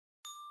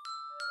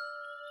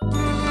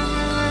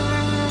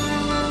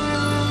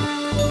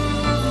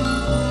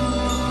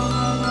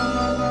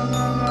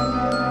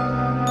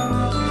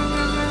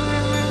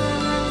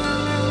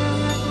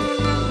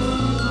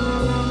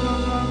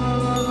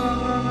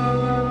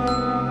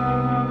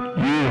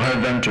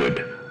entered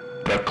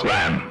the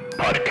Clam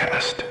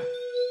podcast.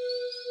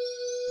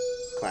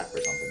 Clap or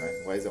something,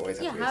 right? Why does it always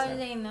have to be a how snap? do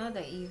they know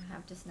that you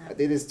have to snap?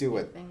 They just do your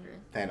what fingers?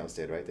 Thanos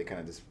did, right? They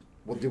kind of just,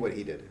 we'll do what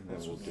he did, and then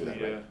we'll do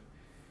that, right?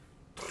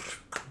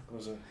 What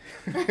was it?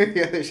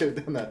 Yeah, they should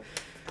have done that.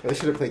 They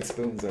should have played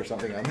spoons or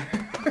something on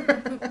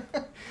there.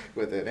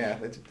 With it, yeah.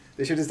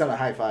 They should have just done a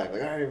high five.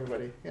 Like, all right,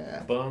 everybody.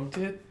 Yeah. Bum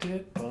tit,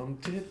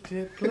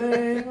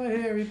 play my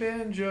hairy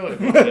banjo.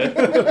 And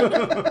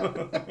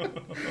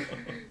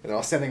they're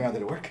all sending around,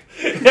 did it work?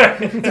 Yeah.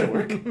 Did it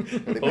work? Are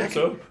they Hope back?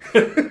 so.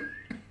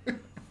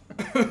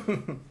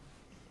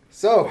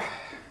 So,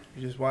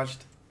 We just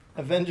watched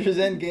Avengers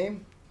Endgame,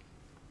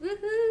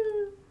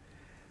 Woohoo!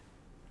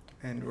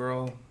 and we're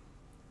all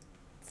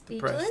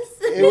Speechless?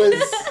 it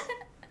was...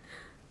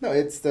 No,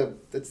 it's the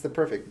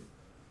perfect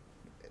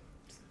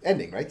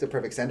ending, right? The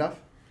perfect send-off,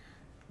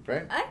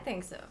 right? I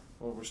think so.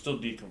 Well, we're still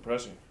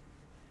decompressing.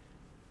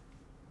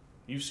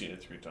 You've seen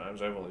it 3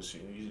 times. I've only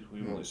seen it.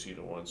 We've only seen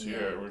it once Yeah.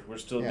 here. We're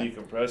still Yeah.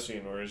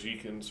 decompressing, whereas you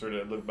can sort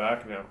of look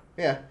back now.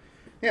 Yeah.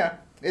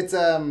 It's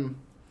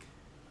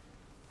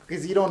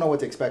because you don't know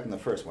what to expect in the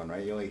first one,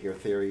 right? You only hear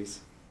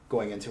theories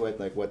going into it,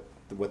 like what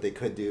they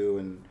could do,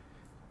 and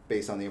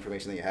based on the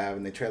information that you have,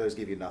 and the trailers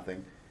give you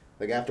nothing.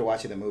 Like after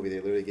watching the movie, they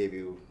literally gave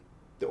you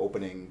the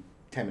opening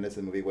 10 minutes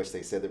of the movie, which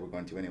they said they were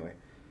going to anyway.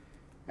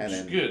 And Which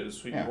then, is good.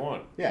 That's what yeah. you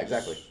want. Yeah,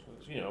 exactly.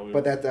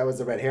 But that was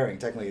the red herring,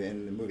 technically,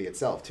 in the movie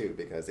itself, too,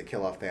 because they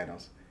kill off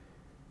Thanos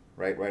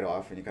right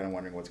off, and you're kind of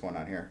wondering what's going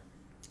on here.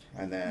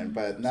 And then,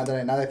 but now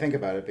that I think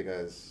about it,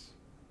 because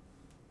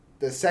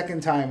the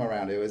second time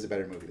around, it was a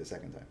better movie the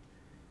second time.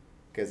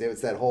 Because it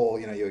was that whole,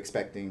 you're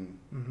expecting,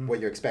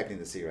 what you're expecting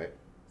to see, right?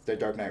 The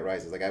Dark Knight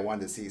Rises. Like, I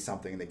wanted to see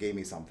something, and they gave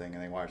me something,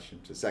 and I watched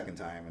it the second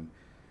time, and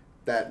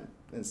that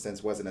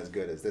instance wasn't as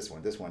good as this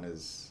one. This one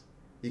is,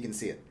 you can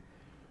see it.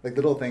 Like,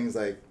 little things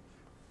like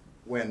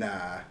when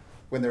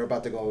they're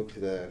about to go to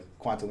the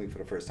Quantum Leap for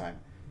the first time,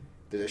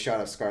 there's a shot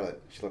of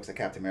Scarlet. She looks like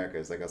Captain America.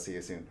 It's like, I'll see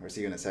you soon, or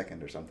see you in a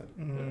second, or something.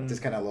 Mm.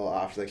 Just kind of a little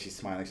off. Like, she's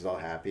smiling, she's all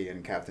happy,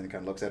 and Captain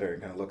kind of looks at her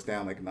and kind of looks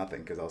down like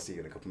nothing, because I'll see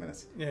you in a couple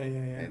minutes. Yeah.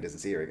 And he doesn't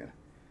see her again.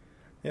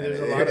 Yeah, And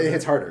there's a lot of it that.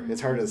 hits harder.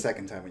 It's harder the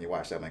second time when you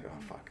watch that. I'm like,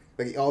 oh, fuck.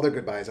 Like, all their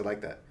goodbyes are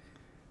like that.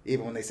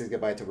 Even when they say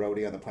goodbye to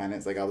Rhodey on the planet,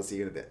 it's like, I'll see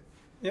you in a bit.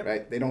 Yep.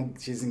 Right?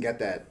 She doesn't get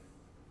that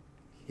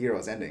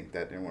hero's ending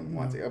that everyone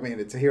wants. No. I mean,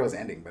 it's a hero's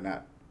ending, but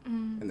not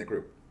in the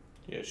group.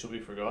 Yeah, she'll be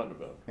forgotten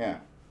about. Yeah.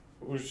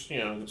 Which,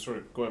 sort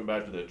of going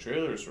back to that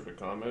trailer sort of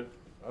comment,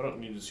 I don't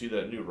need to see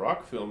that new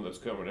Rock film that's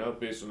coming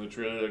out based on the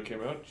trailer that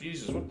came out.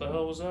 Jesus, what the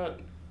hell was that?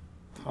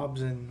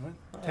 Hobbs and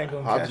what? Tango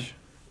and Hobbs. Cash.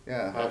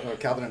 Yeah,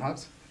 Calvin and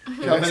Hobbes.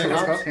 Calvin and That's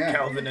Hobbs. called? Yeah.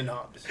 Calvin and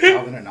Hobbs.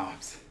 Calvin and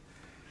Hobbes.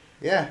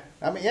 Yeah.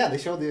 I mean, yeah, they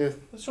showed the...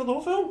 That's the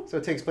whole film? So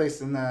it takes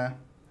place in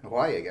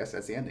Hawaii, I guess.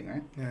 That's the ending,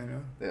 right? Yeah, I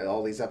know. It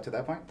all leads up to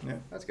that point? Yeah.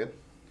 That's good.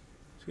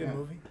 It's a good Yeah.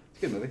 movie. It's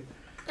a good movie.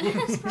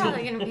 It's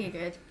probably going to be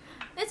good.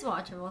 It's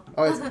watchable.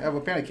 Oh, it's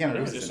apparently Keanu Yeah,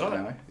 Reeves I is just in it saw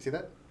now, it. right? You see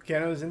that?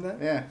 Keanu's in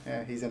that?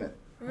 Yeah, he's in it.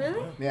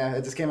 Really? Yeah,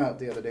 it just came out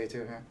the other day,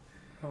 too. Yeah.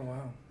 Oh,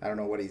 wow. I don't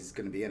know what he's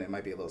going to be in. It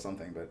might be a little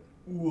something, but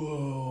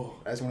Whoa.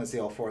 I just want to see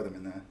all 4 of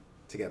them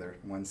together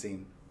in one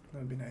scene.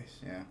 That'd be nice.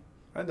 Yeah.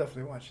 I'd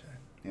definitely watch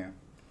that. Yeah.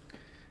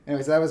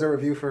 Anyways, that was our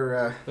review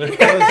for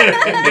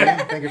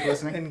Endgame. Thank you for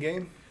listening.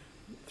 Endgame.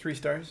 3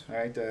 stars. All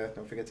right,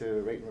 don't forget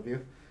to rate and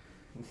review.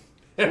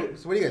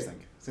 So what do you guys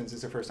think, since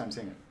it's your first time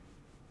seeing it?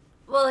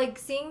 Well, like,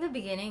 seeing the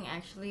beginning,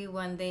 actually,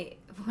 when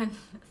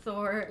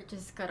Thor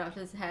just cut off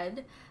his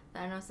head,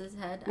 Thanos'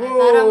 head, I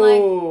thought, I'm like...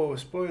 Whoa!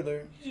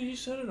 Spoiler. You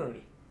said it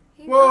already.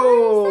 He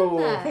Whoa!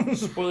 already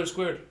said that. Spoiler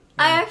squared.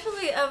 I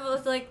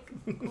was like,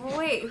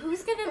 wait,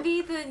 who's gonna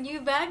be the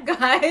new bad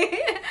guy?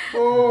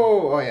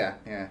 Oh,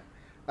 yeah.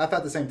 I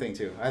thought the same thing,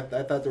 too. I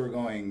thought they're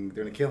going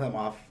to kill him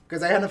off,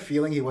 because I had a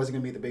feeling he wasn't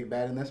going to be the big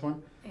bad in this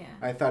one. Yeah.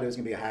 I thought it was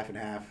going to be a half and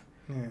half.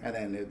 Yeah. And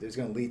then it was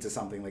going to lead to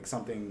something, like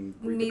something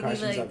Maybe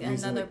repercussions like of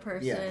using another it.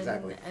 person, Yeah,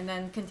 exactly. and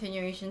then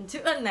continuation to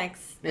the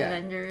next Yeah,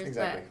 Avengers.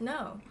 exactly. But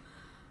no,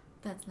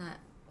 that's not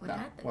what No.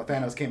 happened. Well,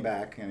 Thanos came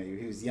back, and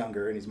he was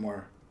younger, and he's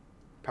more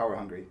power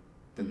hungry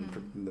than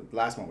the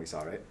last one we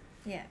saw, right?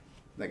 Yeah.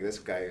 Like, this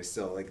guy is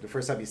still, like, the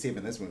first time you see him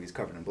in this movie, he's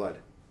covered in blood,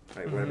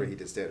 right? Whatever he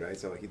just did, right?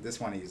 So this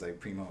one, he's like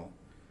primo.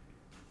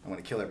 I want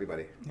to kill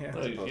everybody. Yeah.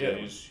 No,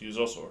 he was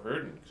also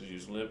hurting because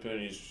he's limping.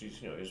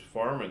 He's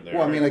farming there.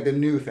 Well, I mean, like the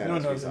new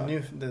Thanos we No, saw.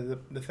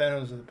 the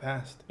Thanos of the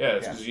past. Yeah,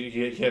 it's because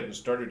he hadn't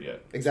started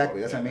yet.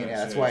 Exactly, that's what I mean. Yeah,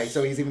 that's why.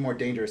 So he's even more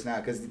dangerous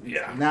now, because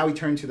now we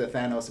turn to the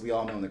Thanos we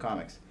all know in the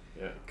comics.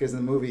 Yeah. Because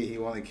in the movie, he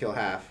will only kill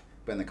half,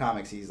 but in the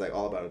comics, he's like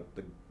all about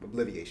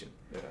obliviation.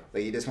 Yeah.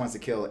 Like, he just wants to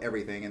kill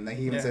everything, and then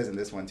he even says in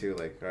this one too,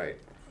 like, all right,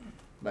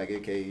 like,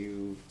 okay,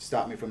 you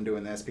stop me from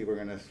doing this, people are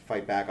gonna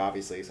fight back,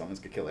 obviously, so I'm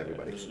just gonna kill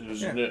everybody.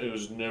 It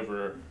was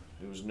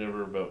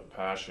never about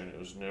passion. It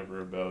was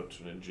never about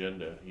an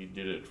agenda. He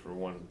did it for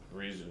one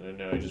reason, and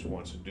now he just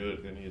wants to do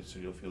it, and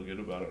he'll feel good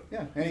about it.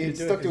 Yeah, and he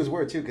stuck to his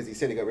word too, because he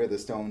said he got rid of the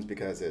stones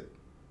because it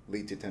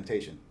lead to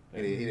temptation.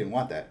 And he didn't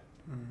want that.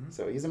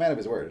 So he's a man of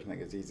his word.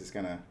 Like, he's just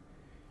gonna.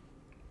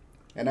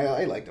 And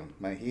I liked him.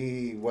 Like,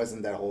 he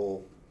wasn't that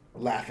whole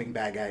laughing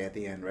bad guy at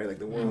the end, right? Like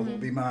the world will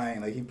be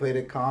mine. Like he played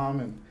it calm,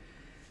 and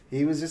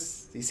he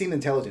seemed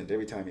intelligent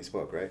every time he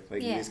spoke, right?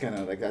 Like he just kind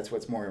of like that's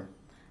what's more.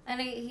 And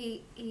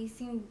he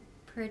seemed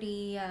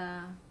pretty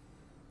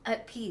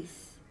at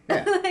peace.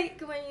 Yeah.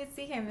 Like when you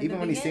see him. Even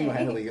when he's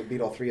single-handedly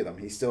beat all three of them,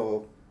 he's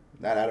still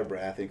not out of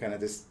breath. He's kind of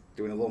just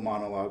doing a little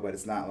monologue, but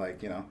it's not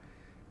like, you know,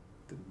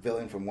 the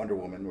villain from Wonder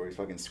Woman where he's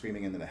fucking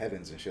screaming into the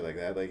heavens and shit like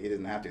that. Like, he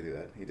didn't have to do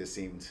that. He just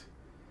seemed...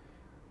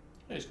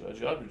 Yeah, he's got a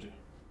job to do.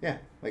 Yeah.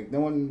 Like, no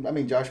one... I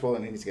mean, Josh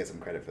Brolin needs to get some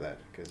credit for that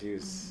because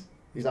he's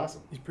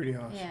awesome. He's pretty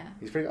awesome. Yeah.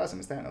 He's pretty awesome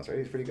as Thanos, right?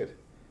 He's pretty good.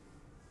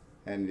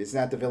 And it's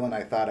not the villain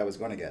I thought I was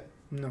going to get.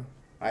 No.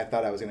 I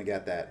thought I was going to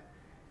get that,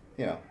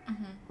 you know...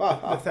 The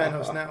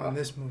Thanos now in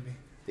this movie.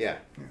 Yeah.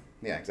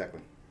 Yeah, exactly.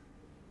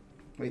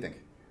 What do you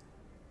think?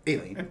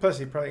 Alien. And plus,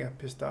 he probably got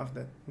pissed off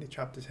that they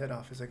chopped his head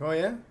off. He's like, oh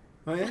yeah?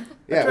 Oh yeah?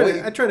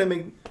 Yeah, I try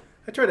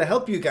to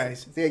help you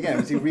guys. See,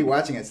 again, see,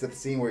 rewatching it, it's the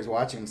scene where he's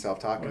watching himself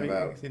talking Well,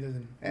 about... he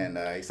doesn't... And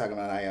he's talking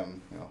about I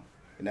am, you know,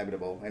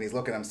 inevitable. And he's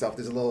looking at himself.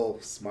 There's a little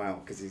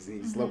smile because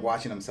he's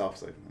watching himself.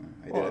 So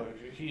I did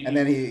it. And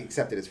then he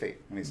accepted his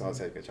fate when he saw his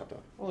head get chopped off.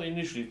 Well, he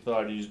initially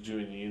thought he was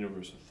doing the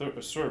universe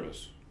a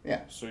service.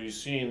 Yeah. So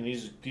he's seeing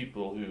these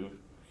people who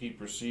he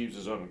perceives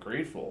as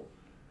ungrateful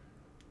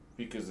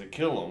because they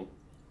kill him,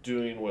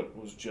 doing what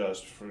was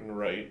just and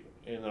right,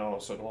 and then all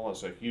of a sudden, hold on a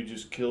sec, you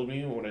just killed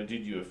me when I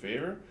did you a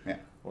favor? Yeah.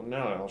 Well,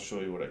 now I'll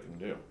show you what I can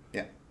do.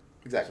 Yeah,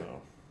 exactly.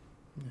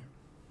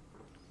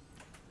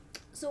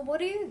 So what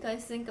do you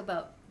guys think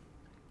about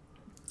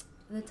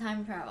the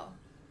time travel?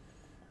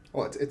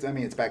 Well,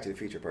 it's Back to the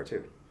Future Part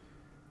 2.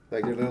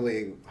 Like, they're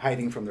literally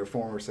hiding from their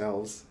former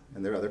selves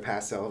and their other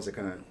past selves. They're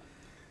kind of...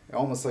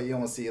 Almost like you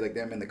almost see like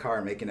them in the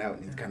car making out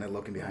and he's kind of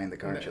looking behind the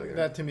car and shit like that.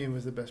 That to me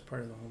was the best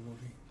part of the whole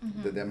movie.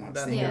 Them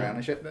sneaking around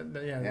and shit?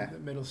 The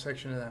middle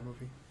section of that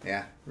movie.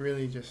 Yeah.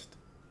 Really just...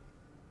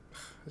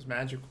 It was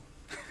magical.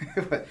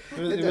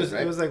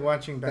 It was like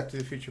watching Back to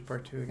the Future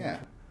Part 2 again. Yeah.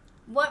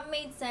 What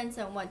made sense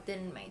and what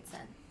didn't make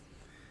sense?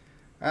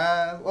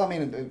 Well, I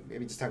mean,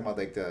 maybe just talking about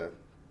like the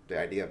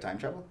idea of time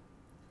travel.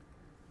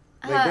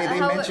 Like they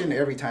mention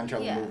every time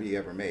travel movie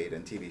ever made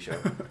and TV show.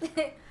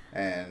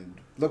 And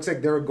looks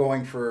like they're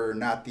going for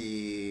not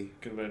the...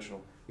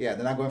 Conventional. Yeah,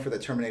 they're not going for the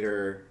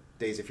Terminator,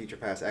 Days of Future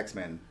Past,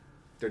 X-Men.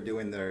 They're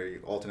doing their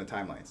alternate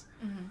timelines.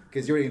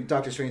 Because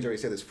Doctor Strange already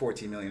said there's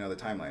 14 million other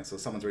timelines, so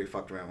someone's already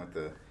fucked around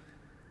with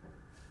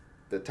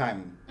the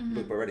time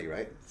loop already,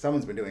 right?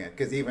 Someone's been doing it.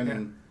 Because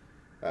even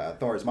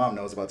Thor's mom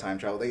knows about time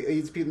travel.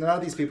 None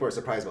of these people are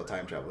surprised about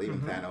time travel. Even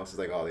Thanos is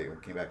like, oh, they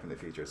came back from the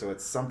future. So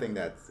it's something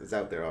that is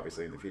out there,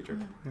 obviously, in the future.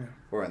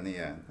 Or in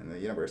the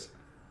universe.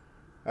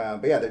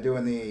 But yeah, they're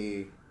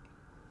doing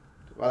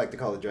I like to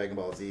call it the Dragon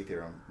Ball Z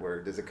theorem,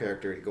 where there's a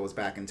character, he goes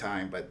back in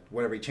time, but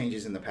whatever he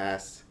changes in the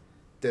past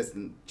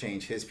doesn't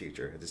change his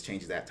future. It just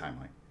changes that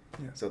timeline.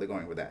 Yeah. So they're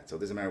going with that. So it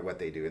doesn't matter what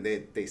they do. And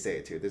they say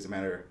it too. It doesn't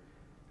matter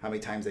how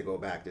many times they go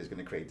back, there's going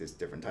to create this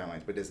different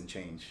timelines, but it doesn't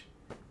change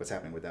what's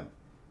happening with them.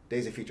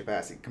 Days of Future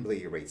Past, it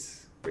completely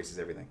erases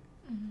everything.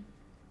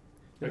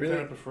 I kind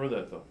of prefer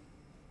that, though.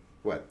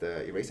 What,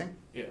 the erasing?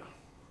 Yeah.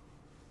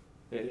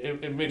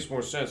 It makes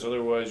more sense.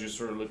 Otherwise, you're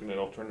sort of looking at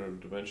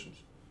alternative dimensions.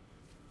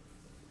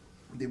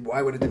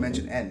 Why would a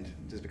dimension end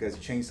just because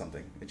you change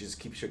something? It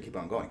just should keep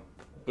on going.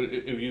 But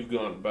if you've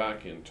gone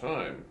back in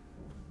time,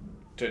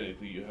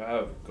 technically you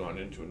have gone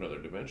into another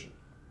dimension.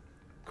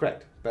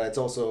 Correct. But it's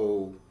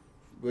also...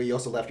 Well, you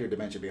also left your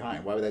dimension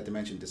behind. Why would that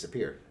dimension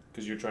disappear?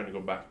 Because you're trying to go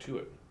back to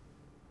it.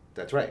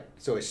 That's right.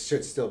 So it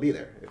should still be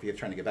there if you're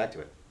trying to get back to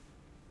it.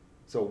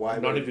 So why...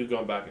 Not if you've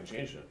gone back and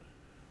changed it.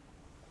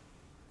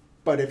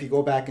 But if you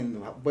go back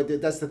and...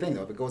 But that's the thing,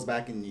 though. If it goes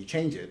back and you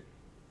change it...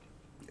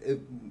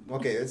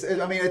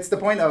 it's the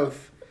point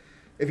of...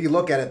 If you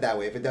look at it that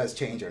way, if it does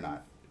change or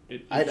not.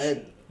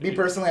 Me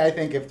personally, I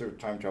think if the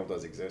time travel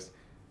does exist,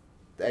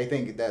 I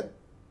think that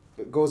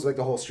it goes like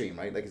the whole stream,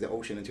 right? Like the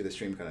ocean into the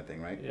stream kind of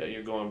thing, right? Yeah,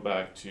 you're going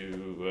back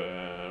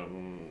to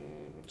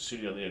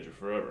City on the Edge of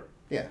Forever.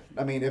 Yeah.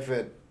 I mean, if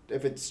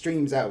it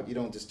streams out, you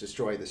don't just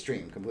destroy the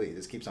stream completely. It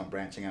just keeps on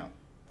branching out.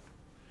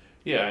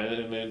 Yeah,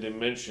 and they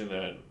mention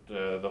that,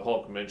 the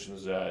Hulk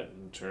mentions that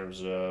in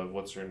terms of,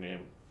 what's her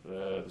name?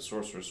 The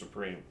Sorcerer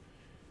Supreme.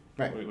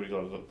 Right. What do you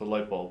call it? The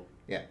light bulb.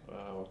 Yeah.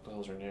 What the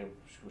hell's her name?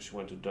 She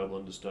went to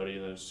Dublin to study,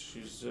 and then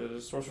she's the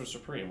Sorcerer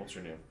Supreme. What's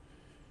her name?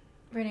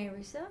 Renee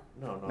Russo?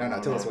 No,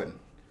 Tilda Swinton.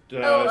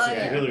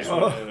 Hillary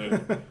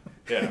Swinton.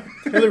 Yeah.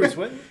 Hillary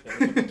Swinton?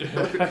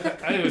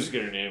 I always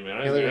get her name,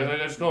 man. I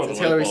just know it's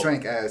the Hillary light bulb.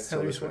 Swank as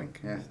Hillary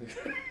Swank.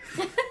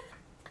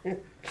 Yeah.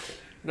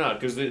 No,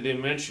 because they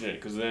mention it,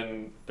 because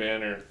then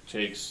Banner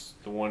takes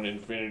the one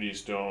Infinity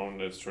Stone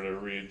that sort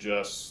of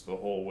readjusts the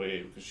whole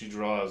wave, because she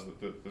draws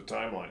the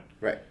timeline.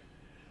 Right.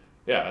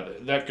 Yeah,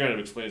 that kind of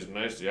explains it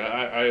nicely.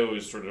 I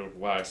always sort of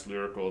wax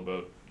lyrical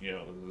about,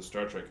 the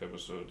Star Trek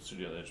episode,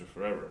 City on the Edge of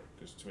Forever,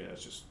 because to me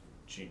that's just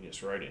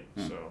genius writing.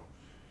 So,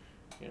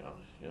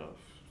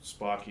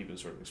 Spock even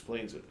sort of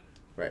explains it.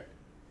 Right.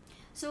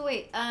 So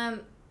wait,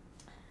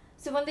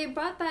 so when they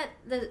brought back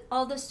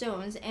all the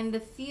stones in the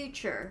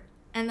future,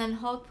 and then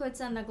Hulk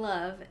puts on the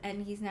glove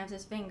and he snaps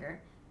his finger.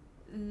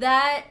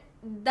 That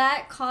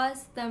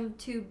caused them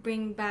to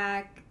bring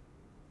back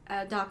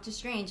Doctor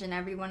Strange and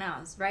everyone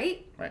else,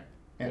 right? Right.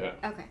 Yeah.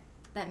 Okay,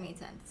 that made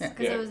sense. Yeah.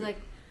 Because I was like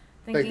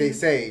thinking... Like they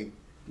say,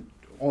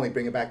 only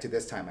bring it back to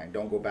this timeline.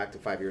 Don't go back to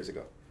 5 years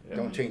ago. Yeah.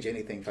 Don't change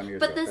anything from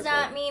years ago. But does That's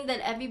that right. mean that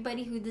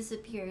everybody who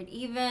disappeared,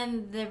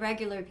 even the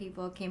regular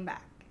people, came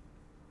back?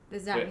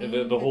 Does that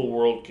mean... the whole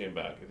world came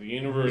back. The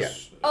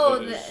universe... Yeah. Oh,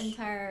 the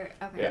entire...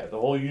 Okay. Yeah, the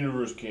whole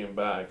universe came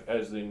back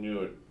as they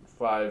knew it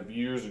 5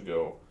 years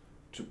ago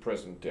to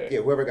present day. Yeah,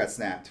 whoever got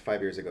snapped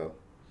 5 years ago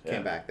Yeah.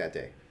 came back that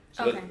day.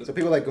 So, Okay. So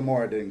people like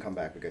Gamora didn't come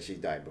back because she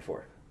died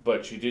before.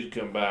 but she did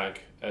come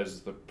back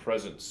as the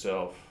present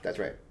self. That's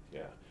right.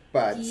 Yeah.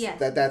 But Yes,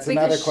 that's because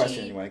another she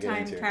question you want to get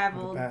time into. The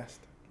traveled past.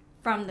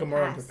 from the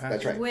Gamora of past, the past.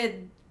 That's right. with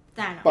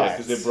Thanos. But- Yeah,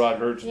 because they brought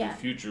her to Yeah. the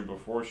future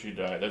before she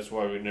died. That's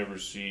why we never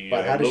see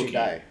But how did Loki. she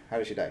die? How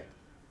did she die?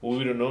 Well,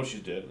 we don't know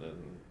she's dead.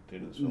 And they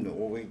didn't. So. No,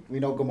 we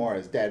know Gamora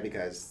is dead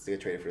because they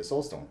got traded for the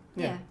Soul Stone.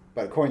 Yeah.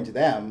 But according to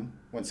them,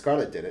 when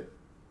Scarlet did it,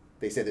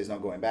 they said there's no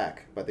going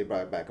back. But they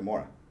brought back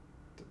Gamora,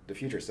 the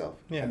future self.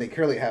 Yeah. And they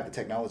clearly have the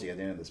technology at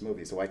the end of this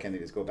movie. So why can't they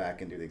just go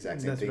back and do the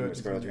exact same That's thing what with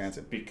it Scarlett is.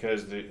 Johansson?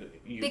 Because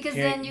Because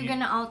then you're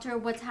gonna alter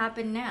what's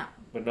happened now.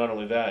 But not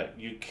only that,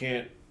 you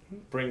can't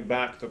bring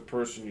back the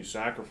person you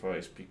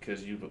sacrificed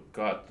because you've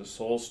got the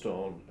Soul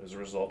Stone as a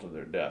result of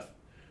their death.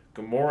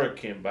 Gamora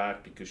came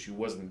back because she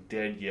wasn't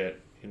dead yet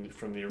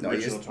from the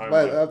original timeline.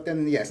 But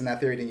then yes, in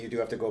that theory, then you do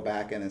have to go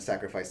back and then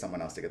sacrifice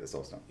someone else to get the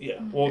Soul Stone. Yeah.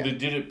 Well, Yeah. they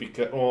did it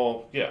because.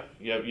 Well, yeah.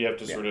 You have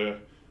to Yeah. sort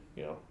of,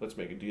 let's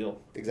make a deal.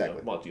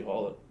 Exactly. Monty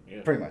Hall it.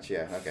 Yeah. Pretty much,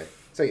 yeah. Okay.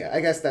 So yeah,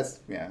 I guess that's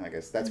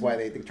why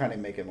they're trying to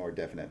make it more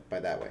definite by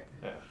that way.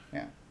 Yeah.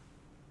 Yeah.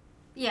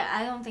 Yeah,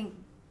 I don't think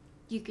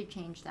you could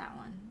change that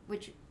one.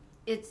 Which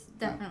it's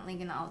definitely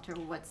gonna alter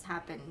what's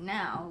happened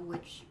now.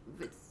 Which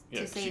it's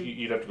Yeah. to So say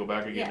you'd have to go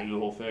back again Yeah. and do the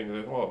whole thing.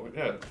 And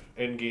then,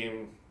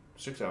 Endgame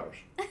 6 hours.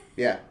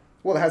 Yeah.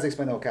 Well, it has to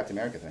explain the whole Captain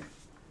America thing.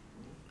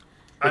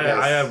 I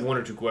Because- have one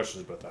or two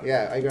questions about that.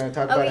 Yeah, are you going to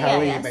talk Oh, about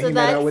how yeah, yeah. he So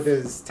met out that's- with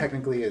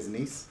his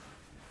niece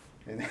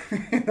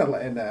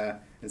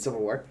in Civil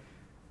War,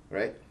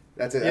 right?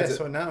 That's it. Yeah, That's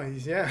so now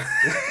he's, yeah.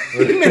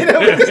 He made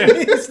out with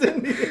his niece,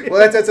 didn't he?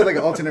 Well, that's like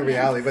an alternate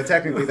reality, but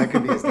technically that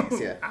could be his niece.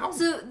 Yeah.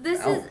 so.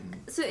 This Ow. is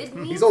so it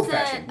means He's old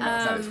that fashioned. It's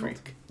not his fault.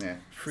 Freak. Yeah.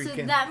 so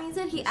Freaking. that means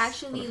that he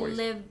actually 40s.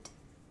 lived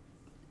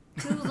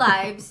 2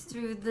 lives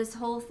through this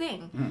whole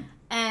thing, Mhm.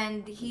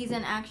 and he's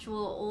an actual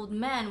old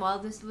man while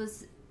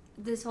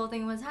this whole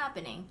thing was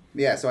happening.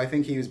 Yeah. So I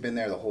think he's been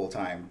there the whole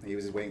time. He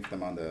was just waiting for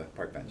them on the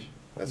park bench.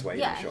 That's why he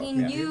Yeah, didn't show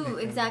he up. knew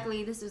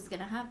exactly this was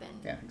gonna happen.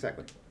 Yeah.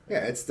 Exactly.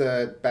 Yeah, it's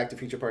the Back to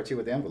Future Part 2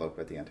 with the envelope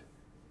at the end.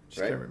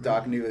 Just can't Right? remember.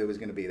 Doc knew it was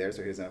going to be there,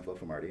 so here's an envelope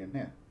from Marty, and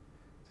yeah,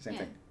 it's the same Yeah.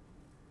 thing.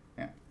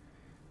 Yeah.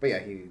 But yeah,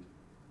 he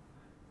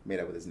made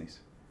out with his niece.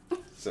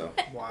 So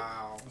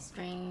Wow.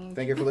 Strange.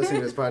 thank you for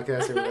listening to this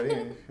podcast,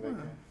 everybody.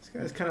 This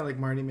guy's kind of like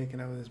Marty making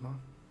out with his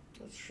mom.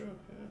 That's true.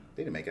 Yeah.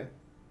 They didn't make it.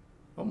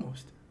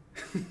 Almost.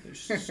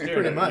 He's Pretty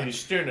staring much. He's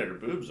staring at her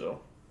boobs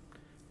though.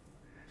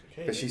 It's like,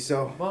 hey, But she's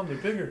so Mom, they're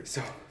bigger.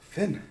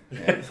 thin.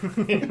 Yeah.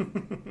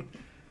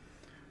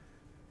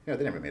 Yeah,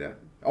 they never made out.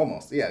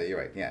 Almost. Yeah, you're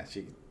right. Yeah,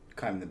 she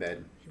climbed in the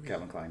bed,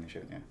 Calvin Klein and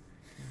shit. Yeah.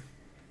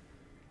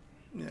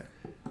 Yeah.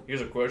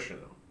 Here's a question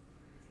though.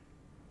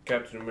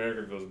 Captain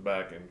America goes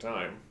back in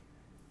time.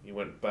 He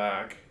went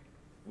back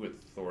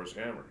with Thor's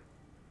hammer.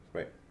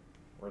 Right.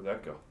 Where'd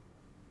that go?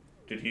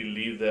 Did he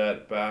leave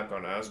that back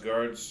on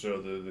Asgard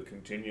so the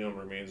continuum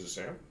remains the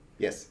same?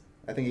 Yes,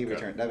 I think he Okay.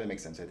 returned. That would make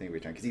sense. I think he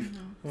returned because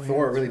Well,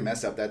 Thor yeah, really that's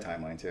messed up that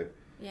timeline too.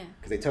 Yeah.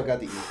 Because they took out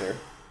the ether,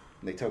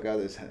 and they took out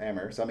his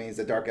hammer. So that means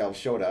the Dark Elves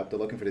showed up. They're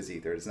looking for this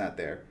ether. It's not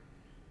there.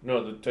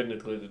 No,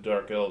 technically the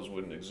Dark Elves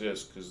wouldn't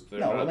exist because they're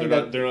No, I not.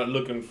 mean They're not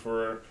looking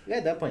for. Yeah,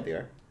 at that point they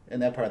are. In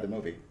that part of the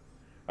movie.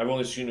 I've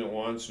only seen it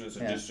once, and it's a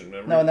Yeah. distant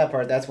memory. No, in that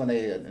part, that's when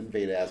they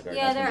invaded Asgard.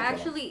 Yeah, That's they're when they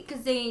kill him. actually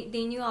because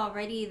they knew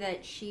already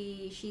that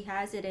she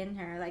has it in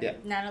her. Like Yeah.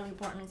 Natalie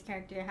Portman's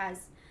character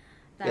has.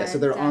 That, Yeah, so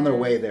they're on their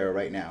way there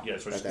right now. Yeah,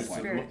 so at that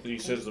point. Spirit. he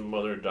says the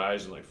mother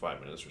dies in like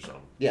 5 minutes or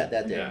something. Yeah,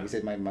 that day. Yeah. He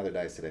said my mother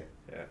dies today.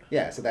 Yeah.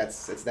 Yeah, so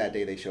it's that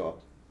day they show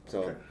up.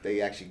 So Okay.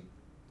 they actually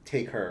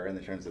take her in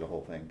the terms of the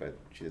whole thing, but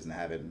she doesn't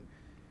have it. Do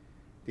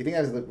you think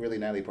that was really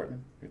Natalie Portman?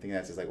 Or do you think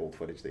that's just like old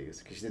footage they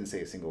used? Because she didn't say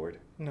a single word.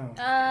 No.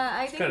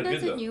 I It's think kinda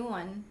that's good, a though. new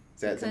one.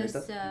 Is that some new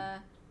Because stuff?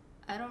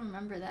 I don't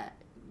remember that.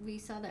 We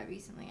saw that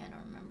recently. I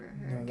don't remember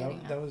her No,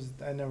 getting that up. was,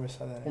 I never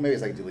saw that. Well, maybe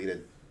it's like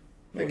deleted.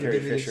 Like Maybe Carrie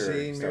deleted Fisher,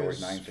 scene, Star maybe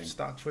Wars it was 9 thing.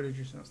 stock footage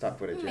or something. Stock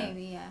footage, yeah.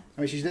 Maybe, yeah.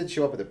 I mean, she did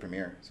show up at the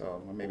premiere,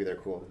 so maybe they're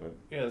cool. But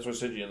Yeah, that's what I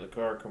said to you in the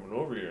car coming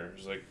over here.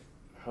 It's like,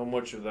 how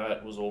much of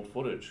that was old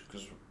footage?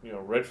 Because,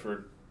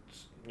 Redford,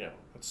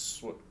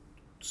 that's what,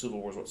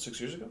 Civil War's, 6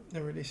 years ago?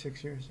 Already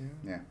 6 years,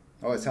 yeah. yeah.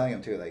 Oh, I was telling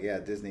him too, like, yeah,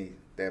 Disney,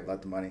 they have a lot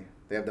of money.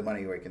 They have the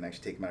money where you can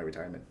actually take him out of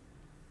retirement.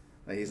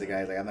 Like, he's the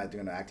guy, like, I'm not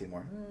doing the acting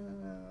anymore.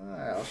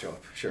 I'll show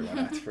up. Sure, why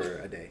not? For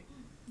a day.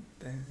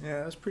 Damn. Yeah,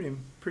 that was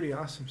pretty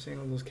awesome seeing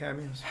all those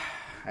cameos.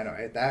 I know,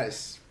 right? That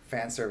is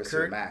fan service to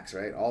the Kirk. max,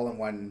 right? All in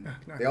one.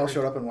 Not They all Kirk.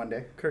 showed up in one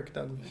day. Kirk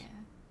Douglas. Yeah.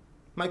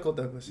 Michael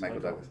Douglas. Michael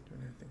Douglas.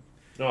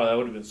 No, that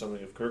would have been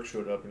something if Kirk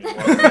showed up and he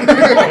walked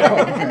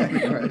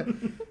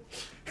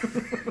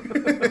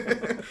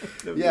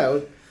in. Yeah,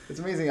 it's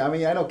amazing. I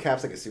mean, I know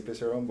Cap's like a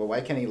superhero, but why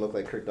can't he look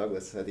like Kirk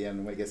Douglas at the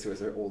end when he gets to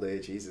his old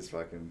age? He's just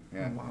fucking, in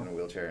a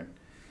wheelchair. And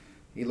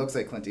he looks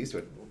like Clint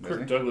Eastwood.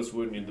 Kirk Douglas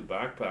wouldn't need the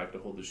backpack to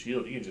hold the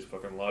shield. He can just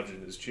fucking lodge it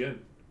in his chin.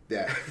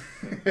 Yeah.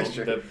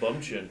 That bum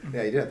chin.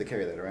 Yeah, you did have to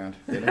carry that around,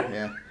 didn't you?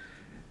 Yeah.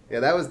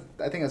 Yeah,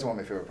 I think that's one of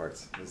my favorite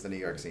parts, is the New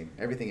York scene.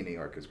 Everything in New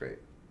York is great.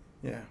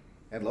 Yeah.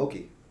 And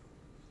Loki.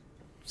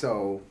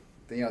 So,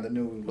 the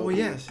new Loki. Oh,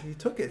 yes, he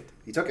took it.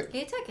 He took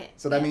it.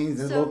 So that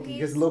means Loki,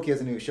 because Loki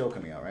has a new show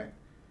coming out, right?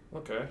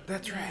 Okay.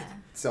 That's right.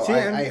 So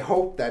I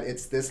hope that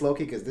it's this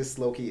Loki, because this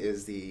Loki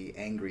is the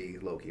angry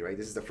Loki, right?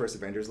 This is the first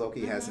Avengers Loki.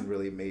 He hasn't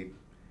really made,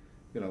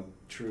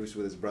 truce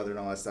with his brother and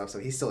all that stuff. So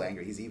he's still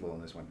angry. He's evil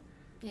in this one.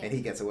 Yeah. And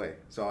he gets away.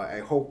 So I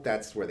hope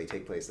that's where they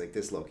take place, like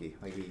this Loki.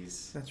 Like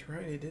he's... That's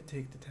right. He did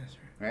take the test,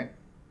 right?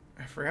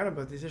 I forgot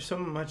about this. There's so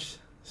much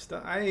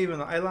stuff. I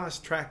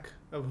lost track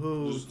of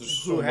who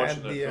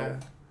had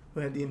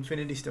the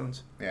Infinity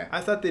Stones. Yeah.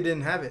 I thought they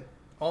didn't have it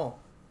all.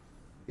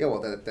 Yeah,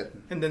 well, that.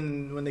 And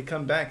then when they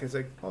come back, it's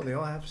like, oh, they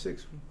all have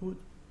 6.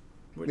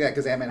 Yeah,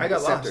 because Ant-Man had a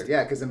scepter. Lost.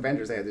 Yeah, because in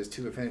Avengers there's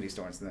 2 Infinity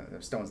Stones in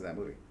that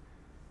movie.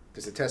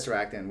 There's a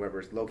Tesseract and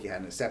whatever Loki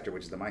had in a scepter,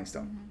 which is the Mind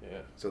Stone. Mm-hmm.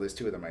 Yeah. So there's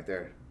 2 of them right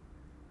there.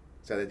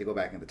 So they had to go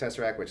back into the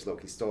Tesseract, which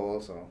Loki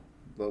stole. So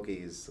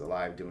Loki's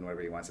alive, doing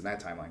whatever he wants in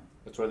that timeline.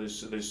 That's why they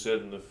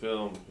said in the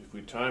film, if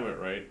we time it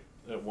right,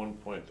 at one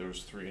point there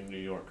was 3 in New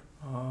York.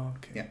 Oh,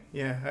 okay.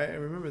 Yeah, I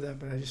remember that,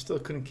 but I just still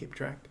couldn't keep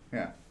track.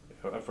 Yeah.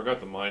 I forgot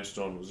the Mind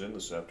Stone was in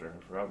the scepter. I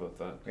forgot about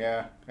that.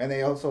 Yeah, and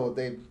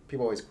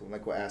people always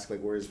ask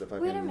where's the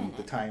fucking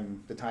the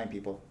time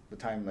people, the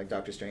time like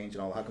Doctor Strange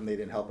and all. How come they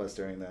didn't help us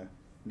during the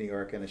New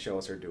York and the show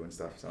us her doing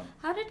stuff? So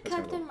how did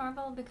Captain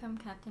Marvel become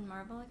Captain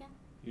Marvel again?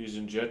 He was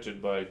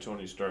injected by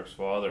Tony Stark's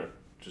father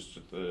just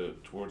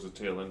towards the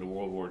tail end of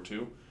World War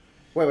II.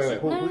 Wait.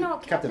 No,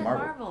 Captain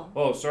Marvel.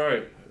 Oh,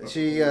 sorry.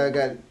 She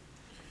got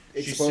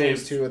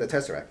exposed to the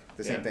Tesseract.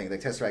 The same thing, the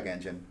Tesseract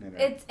engine.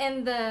 It's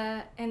in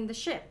the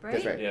ship, right?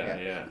 That's right.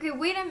 Yeah. Okay,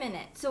 wait a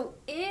minute. So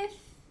they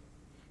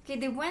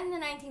went in the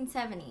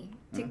 1970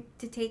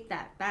 to take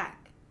that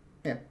back.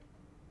 Yeah.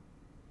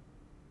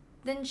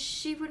 Then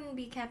she wouldn't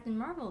be Captain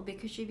Marvel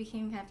because she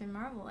became Captain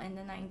Marvel in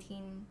the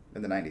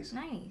 90s.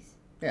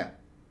 Yeah.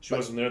 She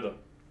wasn't there though.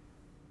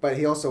 But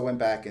he also went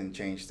back and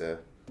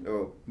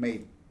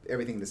made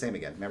everything the same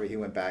again. Remember, he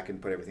went back and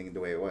put everything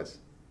the way it was.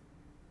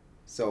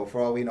 So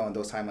for all we know, in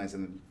those timelines,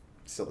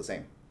 it's still the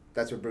same.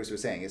 That's what Bruce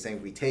was saying. He's saying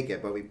if we take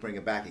it, but we bring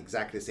it back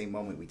exactly the same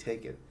moment we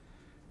take it,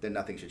 then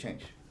nothing should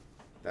change.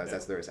 That's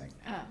what they were saying.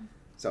 Oh.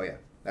 So yeah,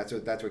 that's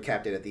what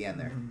Cap did at the end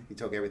there. Mm-hmm. He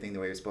took everything the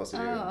way he was supposed to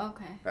do. Oh,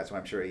 okay. That's why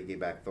I'm sure he gave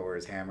back Thor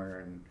his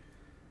hammer and.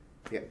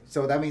 Yeah,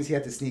 so that means he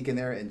had to sneak in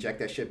there and inject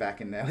that shit back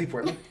in Natalie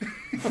Portman.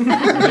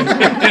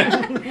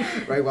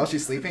 Right while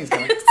she's sleeping, he's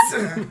going.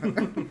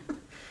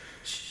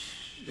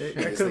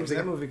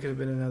 That movie could have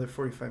been another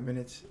 45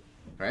 minutes.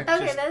 Right.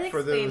 Okay, just that for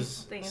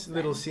explains those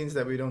little scenes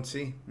that we don't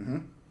see. Mm-hmm.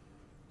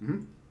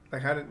 Mm-hmm.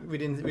 Like we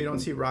don't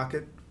see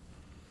Rocket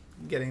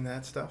getting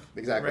that stuff.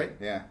 Exactly. Right?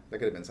 Yeah, that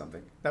could have been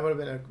something. That would have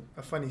been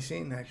a funny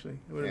scene actually.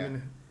 It would have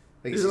been.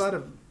 There's a lot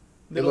of.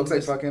 It looks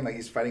like fucking like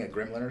he's fighting a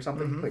gremlin or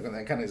something. Mm-hmm. Like when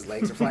kind of his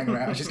legs are flying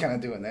around, she's kind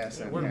of doing this.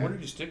 Yeah, and, where did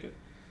you stick it?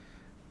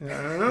 Yeah,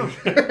 I don't know.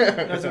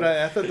 That's what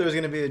I thought there was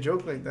gonna be a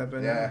joke like that,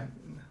 but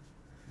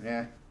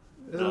yeah.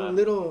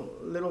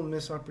 Little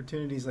missed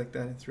opportunities like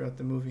that throughout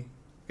the movie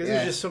because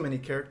there's just so many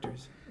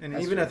characters, and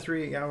that's even true. at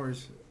 3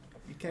 hours,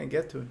 you can't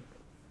get to it.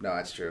 No,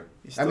 that's true.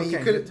 I mean, you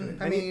could.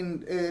 I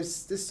mean,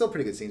 it's still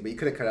pretty good scenes, but you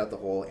could have cut out the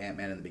whole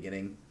Ant-Man in the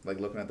beginning, like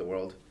looking at the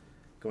world,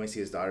 going to see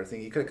his daughter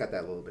thing. You could have cut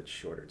that a little bit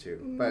shorter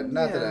too. But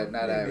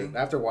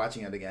after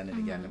watching it again and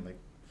again, I'm like,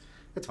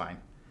 it's fine.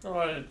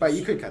 Oh, but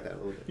you could cut that a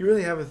little bit. You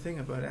really have a thing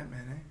about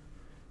Ant-Man, eh?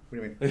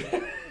 What do you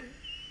mean?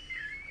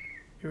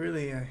 You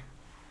really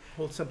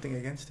hold something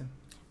against him.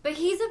 But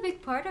he's a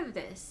big part of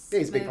this. Yeah,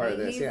 he's a big part of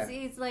this.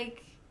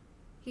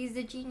 He's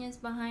the genius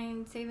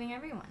behind saving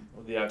everyone.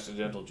 Well, the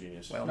accidental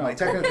genius. Well, no,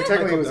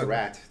 technically it was a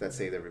rat that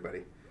saved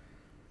everybody.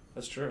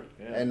 That's true.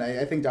 Yeah. And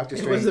I think Doctor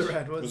Strange. It was the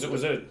rat.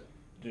 Was it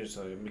just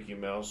like a Mickey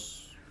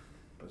Mouse?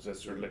 Was that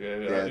sort of like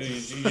a? Yeah, you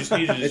just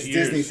needed his it's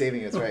ears. Disney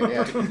saving us, right?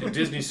 Yeah.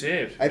 Disney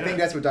saved. I think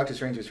that's what Doctor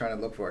Strange was trying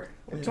to look for.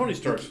 Well, Tony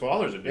Stark's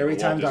father's a big Every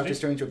time Walt Doctor Disney.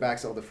 Strange would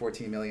back all the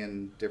 14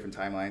 million different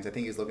timelines, I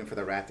think he's looking for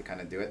the rat to kind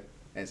of do it,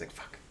 and he's like,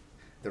 "Fuck."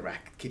 The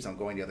rat keeps on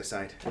going the other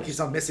side. Keeps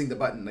on missing the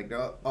button. Like,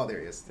 oh, there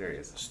he is. There he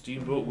is.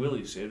 Steamboat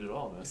Willie saved it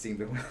all, man.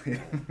 Steamboat Willie.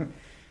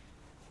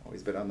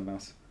 Always bit on the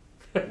mouse.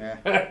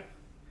 Yeah.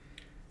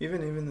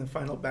 Even the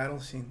final battle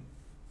scene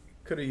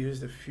could have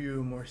used a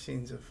few more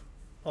scenes of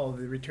all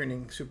the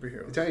returning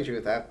superheroes. To tell you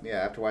the truth,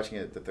 after watching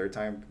it the third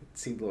time, it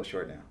seemed a little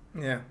short now.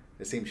 Yeah.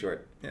 It seemed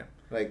short. Yeah.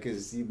 Like,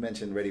 because you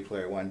mentioned Ready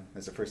Player One.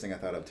 That's the first thing I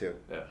thought of, too.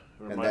 Yeah. It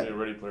reminded me of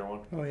Ready Player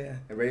One. Oh, yeah.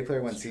 And Ready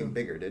Player One That's seemed true.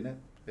 bigger, didn't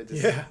it?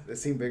 Yeah. It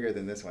seemed bigger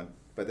than this one.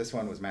 But this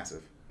one was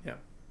massive. Yeah.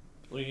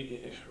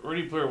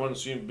 Ready Player One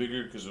seemed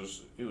bigger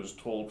because it was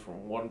told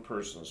from one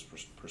person's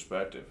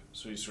perspective,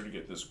 so you sort of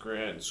get this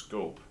grand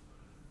scope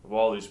of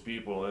all these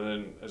people, and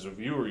then as a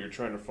viewer, you're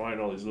trying to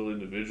find all these little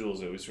individuals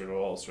that we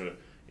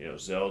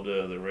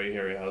Zelda, the Ray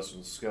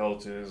Harryhausen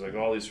skeletons, like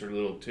all these sort of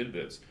little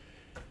tidbits.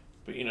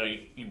 But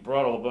you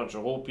brought a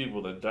whole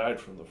people that died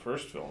from the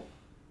first film,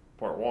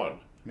 part one.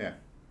 Yeah.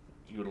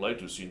 You would like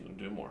to have seen them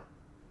do more.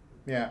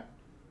 Yeah.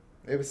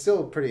 It was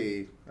still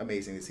pretty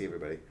amazing to see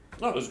everybody.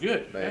 Oh, it was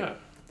good. Like, yeah.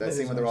 That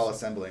scene when they're all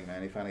assembling,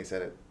 man, he finally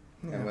said it.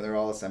 Yeah. And when they're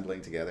all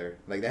assembling together,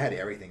 like they had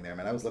everything there,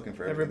 man. I was looking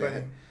for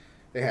everybody.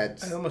 They had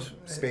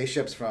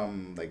spaceships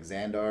from like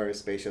Xandar,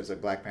 spaceships like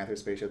Black Panther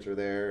spaceships were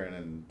there, and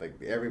then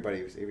like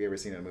everybody. Have you ever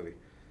seen it in a movie?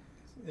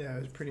 Yeah,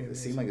 it was pretty amazing.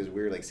 It seemed like it was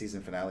weird, like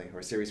season finale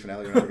or series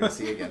finale we're never going to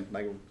see again.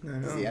 Like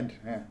it's the end.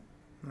 Yeah.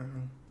 I know.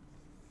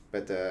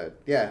 But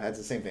yeah, that's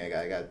the same thing.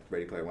 I got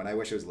Ready Player One. I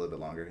wish it was a little bit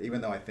longer,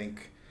 even though I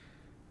think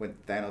when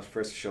Thanos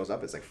first shows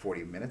up, it's like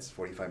 45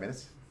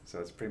 minutes. So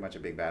it's pretty much a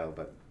big battle,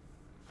 but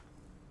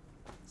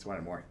it's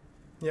wanted more.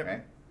 Yep.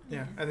 Right?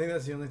 Yeah, I think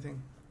that's the only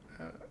thing.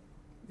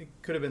 It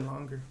could have been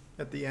longer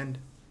at the end.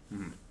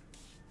 Mm-hmm.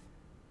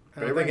 I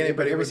don't think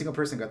anybody. Every single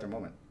person got their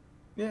moment.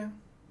 Yeah.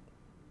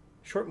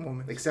 Short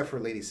moment. Except for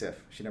Lady Sif.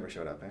 She never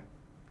showed up, eh?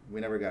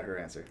 We never got her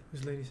answer.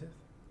 Who's Lady Sif?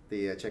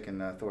 The chick in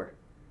Thor.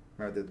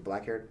 Remember the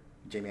black-haired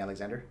Jamie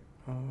Alexander?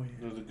 Oh,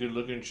 yeah. The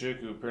good-looking chick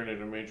who apparently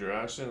had a major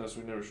accident. That's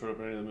why we never showed up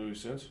in any of the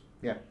movies since.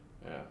 Yeah.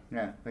 Yeah.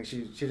 Yeah. Like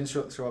she didn't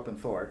show up in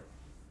Thor,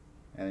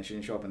 and then she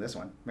didn't show up in this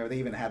one. Remember they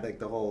even had like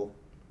the whole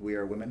 "We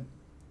Are Women"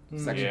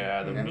 section.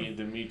 Yeah, the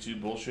Me Too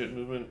bullshit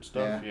movement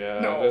stuff. Yeah.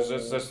 No.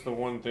 That's the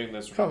one thing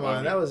that's. Come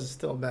on, that was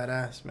still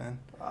badass, man.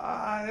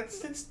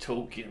 That's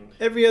token.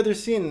 Every other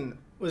scene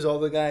was all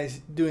the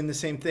guys doing the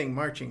same thing,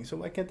 marching. So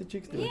why can't the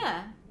chicks do it?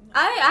 Yeah,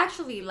 I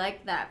actually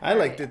liked that. I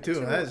liked it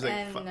too. I was like,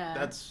 and,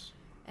 that's.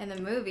 In the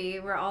movie,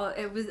 it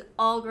was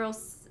all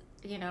girls,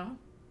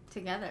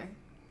 together.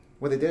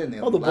 What they did in the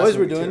all the boys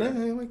were doing it.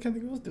 Why can't the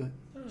girls do it?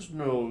 There's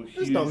no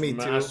huge,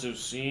 massive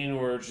scene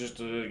where it's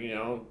just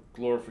a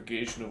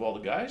glorification of all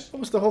the guys.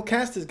 Almost the whole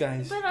cast is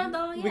guys.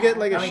 But we get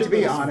like to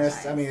be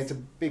honest, I mean it's a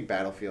big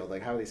battlefield.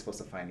 Like how are they supposed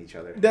to find each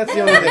other? That's the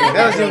only thing.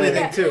 That was the only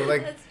thing too.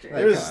 Like that's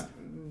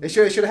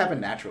true. It should have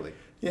happened naturally.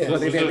 Yeah, so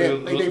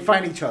they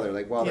find each other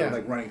like while they're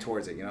like running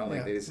towards it.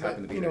 They just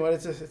happen to be. You know what?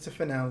 It's a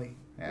finale.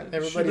 Yeah.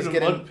 Everyone's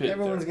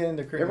getting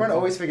the curtain. Everyone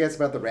always forgets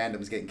about the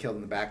randoms getting killed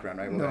in the background,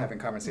 right? When they're having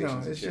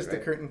conversations. No, it's just the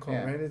curtain call,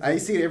 right? I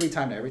see it every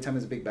time. Every time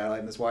there's a big battle,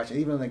 I'm just watching.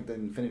 Even like the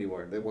Infinity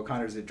War, the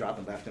Wakandans are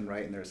dropping left and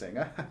right, and they're saying,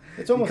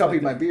 "It's almost you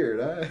copied my beard,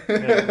 huh?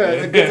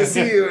 Good to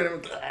see you."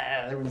 And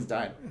everyone's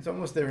dying. It's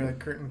almost their like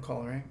curtain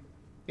call, right?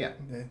 Yeah.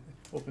 They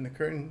open the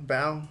curtain,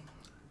 bow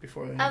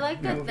before. I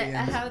like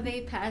how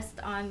they passed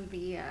on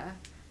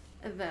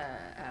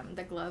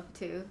the glove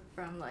too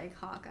from like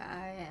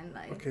Hawkeye and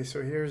like. Okay,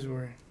 so here's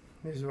where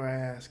I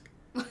ask,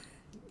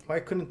 why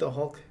couldn't the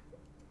Hulk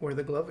wear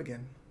the glove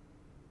again?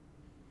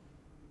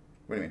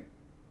 What do you mean?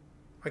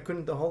 Why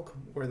couldn't the Hulk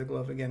wear the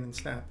glove again and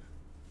snap?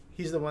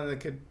 He's the one that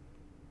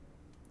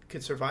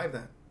could survive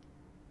that.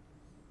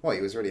 Well,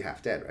 he was already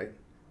half dead, right?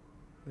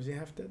 Was he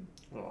half dead?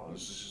 Well,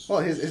 his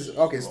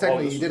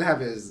technically he did have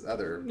his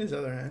other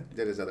hand. He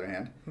did his other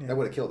hand. Yeah. That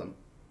would have killed him.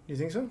 You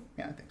think so?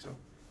 Yeah, I think so.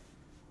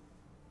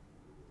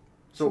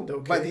 So,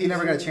 but he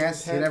never got a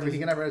chance. He never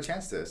got a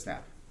chance to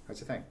snap.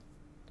 That's the thing.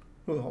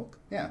 Who, the Hulk?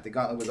 Yeah, the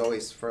gauntlet was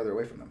always further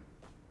away from them.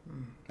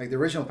 Like the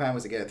original plan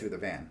was to get it through the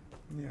van.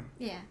 Yeah.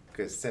 Yeah.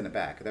 Because send it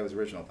back. That was the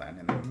original plan,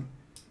 and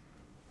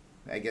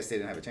I guess they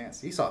didn't have a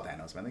chance. He saw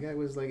Thanos, man. The guy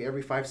was like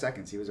every 5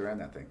 seconds he was around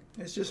that thing.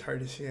 It's just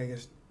hard to see, I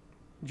guess,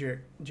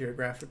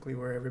 geographically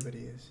where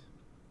everybody is.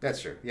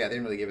 That's true. Yeah, they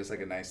didn't really give us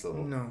like a nice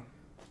little. No.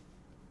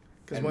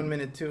 Because 1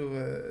 minute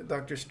too,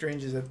 Doctor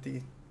Strange is at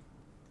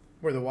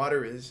where the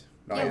water is,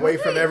 away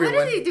from everyone.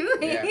 What is he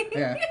doing?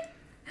 Yeah.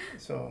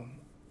 So.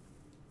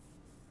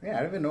 Yeah,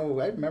 I don't even know.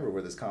 I remember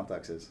where this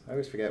complex is. I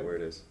always forget where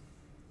it is.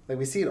 Like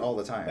we see it all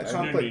the time. It's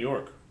in New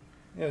York.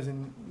 Yeah, it's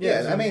in.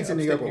 It's in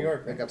New York. New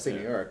York, like upstate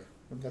New York.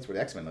 That's where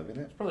the X-Men live,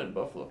 isn't it? It's probably in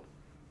Buffalo.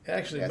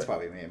 Actually, it's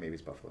probably maybe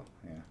it's Buffalo.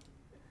 Yeah.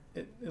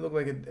 It looked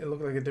like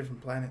a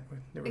different planet.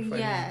 They were fighting.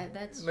 Yeah,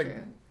 that's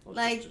true. Well,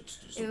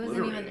 it's it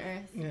wasn't even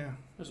Earth. Yeah.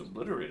 It's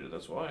obliterated.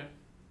 That's why.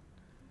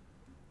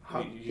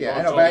 He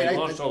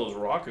launched all those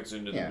rockets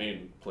into the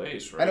main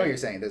place, right? I know what you're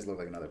saying. It does look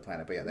like another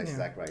planet, but that's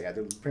exactly right. Yeah,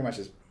 they're pretty much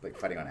just like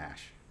fighting on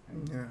ash.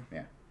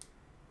 Yeah.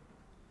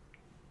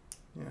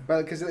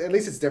 But because at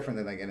least it's different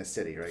than like in a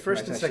city, right?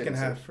 First and second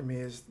half for me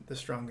is the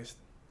strongest.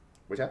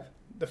 Which half?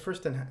 The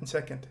first and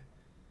second.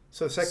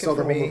 So the second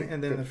for me,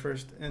 and then the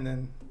first, and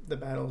then the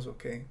battle's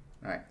okay.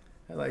 All right.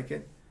 I like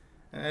it.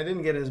 And I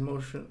didn't get as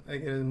emotional. I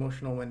get as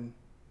emotional when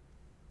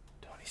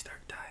Tony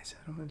Stark dies.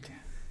 I don't know.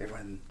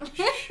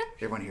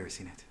 Everyone here has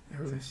seen it.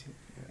 Everyone's seen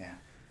it. Yeah.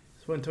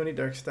 So when Tony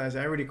Stark dies,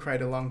 I already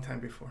cried a long time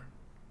before.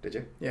 Did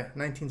you? Yeah,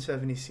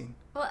 1970 scene.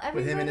 Well,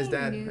 everybody with him and his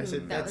dad. knew I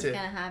said, that that's was it.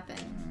 gonna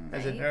happen.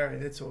 I said, all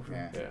right, it's over.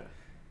 Yeah.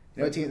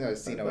 You know what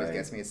scene always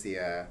gets me? It's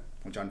the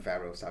when Jon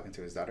Favreau was talking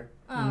to his daughter.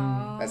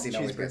 Oh. That scene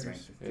always gets me.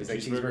 He's like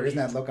cheeseburgers, and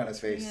that look on his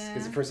face.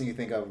 Because the first thing you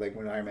think of, like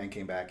when Iron Man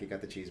came back, he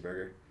got the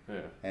cheeseburger.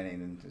 Yeah.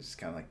 And he just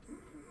kind of like,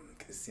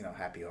 because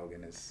Happy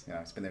Hogan is,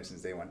 it's been there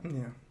since day one.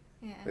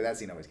 Yeah. Yeah. But that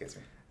scene always gets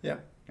me. Yeah.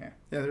 Yeah.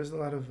 Yeah. There's a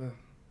lot of.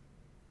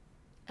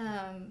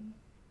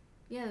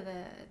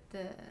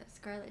 The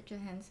Scarlett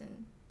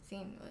Johansson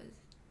scene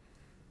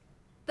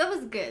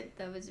was good.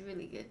 That was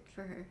really good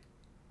for her.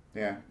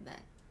 Yeah.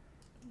 That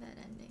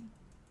ending.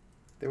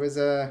 There was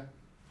I've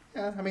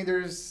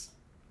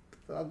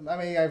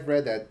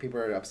read that people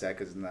are upset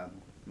because not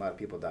a lot of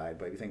people died,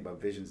 but if you think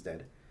about Vision's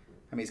dead,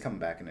 he's coming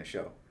back in a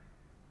show.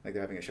 Like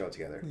they're having a show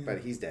together, but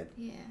he's dead.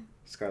 Yeah.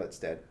 Scarlett's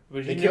dead.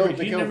 But he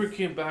never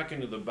came back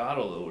into the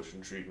battle though, which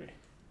intrigued me.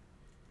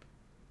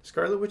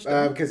 Scarlet Witch?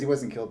 Because he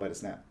wasn't killed by the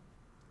snap.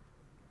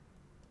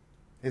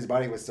 His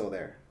body was still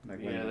there.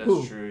 Like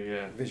that's true.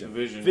 Yeah.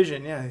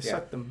 Vision. Yeah, he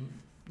sucked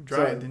them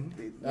dry, didn't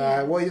he?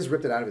 Well, he just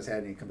ripped it out of his head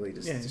and he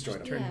completely destroyed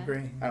him. Turned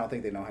gray. I don't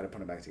think they know how to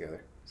put him back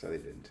together, so they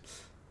didn't.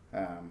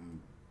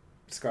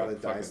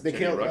 Scarlet dies. They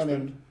Teddy killed,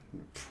 Ruxpin?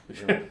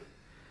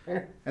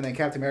 and then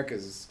Captain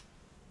America's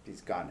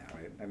he's gone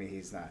now, right?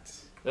 He's not.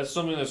 That's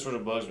something that sort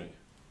of bugs me.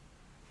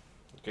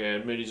 Okay, I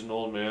admit he's an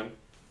old man.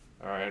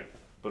 All right,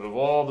 but of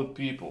all the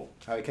people,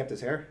 how he kept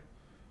his hair.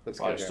 Looks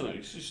good.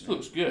 He still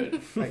looks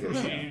good.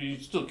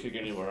 He'd still kick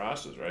any of our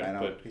asses, right? I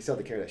know. But he still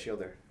had to carry that shield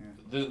there.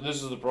 Yeah.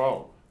 This is the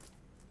problem.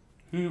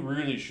 Who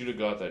really should have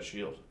got that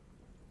shield?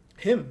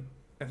 Him.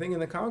 I think in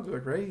the comic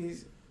book, right?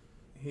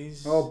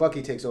 He's. Oh,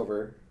 Bucky takes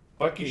over.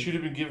 Bucky should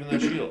have been given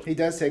that shield. He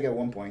does take it at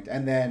one point,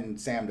 and then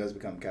Sam does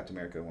become Captain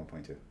America at one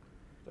point too.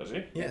 Does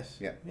he? Yes.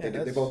 Yeah,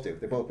 they both do.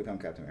 They both become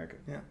Captain America.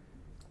 Yeah.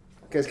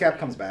 Because Cap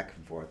comes back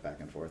and forth,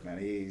 man.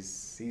 He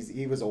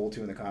was old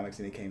too in the comics,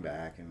 and he came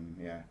back, and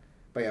yeah.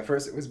 But yeah,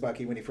 first it was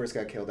Bucky when he first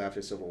got killed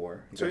after Civil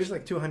War. So he's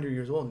like 200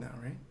 years old now,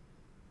 right?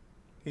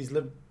 He's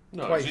lived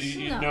No, twice. he's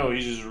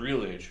his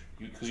real age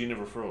because he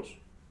never froze.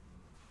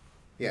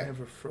 Yeah, he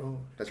never froze.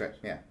 That's right.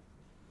 Yeah.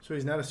 So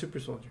he's not a super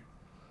soldier.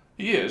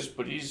 He is,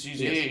 but he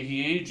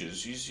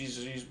ages.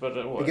 He's but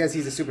what? Because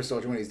he's a super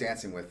soldier when he's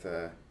dancing with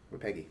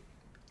Peggy.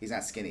 He's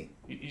not skinny.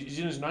 He's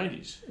in his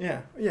 90s.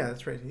 Yeah,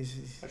 that's right.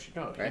 He's actually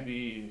no. Right? He'd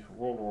be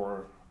World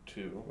War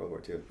II.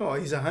 Oh,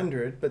 he's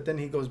 100, but then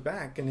he goes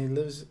back and he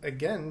lives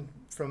again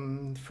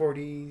from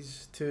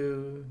 40s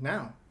to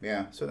now.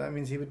 Yeah. So that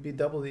means he would be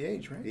double the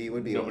age, right? He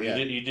would be. No, but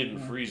he didn't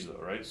freeze though,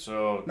 right?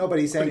 So no, but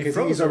he's saying because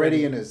he's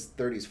already in his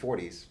 30s,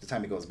 40s. The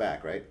time he goes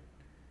back, right?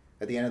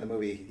 At the end of the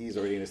movie, he's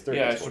already in his 30s.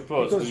 Yeah, I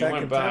suppose because he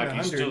went back.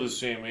 He's still the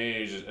same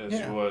age as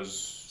he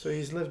was. So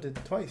he's lived it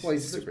twice. Well,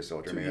 he's a super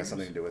soldier. Maybe that's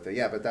something to do with it.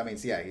 Yeah, but that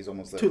means he's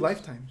almost lived 2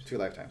 lifetimes. 2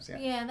 lifetimes. Yeah.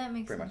 Yeah, that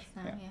makes pretty sense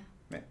much. now.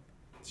 Yeah.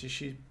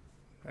 She,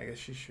 I guess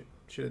she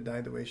should have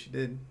died the way she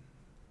did.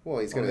 Well,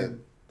 he's gonna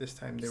this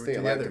time they were stay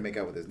together alive to make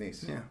out with his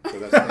niece. Yeah. So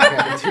that's what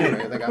happened too,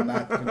 right? Like I'm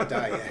not gonna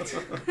die yet.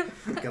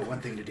 Got one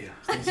thing to do.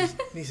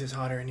 Niece is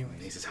hotter anyway.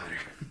 Niece is hotter.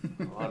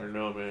 I don't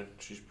know, man.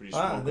 She's pretty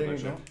small. There you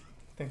go.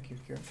 Thank you,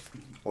 Kira.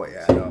 Oh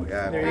yeah, no,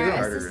 yeah. There you go.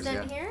 Our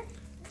assistant here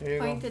there you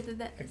pointed go. to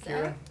that.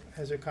 Akira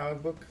has her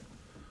comic book.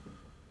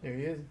 There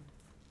he is.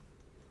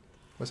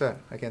 What's that?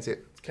 I can't see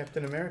it. It's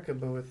Captain America,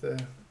 but with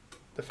the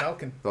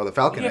Falcon. Oh, the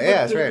Falcon.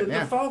 Yeah, that's right.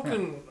 The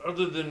Falcon,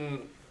 other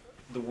than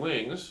the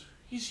wings,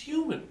 he's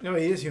human. No,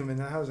 he is human.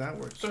 How does that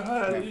work? So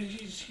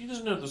he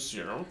doesn't have the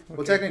serum. Okay.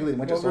 Well, technically,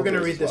 we're going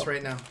to read this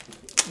right now.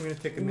 We're going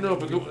to take a minute. No,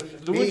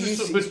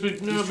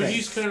 but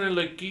he's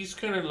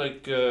kind of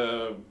like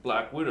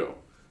Black Widow.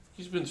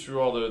 He's been through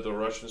all the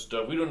Russian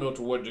stuff. We don't know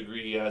to what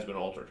degree he has been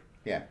altered.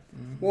 Yeah.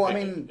 Well, I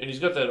mean, and he's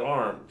got that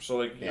arm, so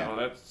like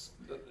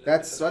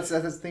that's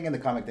the thing in the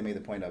comic they made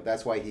the point of.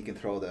 That's why he can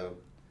throw the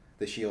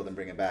shield and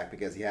bring it back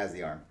because he has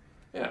the arm.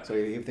 Yeah. So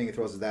everything he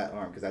throws is that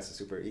arm because that's the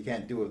super. He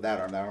can't do it with that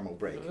arm. That arm will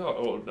break.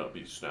 Oh no,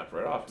 be snapped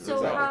right off.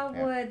 So how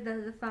would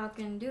the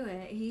Falcon do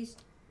it? He's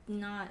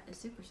not a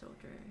super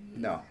soldier.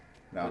 No.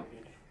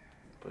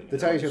 To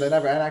tell you the truth,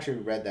 I actually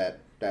read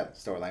that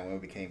storyline when he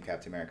became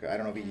Captain America. I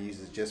don't know if he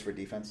uses just for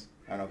defense.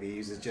 I don't know if he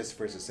uses just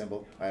for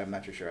disassemble. I'm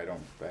not too sure. I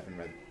haven't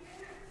read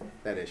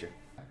that issue.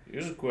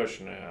 Here's a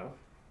question I have.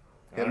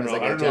 I don't know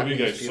if you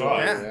guys saw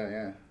it.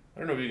 Yeah. I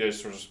don't know if you guys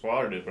sort of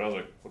spotted it, but I was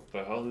like, what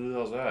the hell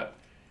is that?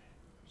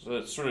 So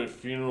that sort of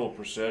funeral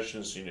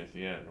procession scene at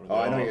the end. Oh,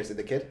 I know you're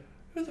the kid?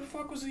 Who the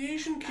fuck was the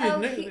Asian kid? Oh,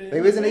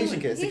 he was an Asian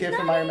kid. It's the kid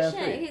from Iron Man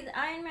 3. He's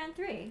Iron Man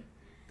 3.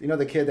 You know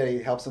the kid that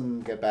he helps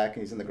him get back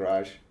and he's in the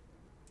garage?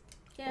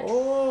 Yeah.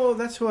 Oh,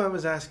 that's who I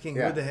was asking.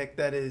 Who the heck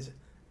that is.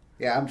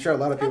 Yeah, I'm sure a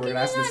lot of people are going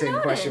to ask the same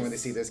question when they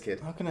see this kid.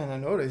 How can I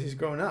not notice? He's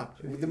grown up.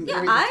 I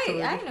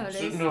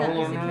noticed.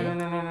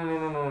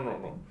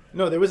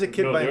 No, there was a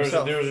kid by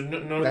himself. That's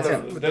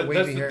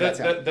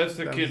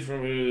the kid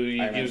from who he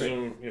gives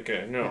him.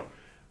 Okay, no.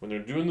 When they're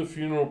doing the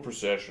funeral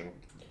procession,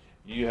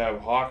 you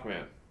have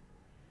Hawkman.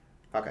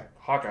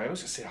 Hawkeye. I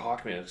was going to say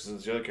Hawkman because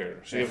it's the other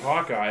character. So you have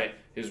Hawkeye,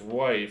 his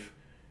wife.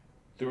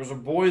 There was a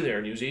boy there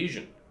and he was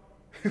Asian.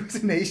 He was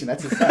an Asian.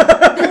 That's his son.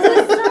 That's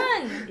his son.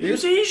 son. He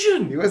was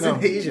Asian. He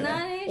wasn't Asian.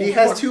 Not Asian. He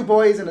has 2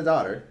 boys and a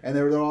daughter, and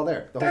they're all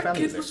there. The whole That family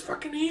kid was there. was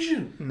fucking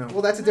Asian. No.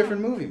 Well, that's a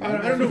different movie, man.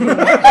 I don't know.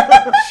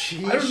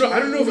 I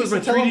don't know if it was my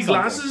Tell him 3D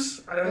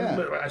glasses.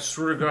 Yeah. I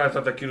swear to God, I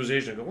thought that kid was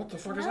Asian. I go, what the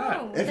fuck is that?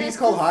 No. If he's That's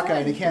called the Hawkeye son.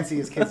 and he can't see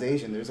his kid's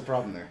Asian, there's a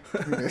problem there.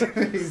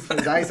 His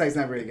eyesight's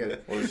not very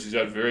good. Or he's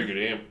got very good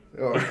aim.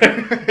 Or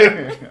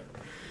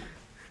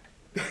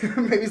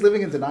maybe he's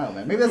living in denial,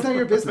 man. Maybe that's not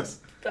your business.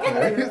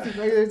 Maybe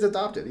he's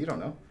adopted. You don't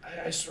know.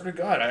 I swear to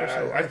God,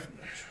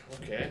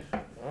 okay.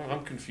 Well,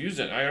 I'm confused.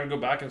 Then I gotta go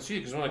back and see it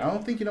because I'm like, I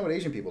don't think you know what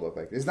Asian people look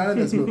like. It's not in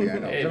this movie. I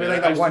know. hey, I mean, man,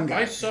 like that one guy.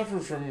 I suffer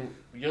from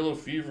yellow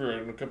fever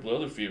and a couple of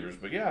other fevers,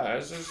 but yeah,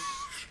 it's just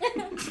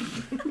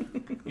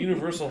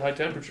universal high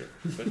temperature.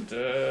 But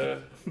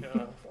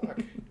yeah, fuck.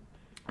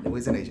 No,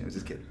 he's an Asian. It was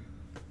his kid.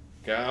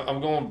 Okay, I'm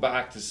going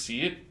back to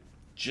see it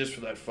just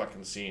for that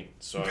fucking scene.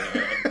 So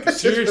Just for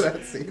seriously,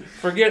 that scene.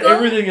 forget Go-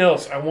 everything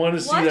else. I want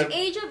to see Watch that.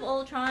 Age of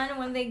Ultron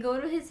when they go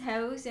to his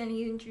house and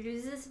he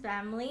introduces his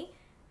family.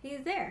 He's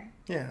there.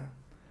 Yeah.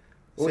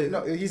 Well, So-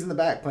 no, he's in the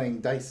back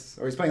playing dice,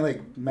 or he's playing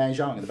like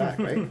Mahjong in the back,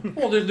 right?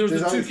 Well,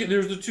 there's always-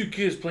 the two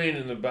kids playing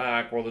in the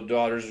back while the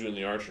daughter's doing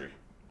the archery.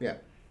 Yeah.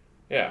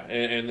 Yeah,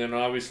 and then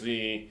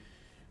obviously,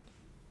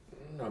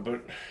 no,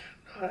 but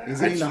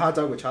He's eating the hot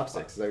dog with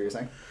chopsticks. Is that what you're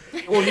saying?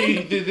 well,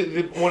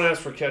 the one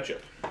asked for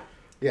ketchup.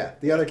 Yeah,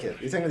 the other kid.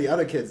 You're saying the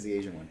other kid's the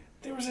Asian one.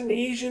 There was an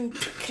Asian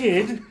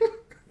kid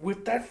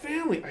with that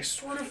family. I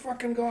swear to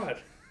fucking God.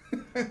 I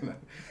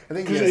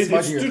think Because he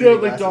it stood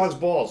out like dog's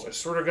balls. I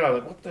swear to God,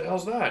 like, what the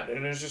hell's that?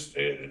 And it's just,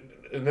 and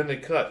then they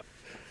cut.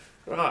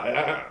 I'm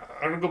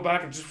gonna go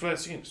back and just for that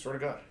scene. I swear to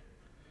God.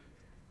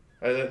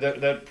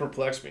 That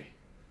perplexed me.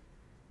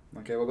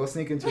 Okay, we'll go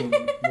sneak into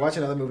watch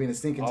another movie and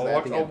sneak into that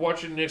I'll again.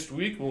 watch it next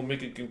week. We'll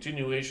make a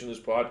continuation of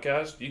this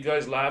podcast. You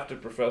guys laughed at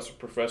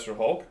Professor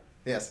Hulk,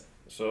 Yes.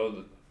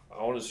 so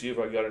I want to see if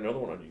I got another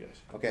one on you guys.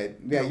 Okay.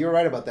 Yeah, you're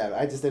right about that.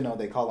 I just didn't know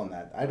they call him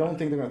that. I don't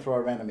think they're gonna throw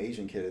a random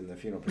Asian kid in the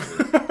funeral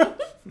parade.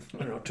 I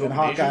don't know. Token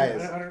Hawkeye Asian?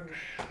 is-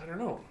 I don't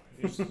know.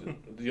 He's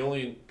the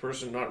only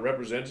person not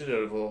represented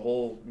out of a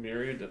whole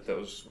myriad that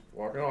was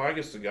walking. Oh, I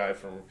guess the guy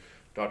from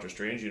Doctor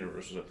Strange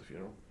universe was at the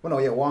funeral. Well, no,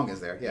 yeah, Wong is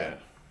there. Yeah. Yeah.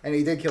 And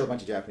he did kill a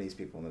bunch of Japanese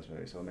people in this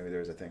movie, so maybe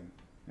there's a thing.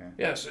 Yeah.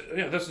 Yes,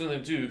 yeah, that's the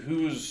thing too.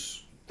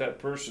 Who's that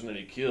person that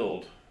he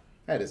killed?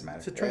 That doesn't matter.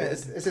 It's a triad.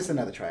 It's just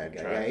another triad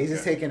guy. Triad, yeah, he's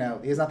just okay. taking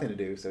out. He has nothing to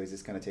do, so he's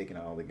just kind of taking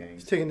out all the He's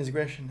gangs. taking his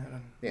aggression out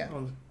on Yeah.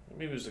 all the-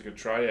 Maybe it was like a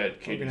triad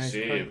kid he Organized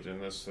saved, and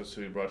that's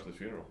who he brought to the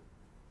funeral.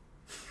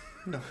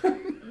 No.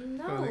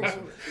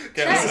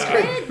 Okay, Jesus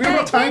Christ. We don't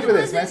have time for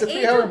this, man. It's a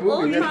 3-hour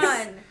movie.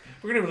 Man.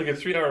 We're gonna have like a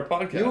 3-hour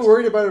podcast. You were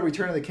worried about a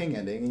Return of the King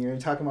ending, and you're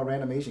talking about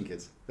random Asian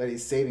kids that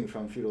he's saving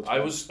from feudal. I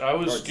was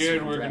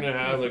scared we were gonna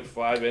have like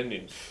 5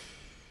 endings.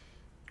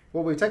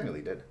 Well, we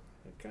technically did.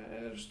 Okay,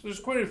 there's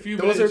quite a few.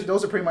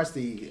 Those are pretty much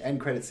the end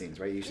credit scenes,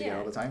 right? You usually get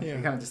all the time. Yeah.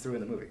 You kind of just threw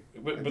in the movie.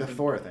 But the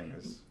Thor thing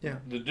is. Yeah.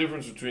 The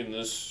difference between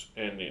this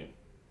ending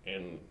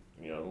and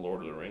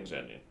Lord of the Rings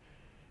ending,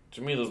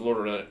 to me, those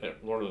Lord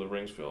of the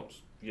Rings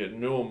films, you had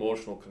no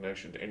emotional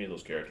connection to any of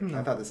those characters.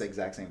 I thought the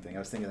exact same thing. I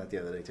was thinking that the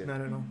other day too.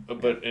 Not at all.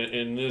 But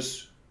in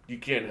this, you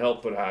can't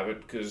help but have it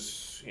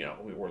because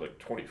we were like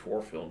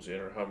 24 films in,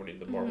 or how many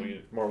the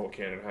Marvel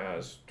canon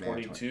has?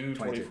 22,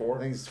 24?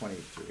 I think it's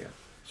 22. Yeah.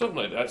 Something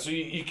like that. So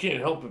you can't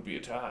help but be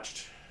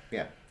attached.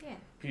 Yeah. Yeah.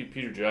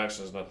 Peter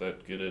Jackson's not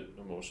that good at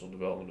emotional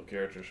development of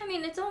characters. I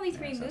mean, it's only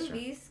 3 that's true.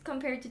 movies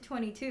compared to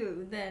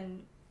 22.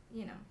 Then,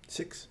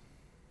 6.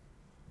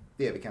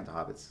 Yeah, we count the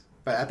Hobbits.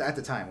 But at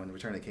the time when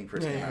Return of the King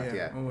first came out,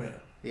 yeah. Oh, yeah.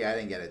 Yeah, I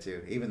didn't get it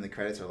too. Even the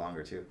credits are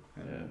longer too.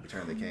 Yeah.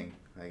 Return of the King.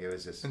 Like it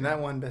was just. And that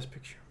won Best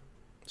Picture.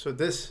 So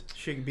this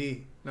should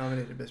be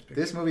nominated Best Picture.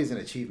 This movie is an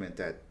achievement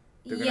that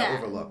they're gonna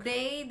overlook.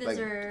 They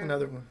deserve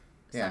Another one.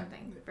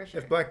 something for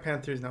sure. If Black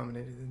Panther is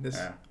nominated, then this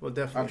will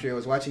definitely. Actually, I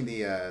was watching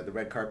the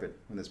red carpet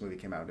when this movie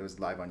came out. It was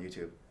live on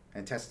YouTube,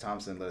 and Tessa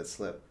Thompson let it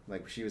slip.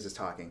 Like she was just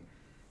talking,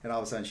 and all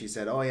of a sudden she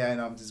said, "Oh yeah, I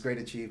know it's this great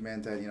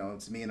achievement.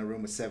 It's me in a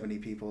room with 70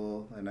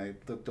 people." And I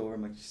looked over.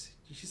 I'm like,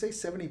 "Did she say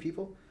 70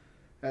 people?"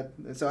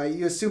 So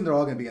you assume they're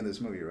all going to be in this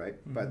movie, right?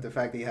 Mm-hmm. But the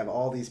fact that you have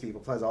all these people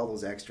plus all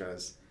those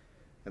extras,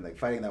 and like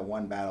fighting that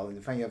one battle, and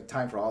the fact you have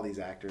time for all these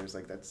actors,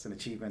 like that's an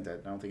achievement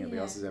that I don't think anybody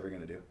else is ever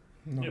going to do.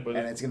 No. Yeah, but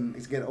And it's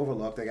gonna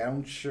overlooked. Like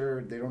I'm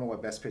sure they don't know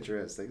what Best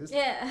Picture is. Like this,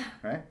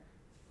 right?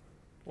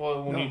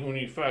 Well, when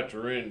you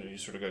factor in, you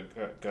sort of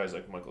got guys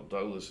like Michael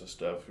Douglas and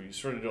stuff, you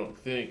sort of don't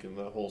think in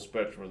the whole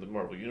spectrum of the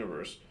Marvel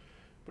Universe,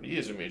 but he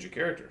is a major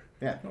character.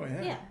 Yeah. Oh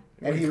yeah. Yeah.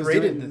 And he was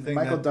created doing, the thing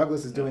Michael that-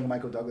 Douglas is doing a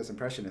Michael Douglas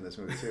impression in this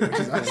movie too, which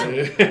is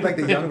awesome. Like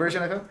the young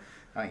version of him.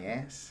 Oh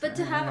yes. But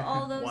to have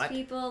all those What?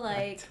 people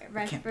like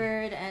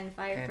Rashford and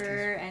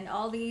Pfeiffer and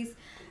all these,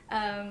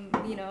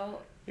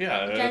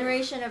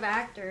 generation of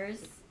actors.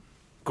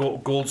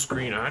 Gold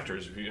screen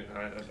actors. If you,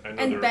 I know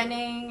And they're-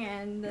 Benning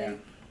and Yeah. like,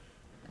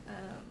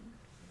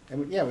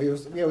 And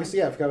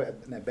I forgot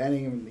about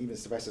Benning, and even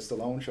Sylvester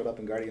Stallone showed up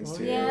in Guardians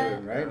 2, yeah.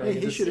 right? Hey, he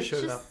Just- should have it's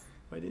showed just- up.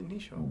 Why didn't he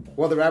show up?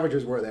 Well, the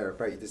Ravagers were there,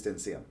 but you just didn't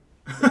see them.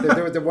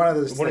 They're one of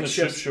those one like, of the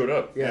ships showed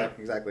up. Yeah,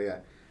 exactly. Yeah,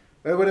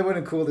 It would have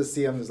been cool to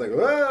see him just like,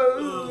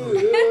 whoa!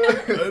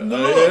 I'm the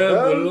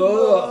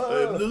law.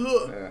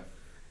 Yeah.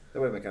 That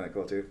would have been kind of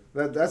cool too.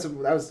 That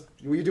was.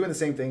 Were you doing the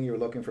same thing? You were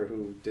looking for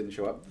who didn't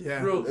show up.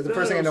 Yeah. The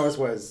first thing I noticed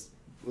was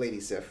Lady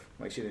Sif.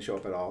 Like she didn't show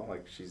up at all.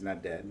 Like she's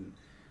not dead. And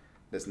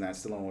this and that.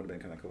 Stallone would have been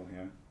kind of cool.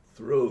 Yeah.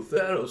 Throw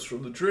Thanos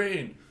from the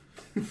train.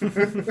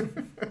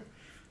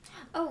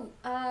 Oh,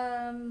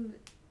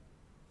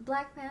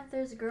 Black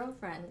Panther's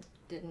girlfriend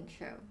didn't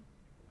show.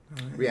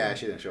 Yeah,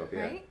 she didn't show up.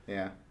 Yeah. Right?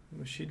 Yeah.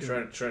 Was she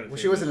doing? Trying to Well,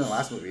 she wasn't in the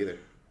last movie either.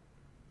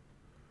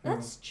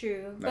 That's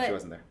true. No, but she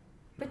wasn't there.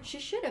 But she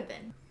should have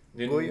been.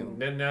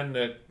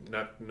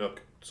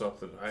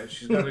 Something.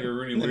 She's got like a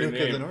really weird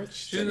name.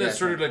 She's in that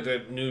sort of like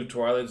that new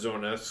Twilight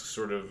Zone-esque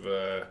sort of.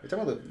 You're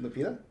talking about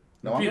Lupita?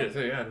 No,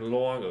 Lupita, yeah,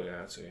 Luongo, yeah,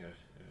 that's it, yeah.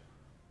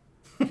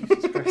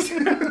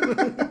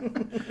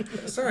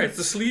 Sorry, it's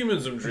the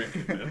Sleemans I'm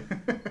drinking, man.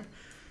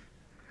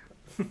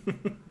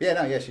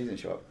 Yeah, she didn't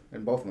show up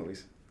in both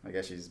movies. I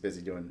guess she's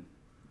busy doing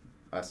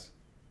Us.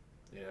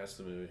 Yeah, that's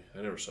the movie.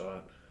 I never saw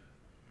it.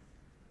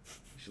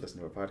 You should listen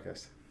to our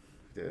podcast.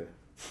 Do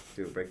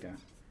a breakdown.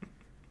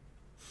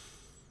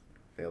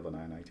 Available now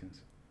on iTunes.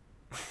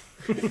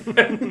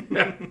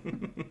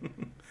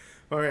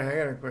 All right, I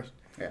got a question.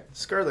 Yeah.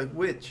 Scarlet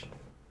Witch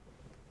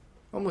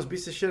almost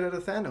beats the shit out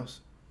of Thanos.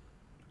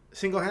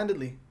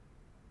 Single-handedly.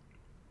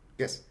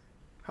 Yes.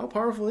 How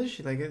powerful is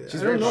she? Like,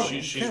 She's I don't know.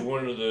 She's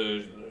one of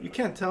the... You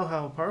can't tell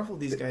how powerful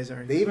these guys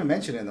are. They even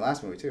mentioned it in the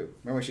last movie, too.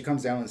 Remember when she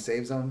comes down and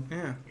saves them?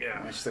 Yeah.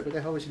 Yeah. And she's like, what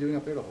the hell was she doing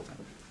up there the whole time?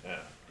 Yeah.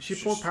 Is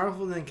she more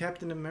powerful than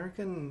Captain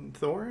America and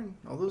Thor and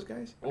all those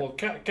guys? Well,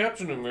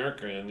 Captain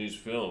America in these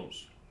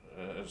films,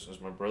 as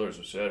my brothers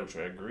have said, which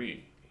I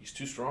agree, he's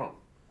too strong.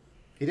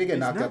 He did get He's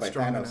knocked not out by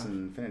strong Thanos enough. in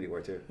Infinity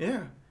War, too.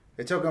 Yeah.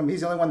 It took him...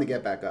 He's the only one to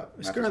get back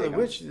up. Scarlet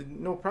Witch,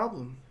 no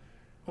problem.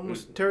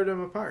 Almost tear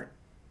them apart.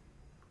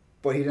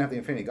 But he didn't have the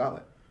Infinity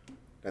Gauntlet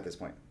at this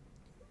point.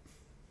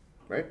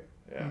 Right?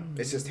 Yeah.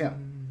 It's just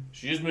him.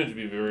 She is meant to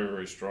be very,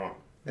 very strong.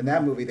 In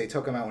that movie, they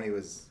took him out when he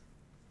was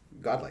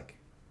godlike.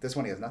 This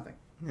one, he has nothing.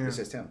 Yeah. It's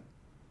just him.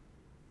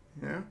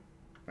 Yeah?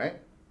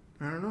 Right?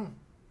 I don't know.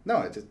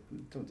 No, it just...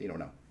 You don't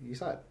know. You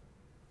saw it.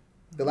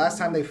 The last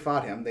time they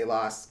fought him, they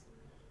lost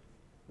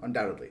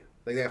undoubtedly.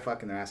 Like, they got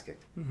fucking their ass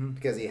kicked. Mm-hmm.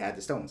 Because he had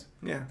the stones.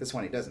 Yeah. This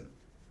one, he doesn't.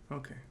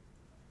 Okay.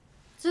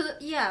 So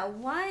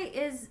why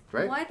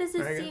does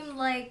it I seem guess.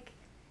 like,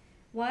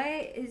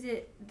 why is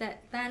it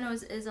that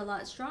Thanos is a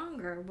lot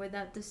stronger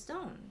without the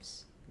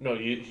stones? No,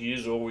 he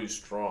is always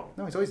strong.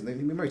 No, he's always...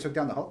 Remember he took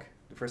down the Hulk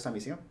the first time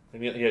you see him?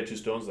 And he had 2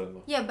 stones then,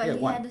 though. Yeah, but Yeah, he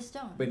one. had the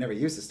stone. But he never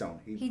used the stone.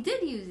 He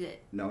did use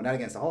it. No, not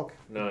against the Hulk.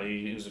 No,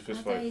 he was a fist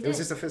I thought fight. he It was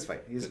did. just a fist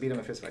fight. He just beat him in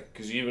a fist fight.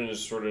 Because even as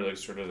sort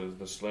of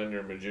the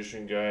slender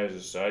magician guy as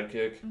his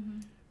sidekick,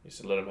 he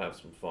said let him have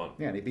some fun.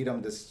 Yeah, and he beat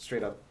him just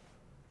straight up.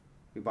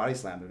 He body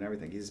slammed him and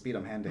everything. He just beat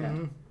him hand to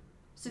hand.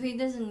 So he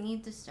doesn't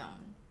need the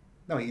stone.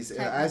 No, he's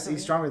Technically.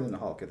 he's stronger than the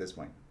Hulk at this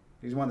point.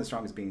 He's one of the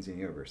strongest beings in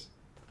the universe.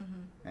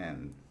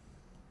 And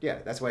yeah,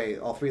 that's why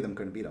all 3 of them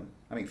couldn't beat him.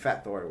 I mean,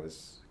 Fat Thor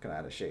was kind of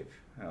out of shape.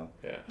 You know?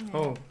 Yeah.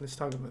 Oh, let's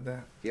talk about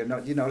that. You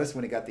notice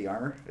when he got the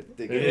armor?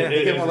 They Yeah,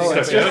 gave him a little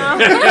it's extra.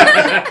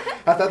 I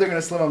I thought they were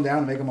gonna slim him down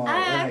and make him all.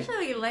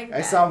 actually like that.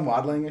 I saw him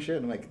waddling and shit.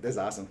 And I'm like, this is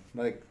awesome.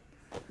 Like,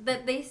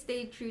 that they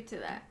stayed true to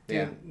that.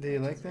 yeah. Do you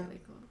like It's that? really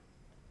cool.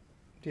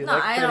 Do you No,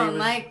 like I that he don't was-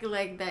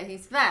 like that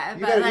he's fat,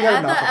 You but got- you like, got I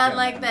enough thought of I him,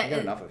 like man. that. You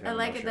got enough of him, I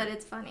like I'm it sure. that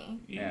it's funny.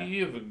 Yeah.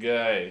 You have a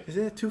guy.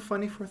 Isn't it too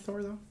funny for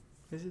Thor, though?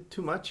 Is it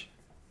too much?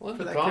 Well, in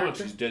For the that comics,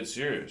 character? he's dead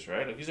serious,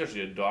 right? Like he's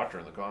actually a doctor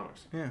in the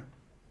comics. Yeah.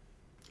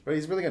 But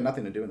he's really got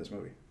nothing to do in this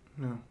movie.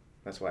 No.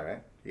 That's why,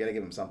 right? You got to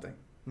give him something.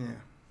 Yeah,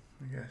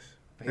 I guess. His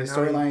And now he-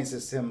 storyline is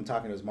just him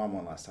talking to his mom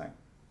one last time,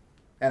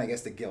 and I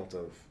guess the guilt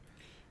of.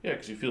 Yeah,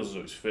 because he feels as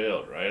though he's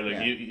failed, right? Like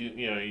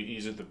Yeah.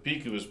 he's at the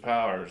peak of his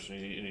powers, and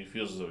he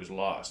feels as though he's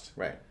lost.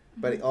 Right.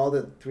 But all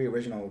the 3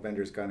 original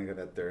Avengers kind of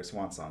got their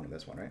swan song in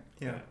this one, right?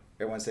 Yeah.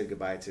 Everyone said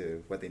goodbye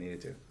to what they needed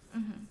to.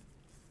 Mm-hmm.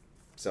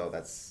 So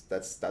that's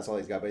all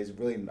he's got. But he's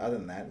really, other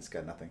than that, he's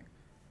got nothing.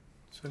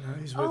 So now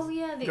he's with Oh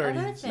yeah, the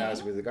Guardians. other So now he's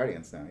thing with the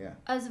Guardians now, yeah.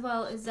 as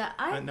well is that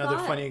I another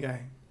thought funny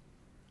guy.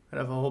 I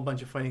have a whole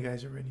bunch of funny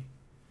guys already.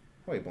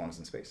 Well, he belongs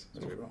in space.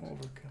 That's where he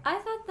belongs. Overkill. I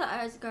thought the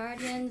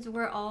Asgardians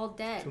were all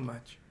dead. Too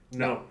much.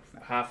 No,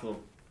 half of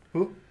them.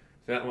 Who?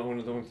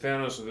 When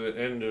Thanos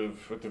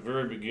at the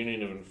very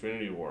beginning of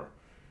Infinity War,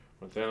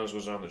 when Thanos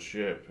was on the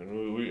ship,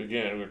 and we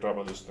were talking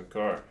about this in the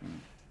car.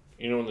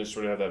 You know when they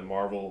sort of have that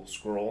Marvel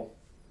scroll.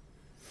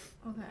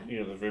 Okay. You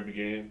know, at the very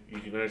beginning, you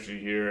can actually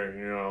hear,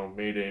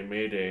 Mayday,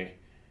 Mayday.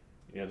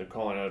 You know, they're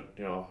calling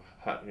out,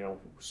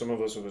 some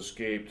of us have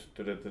escaped,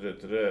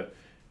 da-da-da-da-da-da.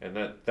 And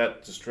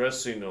that distress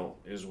signal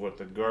is what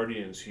the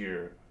Guardians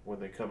hear when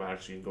they come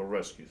actually and go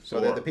rescue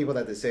So Thor. the people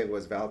that they saved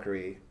was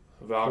Valkyrie.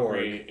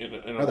 Valkyrie and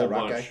a the whole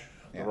rock bunch. guy?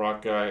 The Yeah.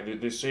 rock guy.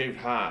 They saved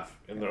half,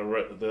 and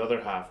the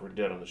other half were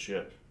dead on the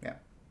ship. Yeah.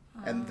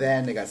 And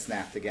then they got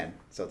snapped again.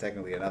 So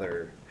technically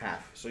another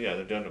half. So yeah,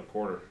 they're down to a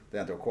quarter.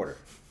 Down to a quarter.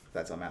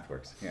 That's how math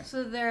works. Yeah.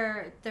 So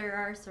there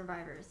are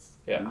survivors.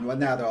 Yeah. Well,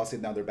 now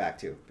they're back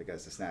too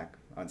because the snack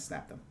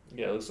unsnapped them.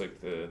 Yeah, it looks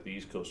like the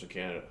east coast of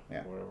Canada.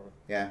 Yeah. Whatever.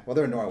 Yeah. Well,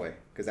 they're in Norway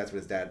because that's what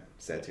his dad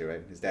said too,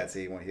 right? His dad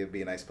said he'd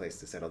be a nice place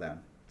to settle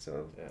down.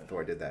 So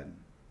Thor did that.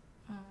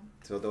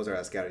 So those are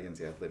Asgardians,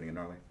 living in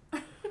Norway.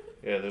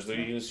 Yeah, there's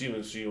you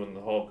can see when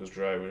the Hulk is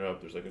driving up.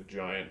 There's like a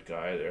giant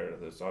guy there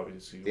that's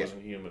obviously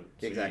wasn't human.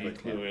 So exactly. He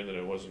clue in that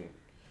it wasn't.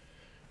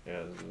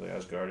 Yeah, the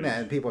Asgardians.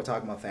 Man, people are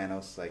talking about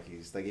Thanos like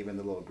he's like even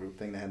the little group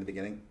thing they had in the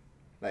beginning.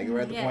 Like we're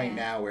at the point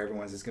now where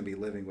everyone's just gonna be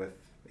living with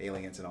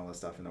aliens and all this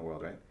stuff in the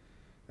world, right?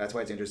 That's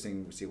why it's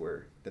interesting to see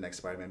where the next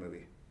Spider-Man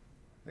movie,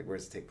 like where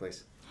does it take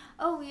place?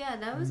 Oh yeah,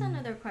 that was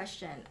another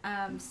question.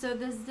 So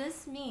does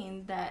this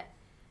mean that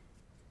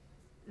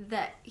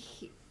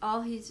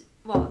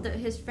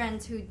his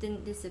friends who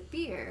didn't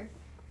disappear,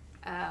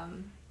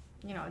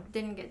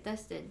 didn't get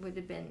dusted would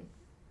have been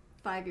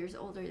 5 years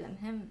older than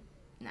him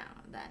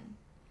now then.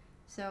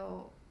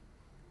 So.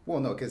 Well,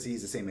 no, because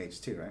he's the same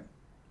age too, right?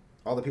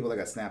 All the people that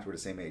got snapped were the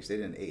same age. They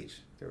didn't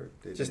age.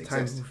 They just didn't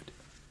time exist. moved.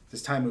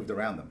 Just time moved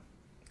around them,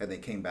 and they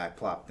came back,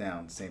 plopped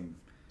down, same.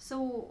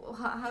 So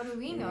how do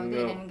we know they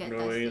didn't get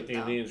dusted?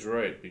 No, Alien's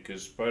right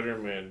because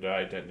Spider-Man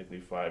died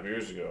technically 5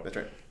 years ago. That's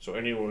right. So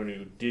anyone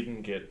who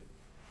didn't get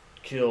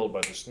killed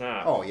by the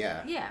snap. Oh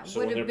yeah. Yeah,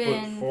 So would have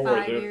been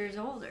 5 years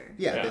older.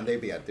 Yeah, then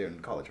they'd be out there in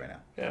college right now.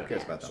 Yeah. Who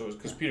cares about them? So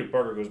because Peter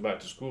Parker goes back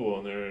to school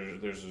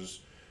and there's this,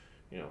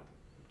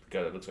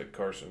 guy that looks like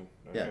Carson.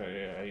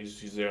 Yeah.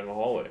 He's there in the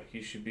hallway.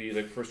 He should be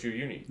like first year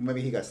uni. Maybe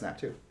he got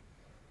snapped too.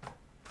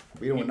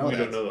 We don't know that.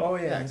 Don't know that. Oh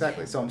Yeah,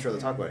 exactly. So I'm sure they'll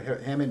talk about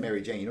it. Him and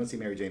Mary Jane. You don't see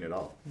Mary Jane at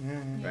all,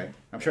 right?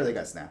 I'm sure they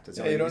got snapped. That's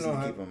the only you don't reason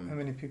know to keep how them.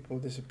 many people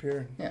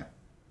disappeared. Yeah,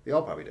 they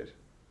all probably did.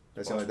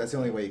 That's the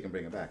only way you can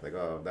bring it back. Like,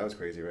 oh, that was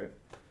crazy, right?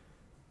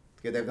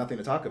 They have nothing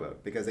to talk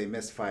about because they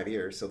missed 5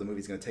 years, so the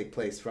movie's going to take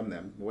place from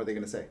them. What are they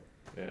going to say?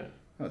 Yeah.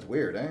 Oh, it's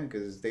weird, eh?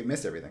 Because they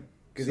missed everything.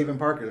 Because even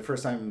Parker, the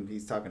first time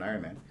he's talking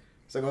Iron Man,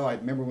 it's like, oh, I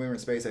remember when we were in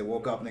space. I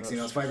woke up. Next thing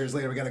you know, it's 5 years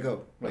later. We got to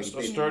go. Like,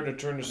 I started to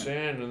turn to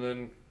sand, and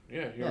then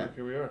here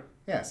we are.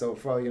 Yeah. So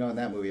for all you know, in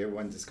that movie,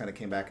 everyone just kind of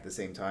came back at the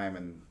same time,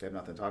 and they have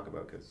nothing to talk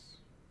about because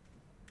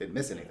they didn't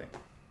miss anything.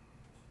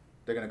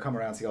 They're gonna come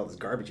around and see all this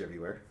garbage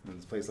everywhere, and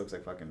this place looks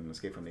like fucking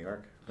Escape from New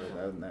York. But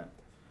other than that.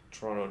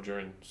 Toronto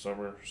during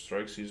summer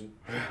strike season.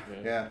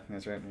 Yeah,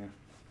 that's right. Yeah.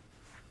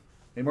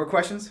 Any more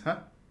questions? Huh?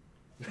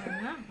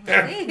 Huh?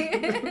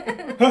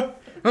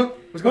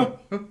 What's going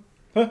on?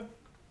 Huh?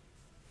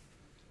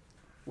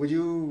 Would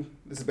you?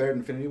 This is better than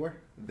Infinity War?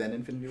 Than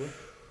Infinity War?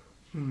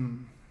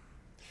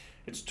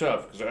 It's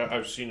tough because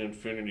I've seen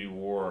Infinity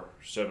War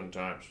 7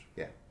 times.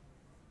 Yeah.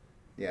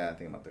 Yeah, I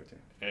think I'm up there too.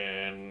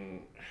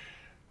 And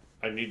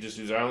I need to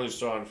see. I only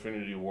saw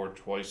Infinity War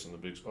once on the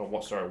big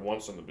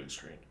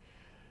screen.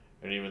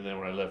 And even then,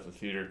 when I left the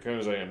theater, kind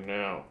of as I am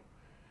now,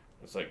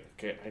 it's like,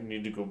 okay, I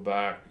need to go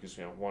back because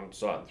one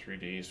saw it in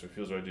 3D, so it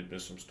feels like I did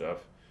miss some stuff.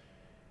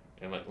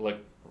 And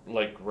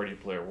like Ready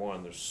Player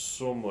One, there's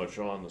so much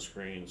on the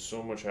screen,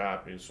 so much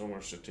happening, so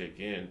much to take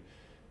in.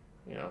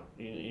 You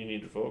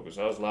need to focus.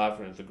 I was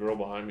laughing at the girl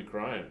behind me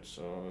crying,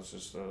 so it's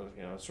just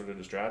it sort of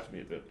distracted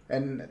me a bit.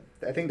 And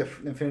I think the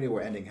Infinity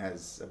War ending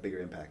has a bigger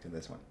impact in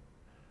this one,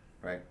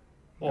 right?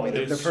 Well, I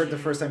mean, the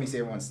first time you see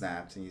everyone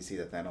snapped and you see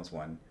that Thanos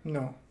won.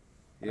 No,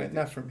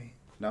 not for me.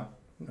 No,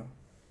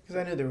 because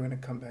I knew they were going to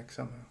come back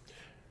somehow.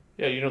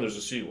 Yeah, there's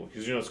a sequel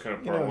because it's kind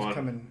of part one.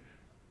 Coming.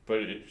 But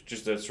it's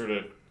just that sort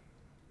of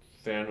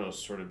Thanos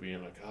sort of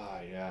being like,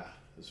 yeah,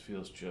 this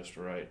feels just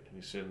right, and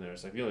he's sitting there.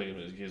 It's like the only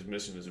thing he's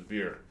missing is a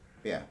beer.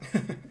 Yeah.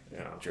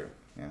 Yeah. True.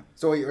 Yeah.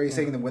 So are you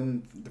saying that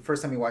when the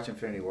first time you watch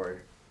Infinity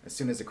War, as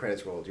soon as the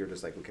credits rolled, you're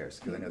just like, who cares?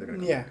 Because I know they're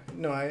gonna. Yeah.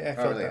 No, I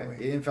felt that way.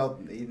 You didn't felt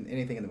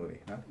anything in the movie,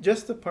 no?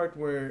 Just the part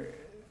where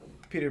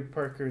Peter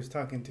Parker is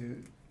talking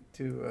to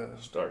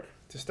Stark.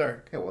 To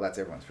Stark. Yeah. Well, that's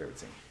everyone's favorite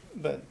scene.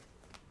 But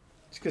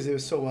it's because it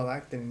was so well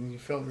acted, and you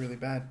felt really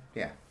bad.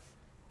 Yeah.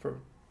 For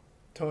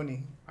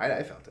Tony.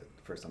 I felt it.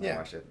 First time I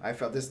watched it, I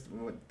felt this.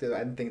 I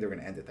didn't think they were going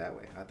to end it that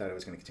way. I thought it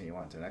was going to continue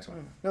on to the next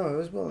one. No, it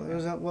was well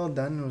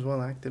done. It was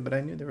well acted, but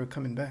I knew they were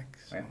coming back,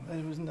 so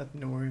there was nothing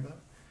to worry about.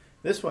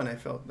 This one, I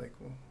felt like,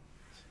 well,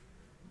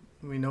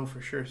 we know for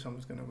sure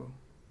someone's going to go.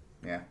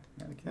 Yeah.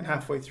 And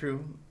halfway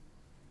through,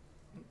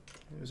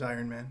 it was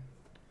Iron Man,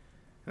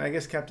 and I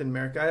guess Captain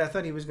America. I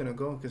thought he was going to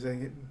go because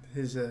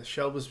his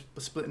shell was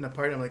splitting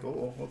apart. I'm like,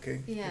 oh,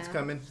 okay, it's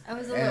coming. I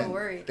was a little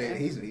worried.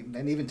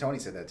 And even Tony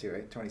said that too,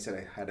 right? Tony said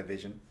I had a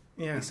vision.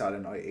 Yeah. He saw it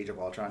in Age of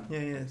Ultron.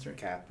 Yeah, that's right.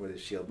 Cap with his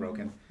shield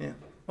broken. Yeah.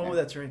 Oh,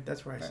 that's right.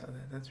 That's where I saw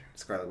that. That's right.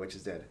 Scarlet Witch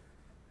is dead.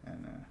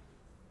 And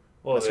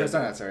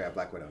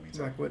Black Widow.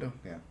 Black Widow.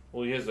 Yeah.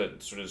 Well, he has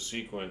that sort of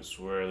sequence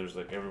where there's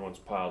like everyone's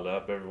piled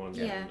up,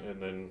 and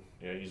then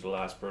he's the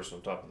last person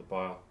on top of the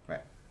pile.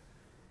 Right.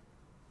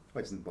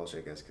 Which is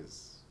bullshit, I guess,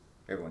 because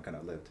everyone kind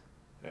of lived.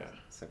 Yeah.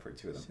 Except for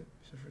 2 of them.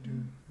 Except for 2.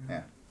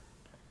 Yeah.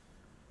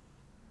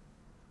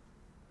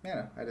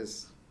 Yeah. I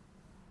just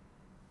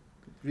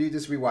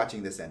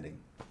rewatching this ending.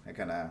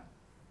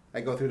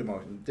 I go through the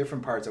motion.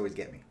 Different parts always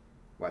get me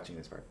watching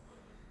this part.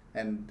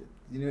 And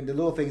the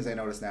little things I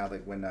notice now,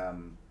 like when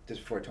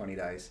just before Tony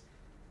dies,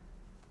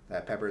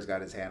 that Pepper's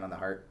got his hand on the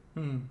heart,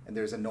 and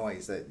there's a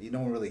noise that no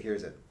one really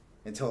hears it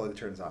until it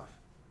turns off.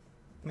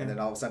 And then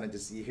all of a sudden,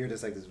 you hear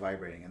this like this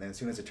vibrating, and then as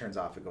soon as it turns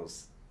off, it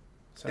goes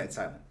dead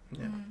silent.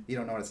 Yeah. You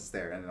don't notice it's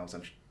there, and then all of a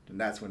sudden, and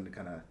that's when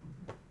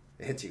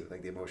it hits you,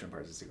 like the emotion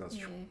part. It goes,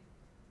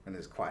 and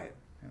it's quiet.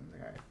 And I'm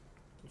like, all right.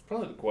 It's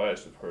probably the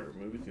quietest I've heard of a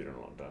movie theater in a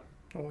long time.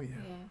 Oh yeah.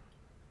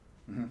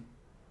 Mm-hmm.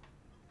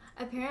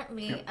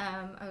 Apparently,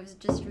 I was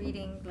just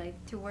reading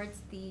like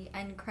towards the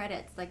end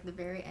credits, like the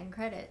very end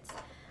credits.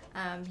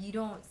 You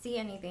don't see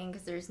anything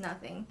because there's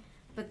nothing.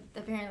 But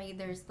apparently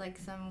there's like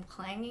some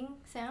clanging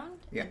sound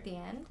at the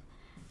end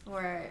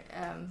where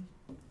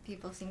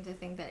people seem to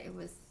think that it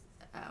was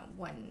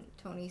when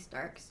Tony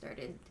Stark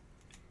started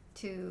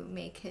to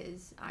make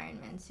his Iron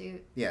Man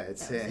suit. Yeah,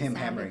 it's him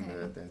hammering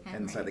the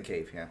inside the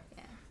cave, Yeah,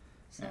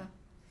 so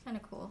kind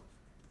of cool.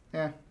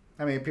 Yeah,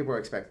 I mean, people are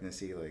expecting to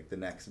see like the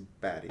next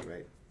baddie,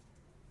 right?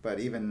 But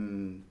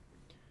even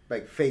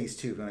like phase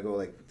 2, going to go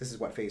like, this is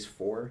what, phase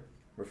 4?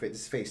 Or this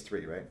is phase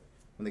 3, right?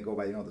 When they go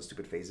by, the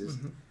stupid phases.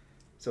 Mm-hmm.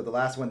 So the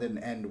last one didn't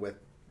end with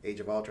Age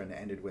of Ultron, it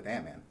ended with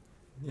Ant-Man.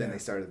 Then they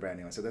started a brand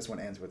new one. So this one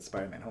ends with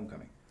Spider-Man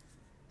Homecoming.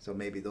 So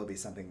maybe there'll be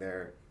something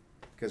there.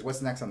 Because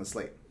what's next on the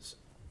slate?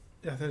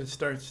 Yeah, I thought it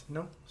starts,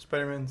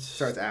 Spider-Man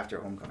starts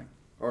after Homecoming.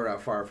 Or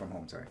Far From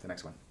Home, sorry, the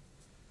next one.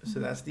 So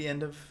that's the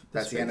end of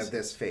this phase? The end of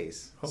this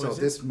phase. Oh, so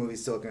this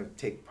movie's still going to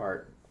take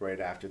part right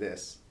after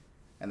this.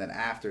 And then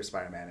after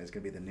Spider-Man is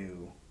going to be the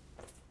new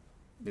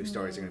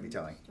stories they're going to be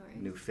telling.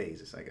 New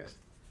phases, I guess.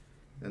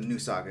 The new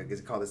saga,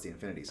 because they call this the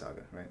Infinity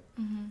Saga, right?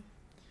 Mm-hmm.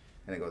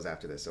 And it goes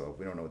after this, so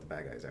we don't know what the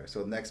bad guys are.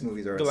 So the next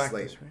movies are Galactus,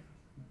 slate.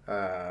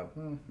 Right?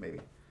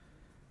 Maybe.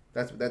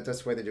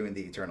 That's why they're doing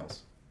the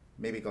Eternals.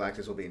 Maybe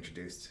Galactus will be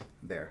introduced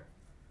there.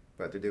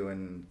 But they're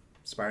doing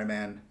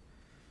Spider-Man.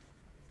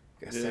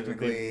 I guess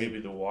technically... Maybe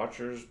the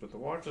Watchers, but the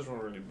Watchers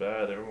weren't really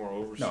bad. They were more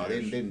overseers. No,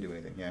 they didn't do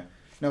anything, yeah.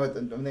 No, but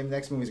the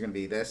next movie is going to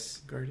be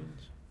this.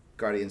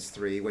 Guardians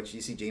 3, which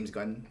you see James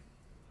Gunn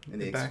in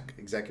the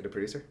executive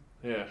producer.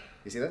 Yeah.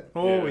 You see that?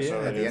 Oh, yeah.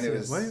 At the end, it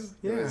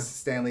was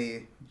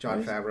Stanley,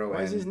 Jon Favreau.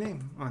 Why is his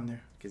name on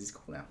there? Because he's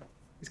cool now.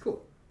 He's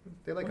cool.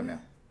 They like him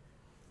now.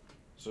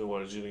 So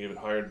what, is he going to get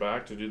hired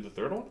back to do the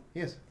third one?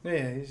 Yes.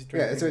 Yeah, he's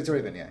it's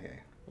already been,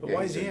 But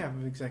why does he have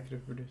an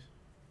executive producer?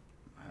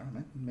 I don't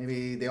know.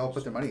 Maybe they all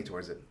put their money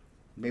towards it.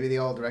 Maybe they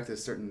all directed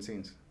certain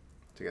scenes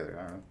together.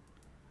 I don't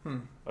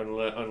know.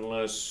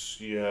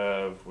 Unless you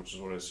have, which is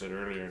what I said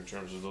earlier, in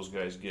terms of those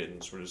guys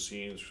getting sort of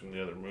scenes from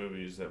the other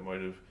movies that might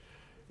have,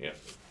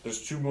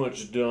 there's too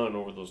much done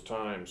over those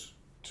times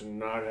to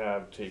not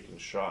have taken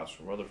shots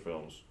from other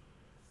films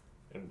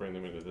and bring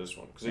them into this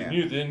one, because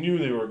they knew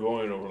they were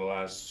going over the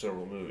last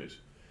several movies.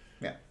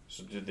 Yeah.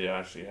 So did they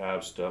actually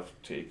have stuff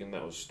taken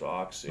that was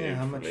stock saved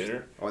for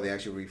later? Or they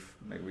actually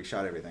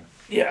reshot everything.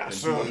 Yeah. And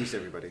so used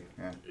everybody.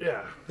 Yeah.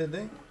 Yeah. Did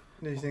they?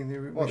 Do you think they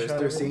reshot? Well,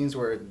 there's scenes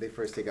where they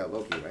first take out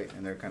Loki, right?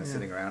 And they're kind of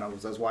sitting around. I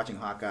was watching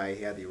Hawkeye.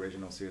 He had the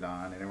original suit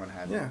on, and everyone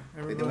had. Yeah.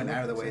 They went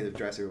out of the way to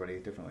dress everybody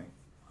differently.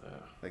 Yeah.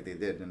 Like they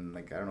did, and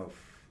I don't know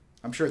if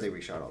I'm sure they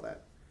reshot all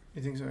that.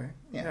 You think so? Right?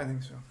 Yeah, I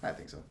think so. I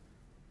think so.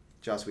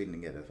 Joss Whedon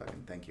didn't get a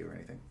fucking thank you or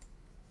anything.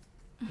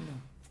 No.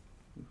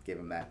 Gave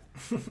him that.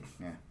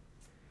 Yeah.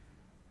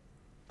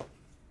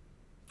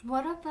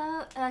 What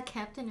about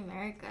Captain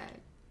America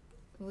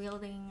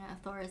wielding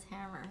Thor's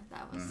hammer?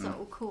 That was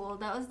so cool.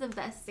 That was the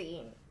best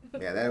scene.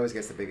 Yeah, that always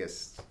gets the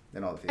biggest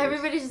in all the theaters.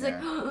 Everybody's just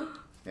like,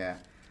 yeah.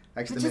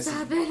 Actually,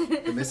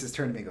 the missus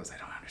turned to me and goes, I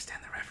don't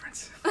understand the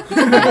reference.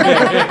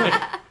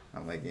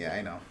 I'm like, yeah,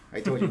 I know.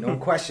 I told you, no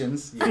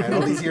questions. You had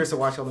all these years to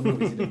watch all the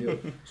movies. You didn't do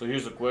it. So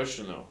here's the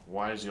question, though.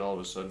 Why is he all of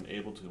a sudden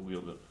able to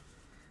wield it?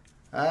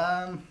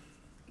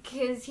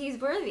 Because he's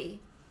worthy.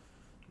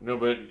 No,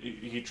 but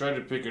he tried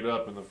to pick it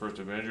up in the first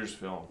Avengers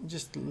film.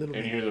 Just a little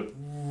bit. And you hear the...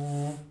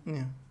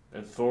 Yeah.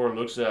 And Thor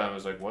looks at him and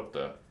is like, what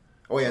the...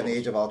 Oh, yeah, the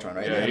Age of Ultron,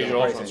 right? Yeah, the Age of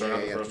Ultron, sorry,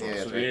 not the first one.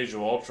 So the Age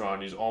of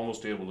Ultron, he's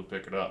almost able to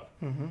pick it up.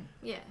 Mm-hmm.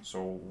 Yeah.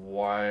 So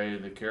why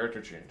the character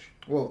change?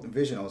 Well,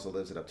 Vision also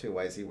lives it up, too.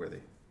 Why is he worthy?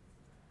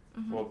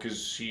 Mm-hmm. Well,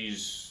 because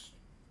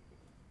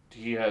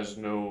he has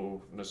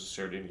no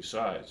necessarily any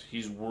sides.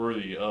 He's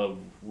worthy of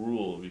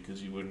rule because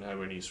he wouldn't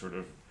have any sort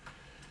of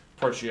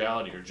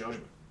partiality or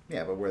judgment.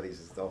 Yeah, but worthy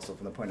is also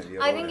from the point of view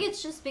of I think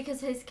it's just because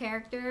his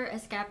character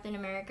as Captain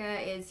America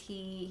is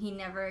he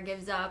never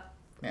gives up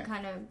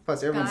kind of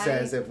Plus, everyone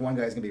says if one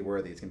guy's going to be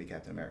worthy, it's going to be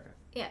Captain America.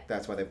 Yeah.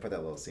 That's why they put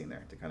that little scene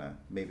there to kind of,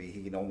 maybe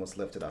he can almost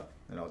lift it up,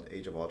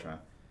 Age of Ultron.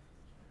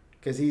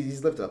 Because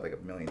he's lifted up like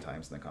a million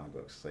times in the comic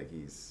books. Like,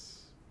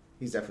 he's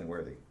definitely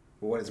worthy.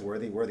 But what is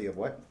worthy? Worthy of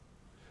what?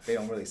 They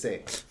don't really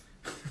say.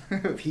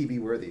 If he be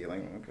worthy,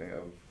 like, okay.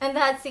 And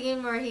that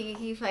scene where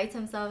he fights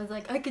himself is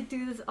like, I could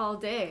do this all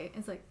day.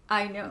 It's like,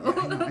 I know.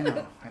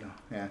 Yeah, I know.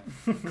 Yeah.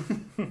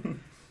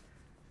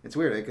 It's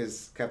weird,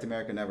 because Captain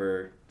America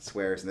never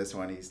swears. In this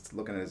one, he's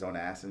looking at his own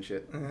ass and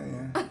shit.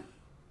 Yeah.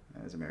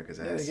 As America's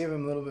ass. Yeah, they gave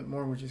him a little bit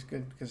more, which is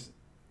good, because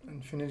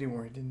Infinity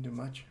War, he didn't do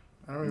much.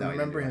 I don't even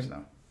remember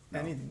him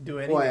do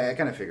anything. Well, I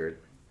kind of figured.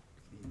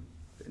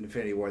 In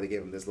Infinity War, they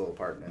gave him this little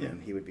part,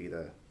 and he would be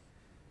the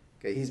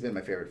Okay, he's been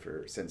my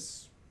favorite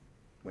since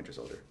Winter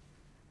Soldier.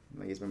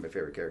 Like, he's been my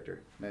favorite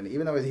character, and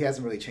even though he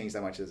hasn't really changed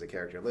that much as a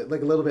character,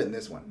 like a little bit in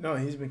this one. No,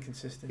 he's been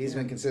consistent. He's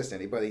been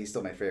consistent, but he's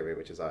still my favorite,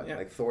 which is odd. Yeah.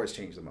 Like Thor's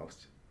changed the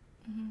most.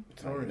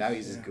 Now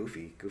he's just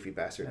goofy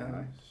bastard.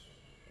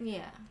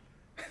 Yeah.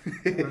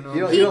 You don't know.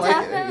 don't, He you don't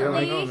like it. You don't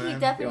like it. definitely, he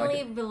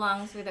definitely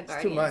belongs with the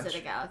Guardians much. of the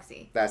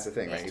Galaxy. That's the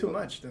thing, Yeah. right? It's too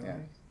much, though. Yeah.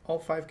 All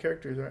 5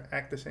 characters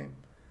act the same.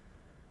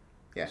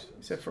 Yeah.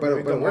 Except for But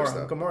it Gamora. works,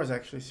 though. Gamora's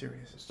actually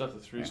serious. It's not the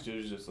Three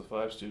Stooges, it's the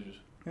Five Stooges.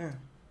 Yeah.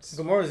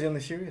 Gamora's the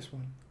only serious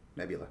one.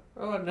 Nebula.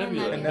 Oh,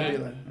 Nebula. And Yeah.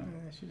 Nebula.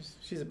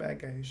 She's a bad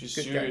guy. She's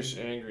Good serious,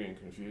 guy. angry, and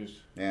confused.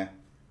 Yeah.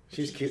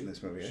 She's cute in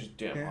this movie. She's Right?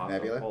 damn Yeah. hot.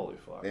 Nebula? Holy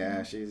fuck.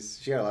 Yeah, she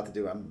had a lot to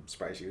do. I'm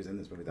surprised she was in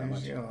this movie that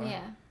much.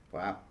 Yeah.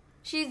 Wow.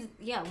 She's,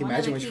 yeah, Can you one imagine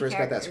of when the she key first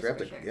got that characters, script?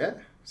 for sure. Yeah,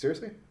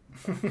 seriously.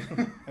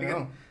 I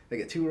know. They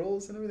get 2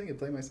 roles and everything. And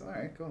play myself.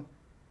 All right, cool.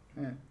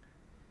 Yeah.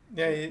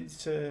 Yeah,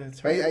 it's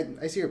But hard.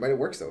 I see her, but it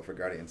works though for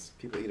Guardians.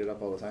 People eat it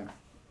up all the time.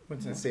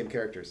 What's The that? same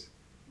characters.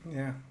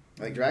 Yeah.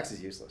 Like Drax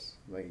is useless.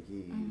 Like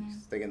he's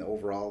like in the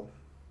overall.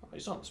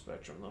 He's on the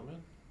spectrum, though,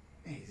 man.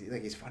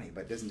 He's funny,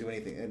 but doesn't do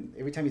anything. And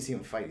every time you see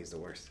him fight, he's the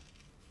worst.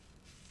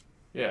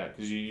 Yeah,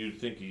 because you'd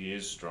think he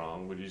is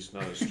strong, but he's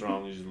not as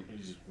strong as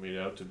he's made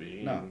out to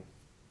be. No.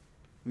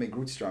 I mean,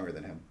 Groot's stronger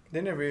than him. They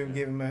never even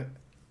gave him a.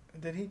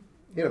 Did he?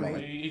 He had a And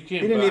moment. he He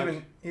came didn't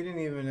back.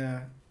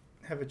 even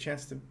have a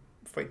chance to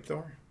fight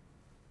Thor.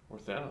 Or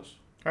Thanos.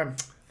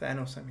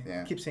 Thanos. I mean,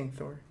 Yeah. I keep saying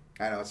Thor.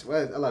 I know.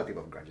 Well, a lot of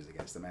people have grudges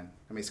against him, man.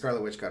 I mean,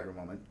 Scarlet Witch got her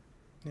moment.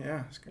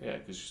 Yeah, it's good. Yeah,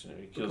 because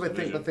he kills But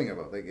Vision. think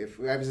about like if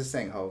I was just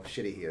saying how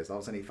shitty he is. All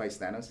of a sudden he fights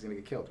Thanos, he's gonna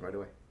get killed right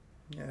away.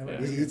 Yeah, Yeah.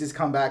 He's just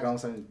come back and all of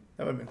a sudden,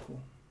 that would have been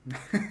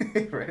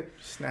cool. right?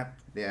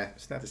 Snapped Yeah.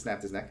 Snap. Just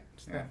snapped his neck.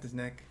 his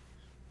neck.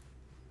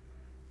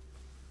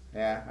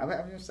 Yeah.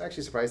 I'm just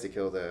actually surprised they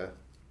killed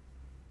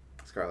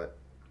Scarlet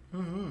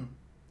Mm-hmm.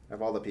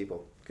 of all the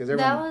people because That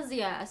everyone. was,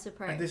 yeah, a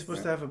surprise. Are they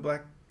supposed to have a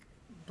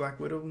Black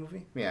Widow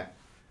movie? Yeah,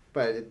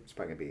 but it's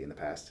probably gonna be in the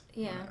past.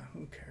 Yeah.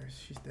 Who cares?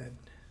 She's dead.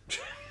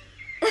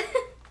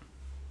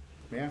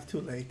 Yeah. It's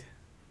too late.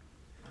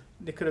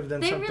 They could have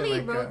done They something really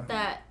like wrote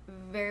that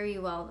very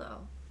well,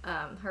 though.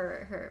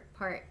 Her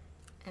part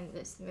in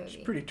this movie.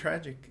 She's pretty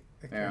tragic.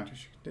 That Yeah. character.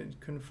 She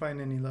couldn't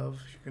find any love.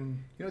 She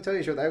couldn't. You know, to tell you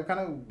the truth, I kind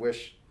of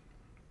wish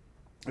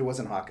it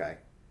wasn't Hawkeye.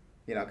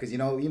 You know, because you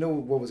know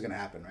what was gonna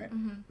happen, right?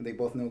 Mm-hmm. They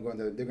both know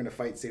they're gonna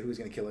fight, see who's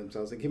gonna kill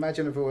themselves. Like, can you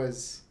imagine if it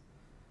was,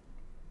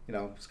 you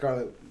know,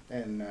 Scarlet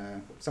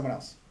and someone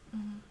else,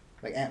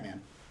 like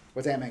Ant-Man.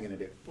 What's Ant-Man gonna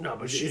do? No,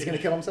 but He's gonna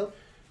kill himself.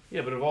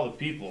 Yeah, but of all the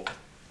people,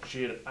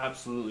 she had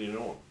absolutely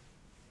no one.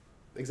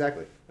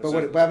 Exactly. That's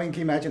But it. I mean, can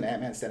you imagine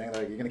Ant-Man standing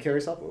there like, you're gonna kill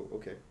yourself? Oh,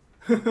 okay.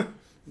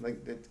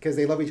 Like, because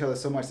they love each other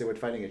so much, they would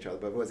fighting each other.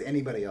 But if it was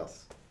anybody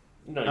else,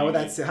 No, how would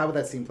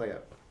that scene play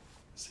out?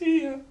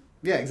 See ya.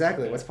 Yeah,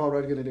 exactly. What's Paul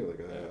Rudd gonna do?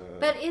 Like,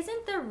 But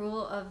isn't the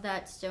rule of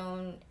that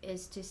stone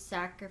is to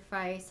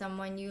sacrifice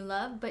someone you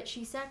love? But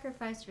she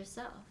sacrificed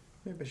herself.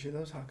 Yeah, but she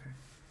loves Hawkeye.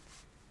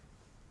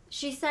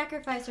 She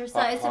sacrificed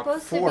herself. It's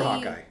supposed to for be.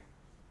 Hawkeye.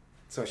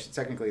 So she,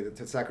 technically,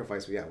 the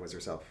sacrifice, was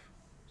herself.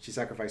 She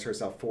sacrificed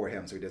herself for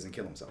him, so he doesn't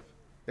kill himself.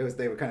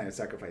 They were kind of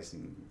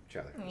sacrificing each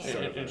other. Yeah.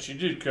 Sort of, And she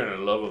did kind of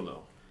love him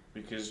though,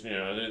 because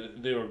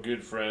they were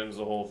good friends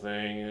the whole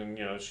thing,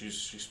 and she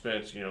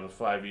spent the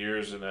 5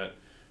 years in that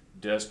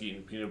desk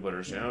eating peanut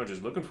butter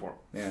sandwiches looking for him.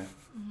 Yeah.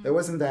 Mm-hmm. There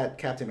wasn't that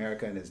Captain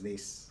America and his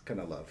niece kind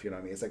of love. You know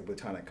what I mean? It's like a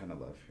platonic kind of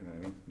love. You know what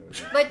I mean? There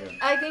wasn't- But yeah.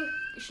 I think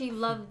she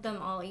loved them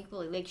all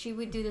equally. Like, she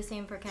would do the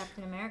same for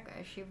Captain America.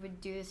 She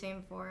would do the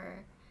same for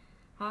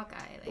Hawkeye.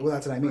 Like, Well,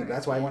 that's what I mean. or-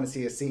 That's why I want to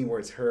see a scene where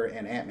it's her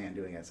and Ant-Man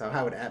doing it. So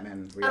how would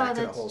Ant-Man react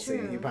to the that's whole scene?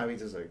 true. He'd probably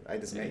just like, I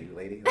just met you,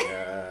 lady.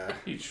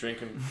 Like, He'd shrink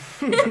and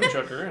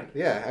chuck her in.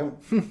 yeah.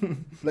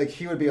 Like,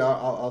 he would be,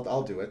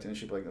 I'll do it. And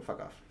she'd be like,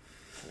 fuck off.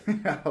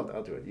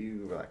 I'll do it.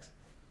 You relax.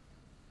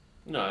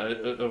 No,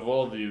 of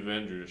all the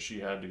Avengers, she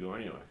had to go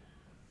anyway.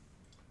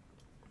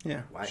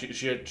 Yeah. Why?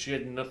 She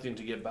had nothing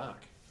to get back.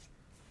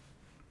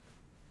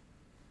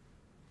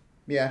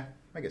 Yeah,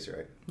 I guess you're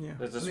right. Yeah.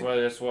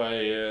 That's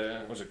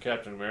why was it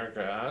Captain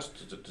America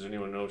asked? Does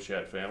anyone know if she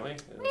had family?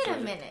 And Wait so a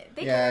minute.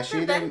 They Yeah, could she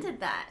have didn't-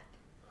 prevented that.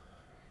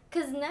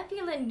 Because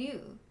Nebula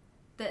knew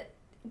that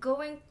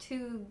going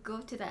to go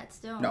to that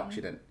stone. No,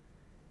 she didn't.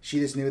 She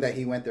just knew that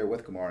he went there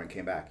with Gamora and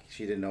came back.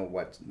 She didn't know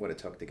what it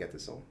took to get the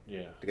soul.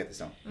 Yeah. To get the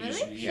stone. Really?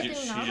 He She just- didn't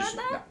she know just-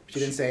 about No, that? she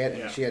didn't say it, and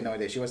Yeah. she had no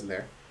idea. She wasn't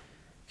there.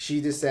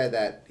 She just said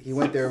that he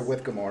went there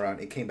with Gamora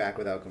and came back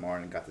without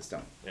Gamora and got the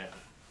stone. Yeah.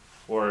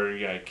 Or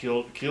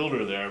killed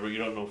her there, but you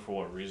don't know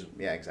for what reason.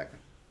 Yeah, exactly.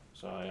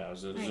 So yeah, it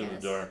was in I the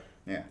guess. dark.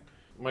 Yeah.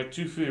 My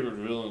 2 favorite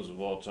villains of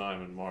all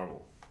time in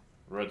Marvel,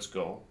 Red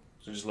Skull,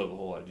 so I just love the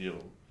whole idea of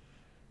him,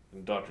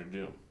 and Doctor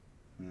Doom.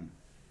 Hmm.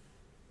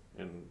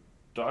 And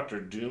Doctor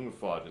Doom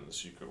fought in the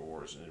Secret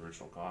Wars in the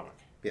original comic.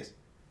 Yes.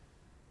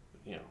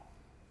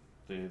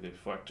 They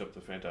fucked up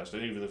the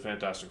Fantastic. Even the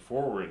Fantastic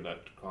Four were in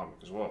that comic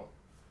as well.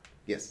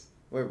 Yes.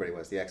 Well, everybody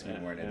was. The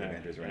X-Men weren't in the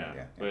Avengers were in it.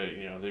 Yeah.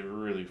 But they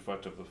really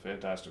fucked up the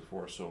Fantastic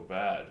Four so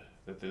bad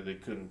that they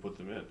couldn't put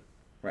them in.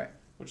 Right.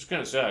 Which is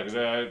kind of sad,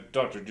 because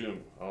Doctor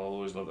Doom, I'll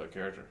always love that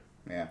character.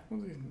 Yeah.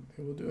 Well,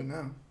 they will do it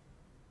now.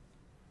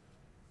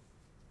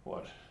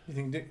 What? You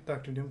think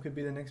Doctor Doom could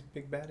be the next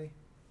big baddie?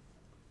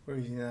 Or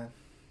is he not?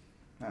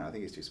 I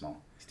think he's too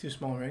small. He's too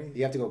small, right?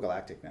 You have to go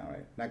galactic now,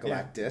 right? Not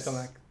Galactus.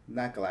 Yeah,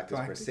 not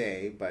Galactus per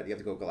se, but you have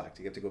to go galactic.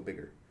 You have to go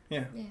bigger.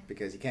 Yeah.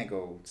 Because you can't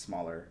go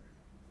smaller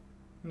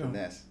than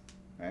this,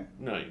 right?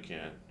 No, you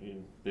can't. You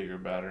need bigger,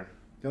 badder.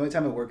 The only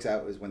time it works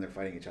out is when they're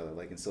fighting each other,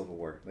 like in Civil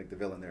War. Like the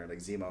villain there, like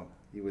Zemo,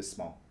 he was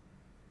small,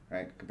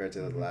 right? Compared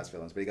to the last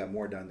villains. But he got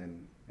more done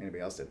than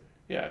anybody else did.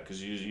 Yeah,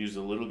 because you use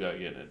the little guy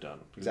getting it done.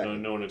 Exactly.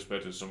 No one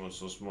expected someone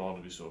so small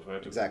to be so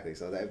effective. Exactly.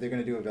 So if they're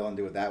going to do a villain,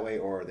 do it that way,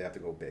 or they have to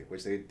go big,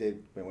 which they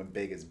did. They went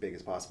big as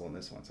possible in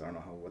this one. So I don't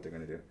know what they're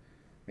going to do.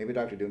 Maybe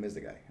Doctor Doom is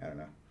the guy. I don't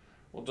know.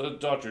 Well,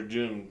 Doctor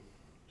Doom,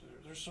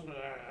 there's something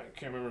I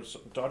can't remember.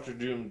 Doctor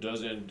Doom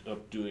does end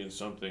up doing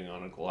something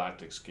on a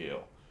galactic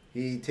scale.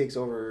 He takes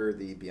over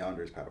the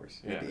Beyonder's powers.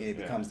 Yeah, he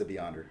becomes the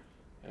Beyonder,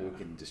 who Yeah.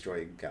 can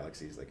destroy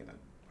galaxies like in a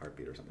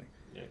heartbeat or something.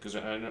 Yeah, because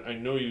I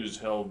know he was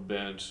hell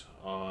bent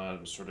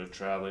on sort of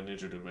traveling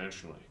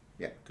interdimensionally.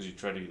 Yeah. Because he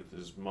tried to get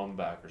his mum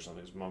back or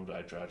something. His mum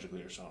died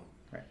tragically or something.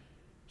 Right.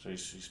 So he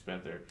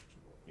spent there,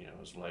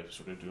 his life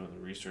sort of doing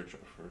the research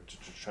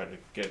to try to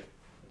get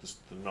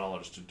the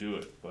knowledge to do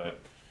it. But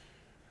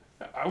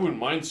I wouldn't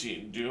mind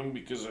seeing Doom,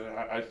 because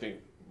I think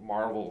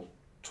Marvel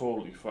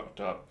totally fucked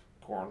up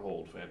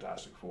cornholed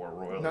Fantastic Four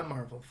royally. Not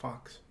Marvel,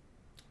 Fox.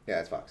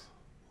 Yeah, it's Fox.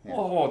 Yeah.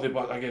 Oh, they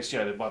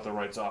bought the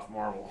rights off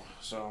Marvel.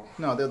 So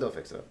No, they'll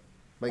fix it up.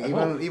 Like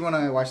even when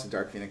I watched the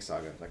Dark Phoenix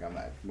saga, like I'm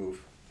like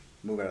move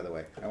out of the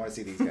way. I want to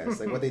see these guys.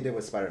 Like what they did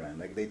with Spider-Man.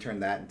 Like they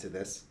turned that into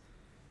this.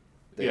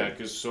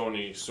 because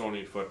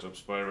Sony fucked up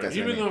Spider-Man. That's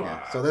Even what I mean, though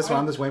yeah. So this one,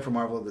 I'm just waiting for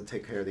Marvel to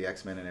take care of the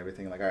X-Men and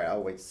everything. Like, all right,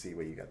 I'll wait to see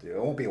what you got to do.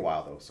 It won't be a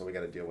while though, so we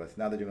got to deal with.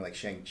 Now they're doing like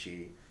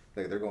Shang-Chi.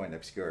 Like they're going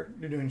obscure.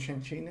 You're doing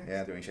Shang-Chi next?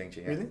 Yeah, doing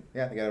Shang-Chi. Yeah. Really?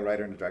 Yeah, they got a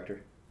writer and a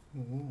director.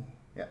 Ooh.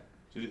 Yeah.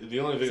 the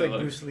only thing It's I like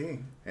Bruce Lee.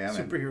 Yeah,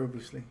 man. Superhero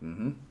Bruce Lee.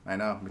 Mm-hmm. I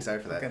know. I'm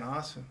excited for that. Fucking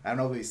awesome. I don't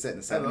know if he's set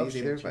in the I love 70s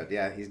either, Shang-Chi. but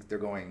yeah, they're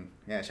going.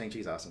 Yeah,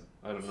 Shang-Chi's awesome.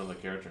 I don't know the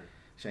character.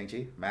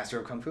 Shang-Chi, master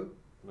of kung fu.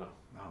 No.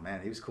 Oh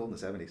man, he was cool in the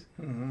 70s.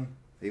 Mm-hmm.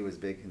 He was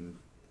big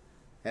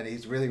and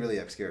he's really, really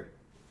obscure.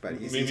 But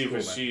he's Maybe cool,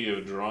 if I man. see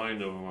a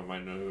drawing of him, I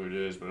might know who it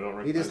is, but I don't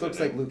recognize He just looks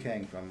like name. Liu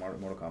Kang from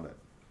Mortal Kombat,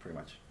 pretty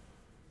much.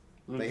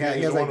 Luke Like, Cage he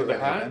is has the like one the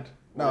with red hat? headband.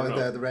 Or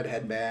No, the red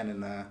headband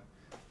and the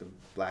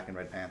black and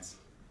red pants.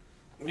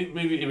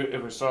 Maybe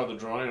if I saw the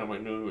drawing, I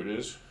might know who it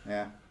is.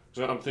 Yeah.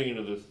 So I'm thinking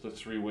of the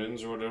Three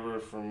Winds or whatever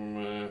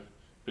from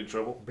Big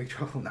Trouble. Big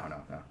Trouble?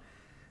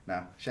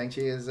 No.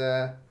 Shang-Chi is,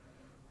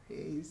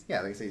 he's, yeah,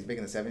 like I say, he's big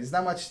in the 70s. There's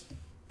not much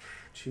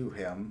to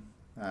him,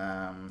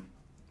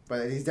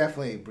 but he's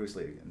definitely Bruce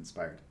Lee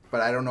inspired.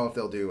 But I don't know if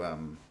they'll do,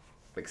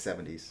 like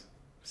 70s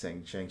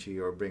Shang-Chi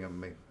or bring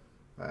him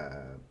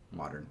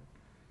modern.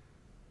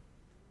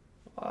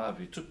 If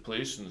he took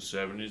place in the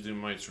 70s, they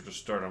might sort of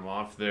start him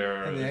off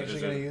there. Are they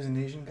actually going to use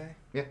an Asian guy?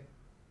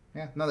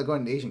 Yeah, no, they're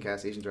going to Asian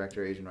cast, Asian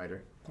director, Asian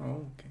writer.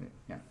 Oh, okay.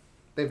 Yeah.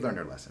 They've learned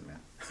their lesson,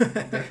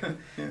 man.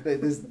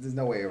 There's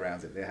no way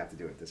around it. They have to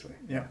do it this way.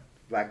 Yeah.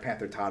 Black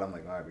Panther taught them,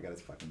 like, all right,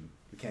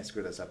 we can't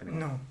screw this up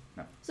anymore.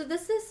 No. So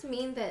does this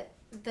mean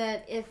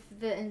that if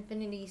the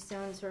Infinity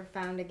Stones were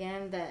found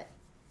again, that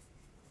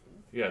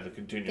Yeah, the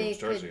continuum They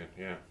starts could- again.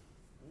 Yeah.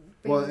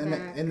 bring Well,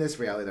 back... in this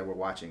reality that we're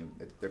watching,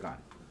 they're gone.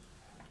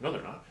 No,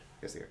 they're not.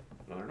 Yes, they are.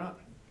 No, they're not.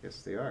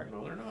 Yes, they are.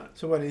 No, they're not.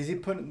 So what, does he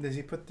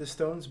put the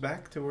stones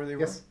back to where they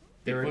Yes.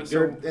 They're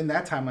put- in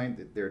that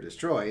timeline, they're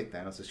destroyed.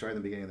 Thanos destroyed them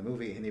in the beginning of the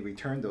movie, and he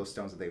returned those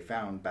stones that they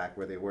found back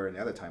where they were in the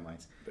other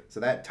timelines. So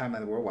that timeline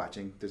that we're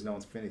watching, there's no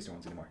Infinity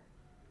Stones anymore.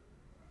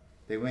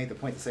 They made the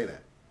point to say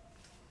that.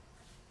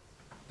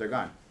 They're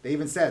gone. They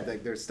even said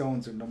like their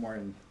stones are no more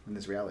in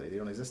this reality. They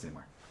don't exist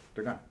anymore.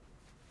 They're gone.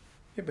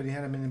 Yeah, but he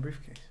had them in a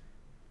briefcase.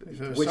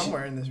 So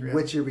somewhere in this reality.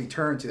 Which you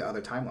return to the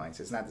other timelines.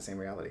 It's not the same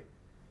reality.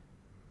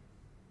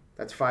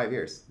 That's 5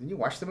 years. Didn't you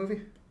watch the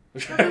movie?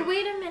 But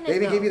wait a minute. They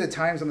even though. gave you the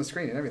times on the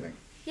screen and everything.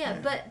 Yeah,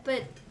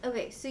 but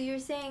okay. So you're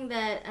saying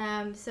that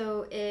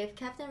so if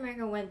Captain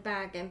America went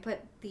back and put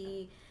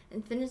the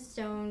Infinity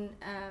Stone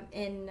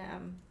in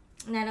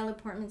Natalie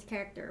Portman's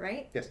character,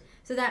 right? Yes.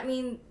 So that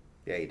means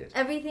Yeah, he did.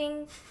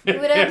 everything would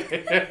have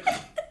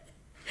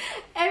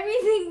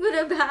everything would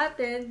have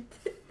happened.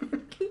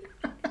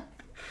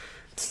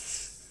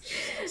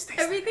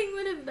 Everything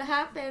would have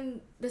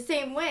happened the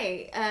same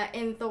way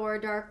in Thor: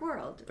 Dark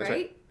World, That's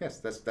right? Yes,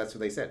 that's what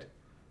they said.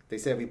 They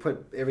said we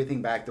put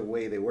everything back the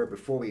way they were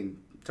before we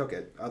took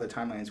it. Other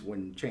timelines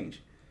wouldn't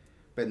change,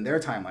 but in their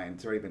timeline,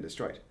 it's already been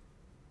destroyed.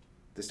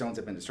 The stones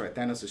have been destroyed.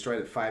 Thanos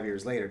destroyed it 5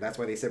 years later. That's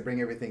why they said bring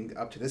everything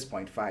up to this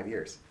point 5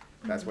 years.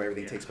 That's why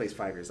everything takes place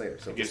 5 years later.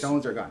 So the guess-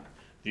 stones are gone.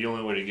 The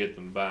only way to get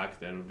them back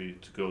then would be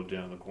to go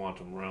down the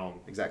quantum realm.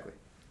 Exactly.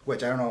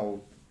 Which I don't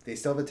know. They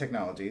still have the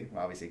technology,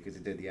 obviously, because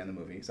it did the end of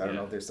the movie. So I don't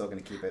know Yeah. if they're still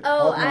going to keep it.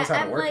 Oh, Hulk knows how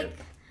to I'm work like, it.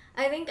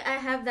 I think I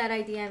have that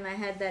idea in my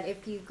head that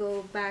if you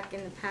go back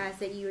in the past,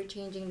 that you were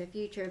changing the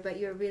future, but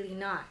you're really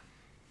not,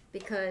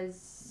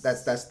 because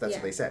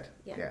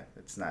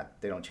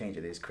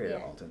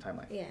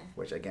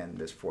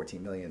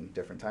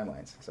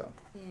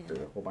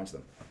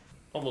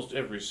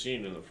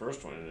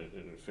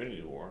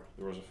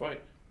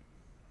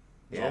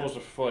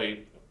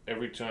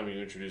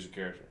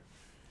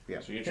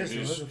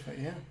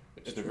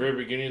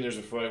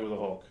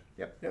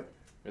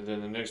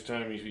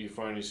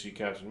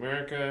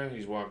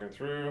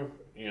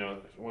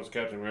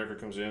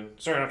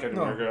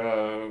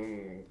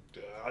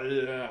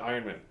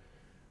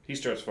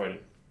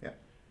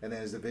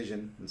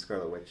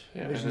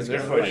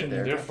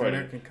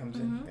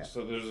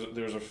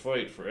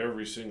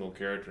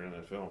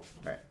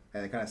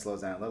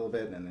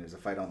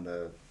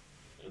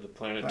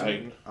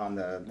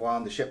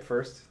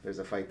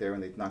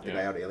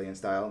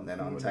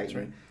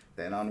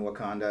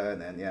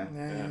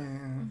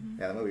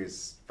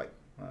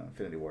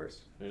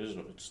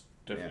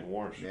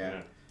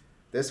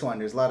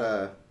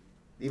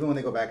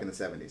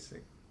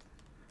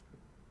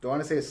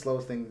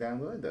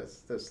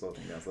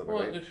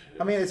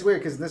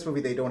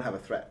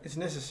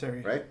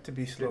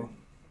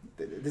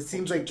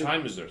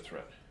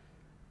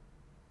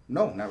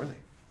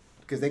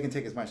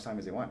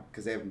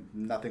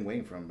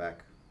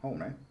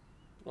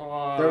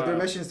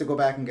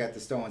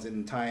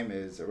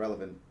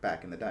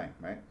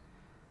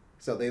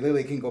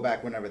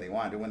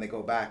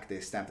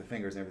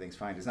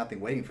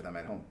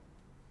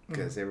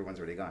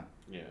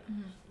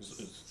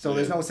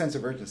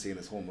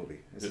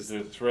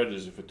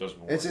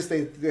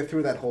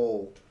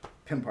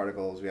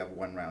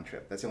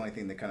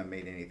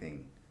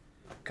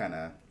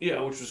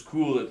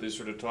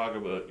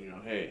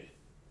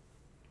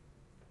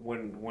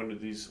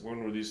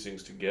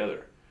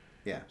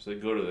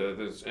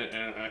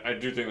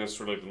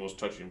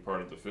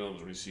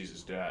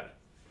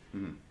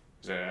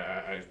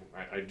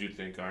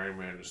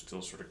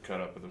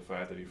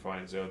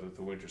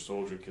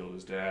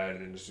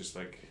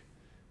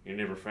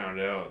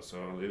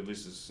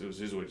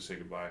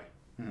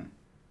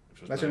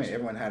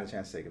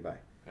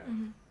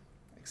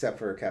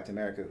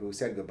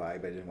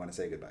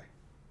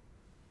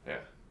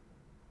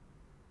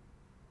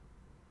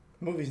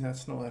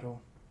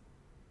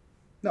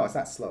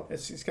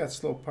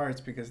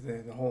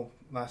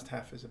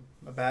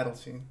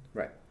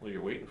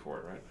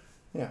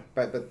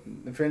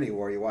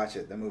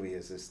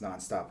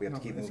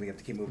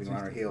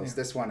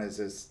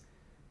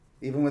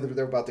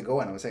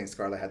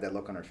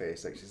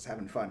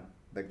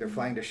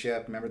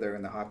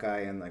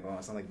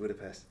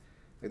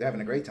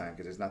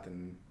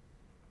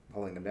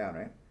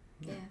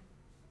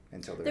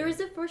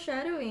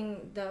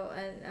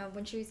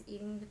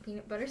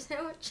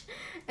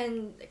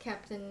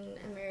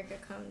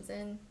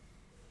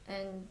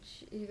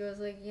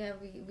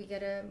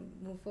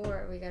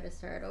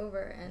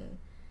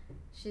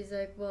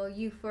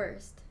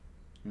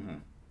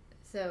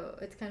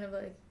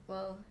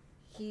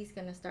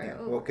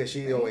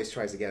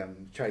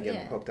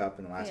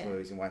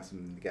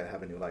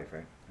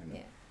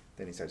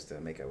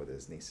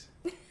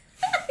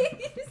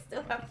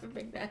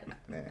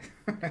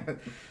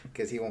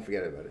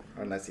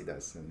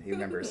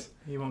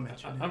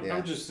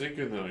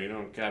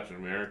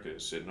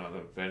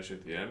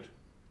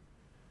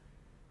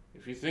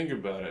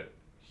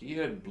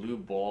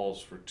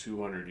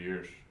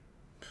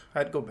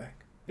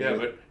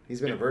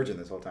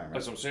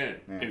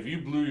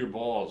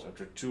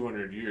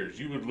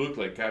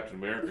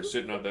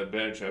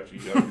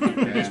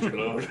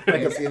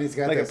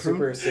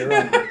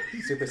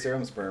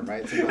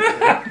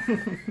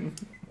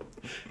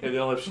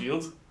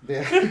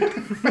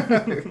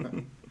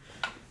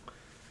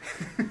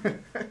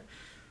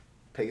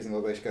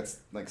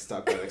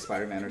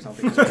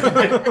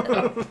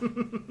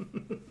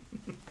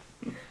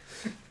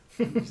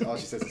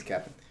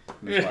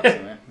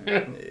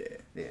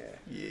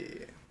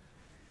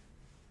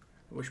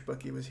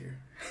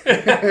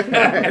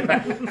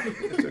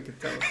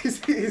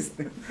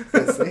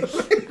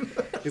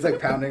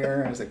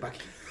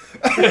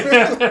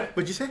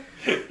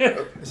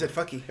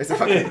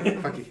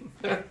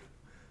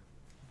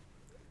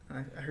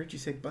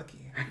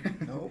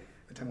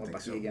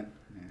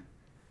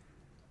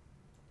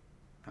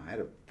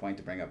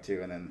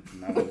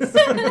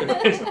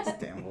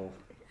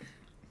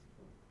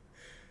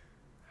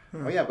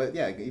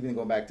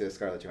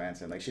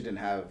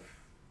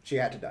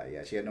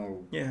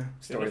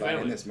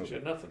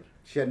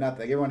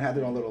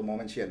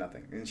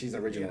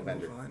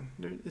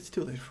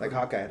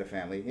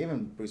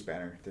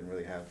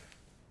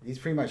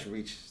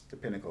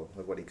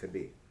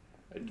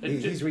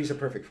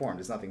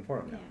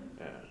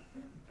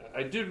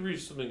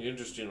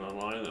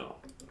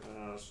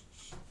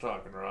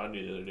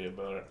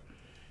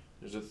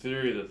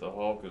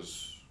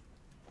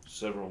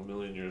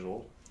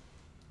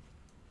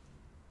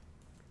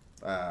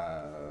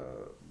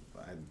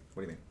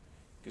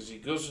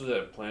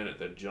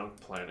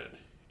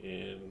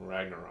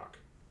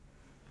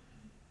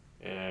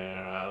And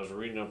I was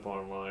reading up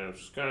online.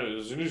 It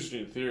was an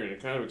interesting theory, and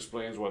it kind of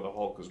explains why the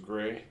Hulk is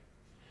gray.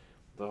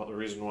 The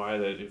reason why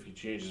that if he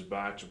changes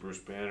back to Bruce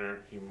Banner,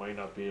 he might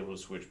not be able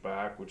to switch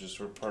back, which is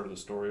sort of part of the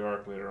story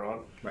arc later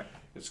on. Right.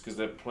 It's because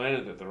that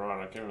planet that they're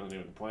on, I can't remember the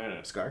name of the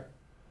planet. Scar?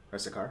 Or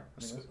Sakaar?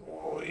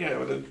 Well, yeah,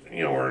 but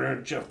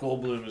where Jeff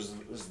Goldblum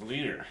is the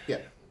leader. Yeah.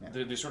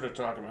 They sort of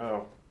talk about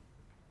how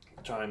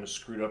time is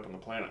screwed up on the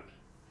planet.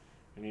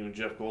 And even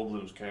Jeff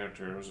Goldblum's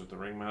character, was it the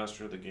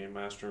Ringmaster, the Game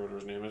Master, whatever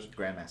his name is?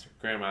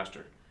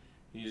 Grandmaster.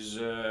 He's,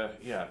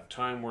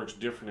 time works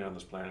differently on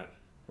this planet.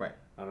 Right.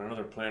 On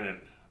another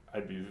planet,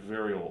 I'd be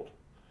very old.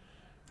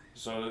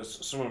 So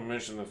someone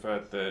mentioned the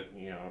fact that,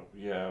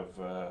 you have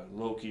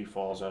Loki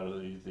falls out of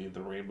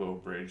the Rainbow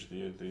Bridge.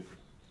 And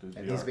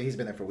he's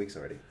been there for weeks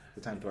already. The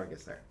time Thor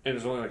gets there. And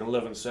there's only like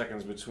 11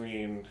 seconds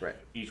between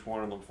each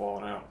one of them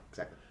falling out.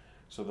 Exactly.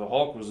 So the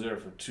Hulk was there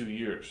for 2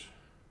 years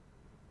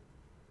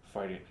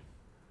fighting.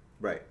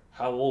 Right.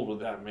 How old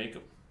would that make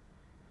him?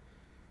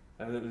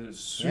 And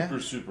it's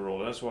super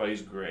old. That's why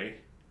he's gray.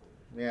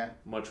 Yeah.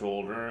 Much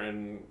older,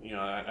 and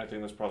I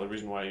think that's probably the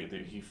reason why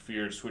he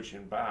feared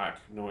switching back,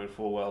 knowing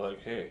full well,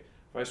 like, hey,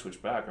 if I switch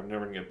back, I'm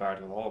never gonna get back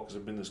to the Hulk because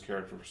I've been this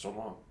character for so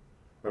long.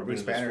 But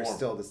Bruce Banner is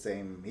still the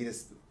same. He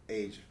just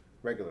age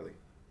regularly.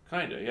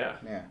 Kinda, yeah.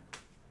 Yeah.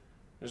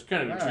 It's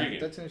kind of intriguing.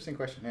 That's an interesting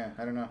question. Yeah,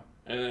 I don't know.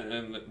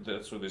 And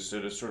that's what they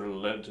said. It sort of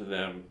led to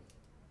them,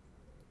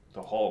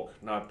 the Hulk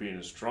not being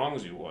as strong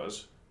as he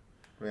was.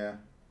 Yeah.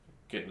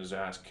 Getting his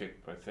ass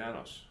kicked by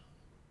Thanos.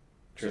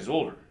 True. He's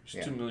older.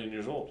 He's 2 million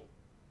years old.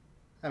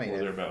 I mean, or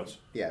thereabouts.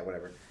 Yeah,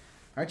 whatever.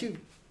 Aren't you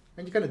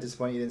kind of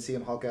disappointed you didn't see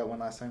him Hulk out one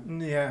last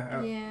time?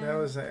 Yeah. That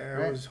was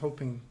I was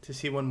hoping to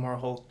see one more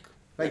Hulk.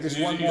 Like there's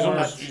one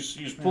more.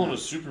 He's pulling a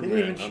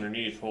Superman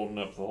underneath, holding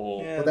up the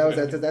whole. Yeah, well,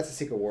 that's a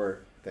Secret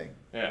War thing.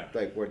 Yeah.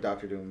 Like where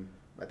Doctor Doom,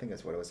 I think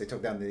that's what it was. They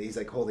took down he's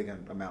like holding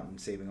a mountain,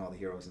 saving all the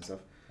heroes and stuff.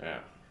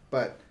 Yeah.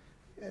 But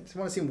I just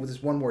want to see him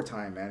just one more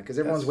time, man, because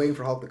everyone's waiting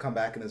for Hulk to come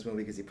back in this movie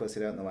because he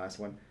pussied out in the last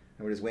one,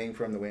 and we're just waiting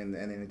for him to win,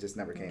 and then it just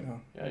never came.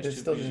 No. Yeah,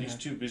 he's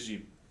too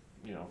busy,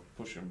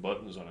 pushing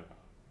buttons on a,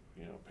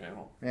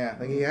 panel. Yeah,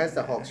 like he has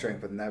the Hulk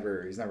strength, but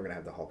he's never gonna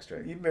have the Hulk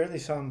strength. You barely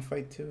saw him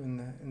fight too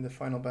in the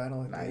final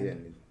battle. Nah, he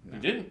didn't. No. He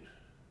didn't.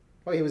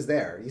 Well, he was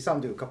there. You saw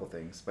him do a couple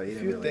things, but he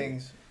didn't really.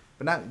 Things.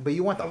 But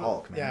you want the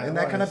Hulk, man. Yeah, in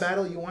that kind of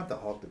battle, you want the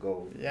Hulk to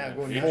go. Yeah,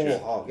 go full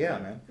Hulk. Yeah,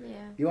 man. Yeah.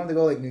 You want him to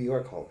go like New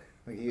York Hulk.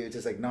 Like he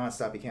just like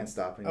nonstop. He can't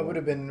stop anymore. It would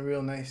have been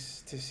real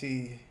nice to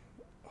see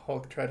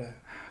Hulk try to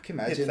hit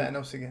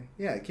Thanos again.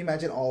 Yeah, can you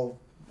imagine all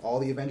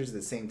the Avengers at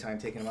the same time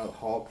taking him out?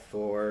 Hulk,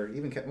 Thor,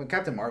 even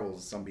Captain Marvel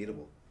is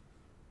unbeatable.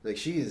 Like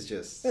she is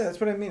just. Yeah, that's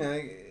what I mean.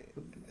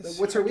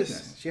 What's her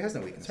weakness? She has no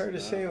weakness. It's hard to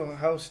say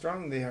how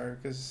strong they are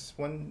because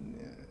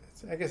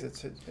I guess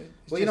it's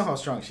well, you know how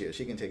strong she is.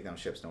 She can take down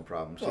ships, no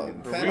problem.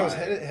 Thanos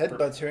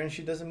headbutts her and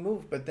she doesn't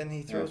move, but then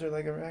he throws her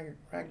like a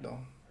rag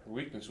doll. Her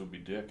weakness would be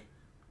dick.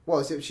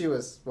 Well, she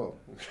was What's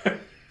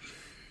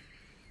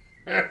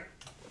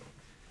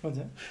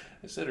that?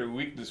 I said her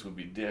weakness would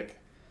be dick.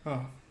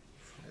 Oh.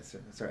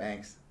 That's her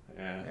angst.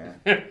 Yeah.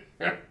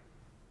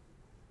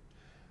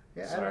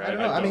 Yeah, Sorry, I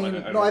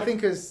don't know. I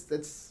think because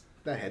that's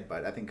the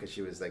headbutt. I think because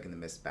she was like in the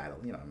missed battle.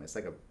 It's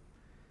like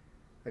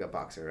a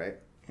boxer, right?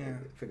 Yeah.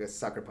 If a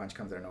sucker punch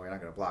comes out of nowhere, you're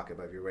not going to block it,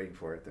 but if you're waiting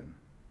for it, then...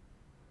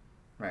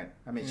 Right.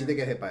 I mean, she did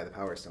get hit by the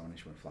Power Stone and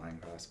she went flying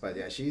across. But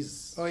yeah,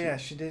 she's... Oh, yeah,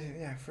 she did.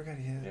 Yeah, I forgot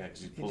he had... Yeah,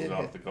 because he pulls it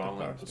off the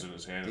gauntlet, puts it in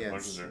his hand and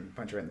punches her.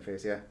 Punch her right in the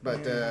face, yeah.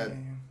 But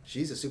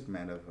she's a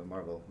Superman of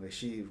Marvel. Like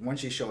once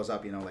she shows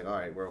up, all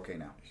right, we're okay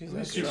now.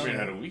 Superman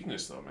had a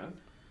weakness, though, man.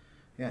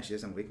 Yeah, she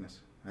has some weakness.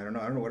 I don't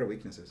know what her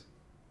weakness is.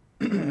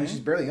 She's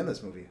barely in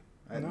this movie.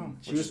 I know.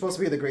 She was supposed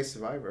to be the great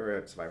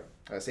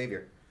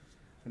savior.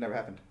 It never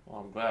happened.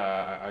 Well, I'm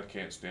glad. I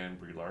can't stand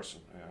Brie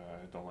Larson.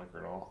 I don't like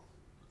her at all.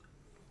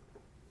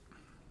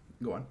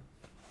 Go on.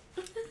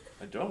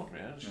 I don't,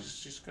 man.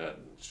 She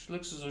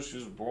looks as though she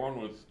was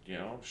born with,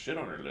 shit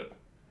on her lip.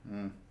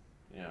 Mm.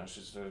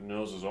 Her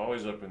nose is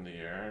always up in the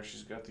air.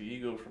 She's got the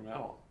ego from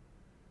hell.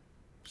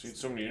 I've seen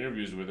so many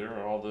interviews with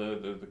her. All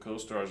the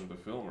co-stars of the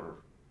film are,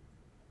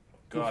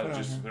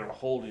 they're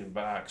holding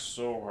back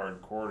so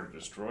hardcore to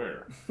destroy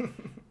her.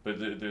 But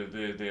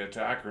they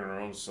attack her in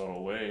her own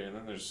subtle way. And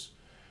then there's,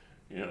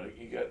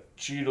 you got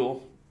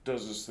Cheadle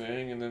does this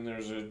thing, and then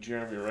there's a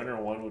Jeremy Renner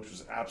one, which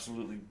was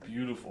absolutely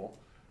beautiful.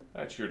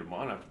 I cheered him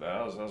on after that.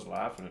 I was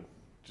laughing and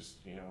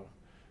just, get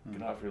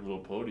off your little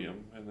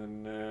podium. And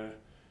then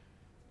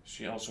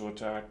she also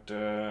attacked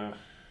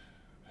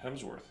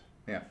Hemsworth.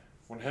 Yeah.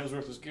 When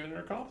Hemsworth was giving her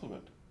a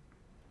compliment.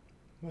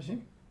 Was he?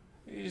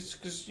 It's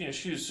because,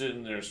 she was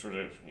sitting there sort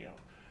of,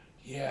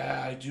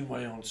 yeah, I do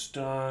my own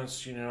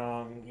stunts,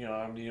 I'm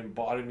the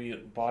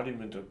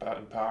embodiment of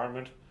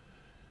empowerment.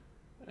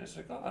 And it's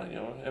like,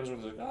 Hemsworth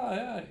was like, oh,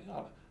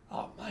 yeah,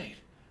 oh, mate,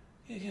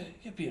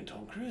 you're being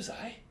Tom Cruise,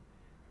 eh?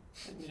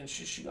 And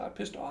she got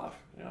pissed off.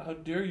 How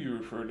dare you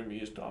refer to me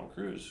as Tom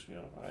Cruise?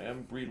 I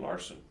am Brie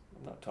Larson.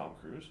 I'm not Tom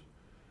Cruise.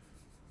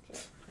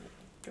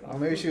 Well,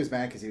 maybe she was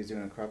mad because he was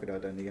doing a Crocodile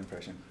Dundee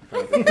impression.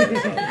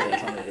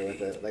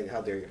 Like,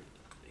 how dare you?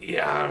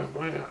 Yeah,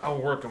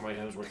 I'll work on my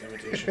Hemsworth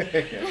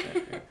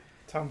imitation.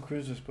 Tom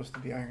Cruise was supposed to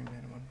be Iron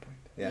Man at one point.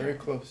 Yeah. Very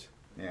close.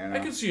 Yeah, I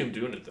could see him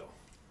doing it though.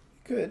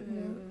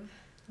 Good.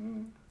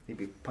 He'd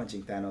be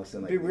punching Thanos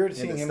in like. It'd be weird in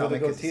seeing the him with a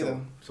stomach 'cause goatee he's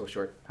though. So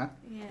short, huh?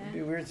 Yeah. It'd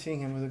be weird seeing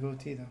him with a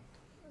goatee though.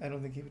 I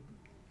don't think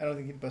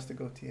he'd bust a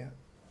goatee out.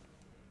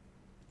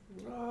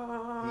 When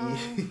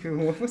was the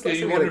Yeah, last you time he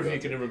had wonder a if he goatee?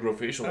 could ever grow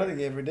facial I don't hair. think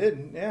he ever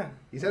did. Yeah.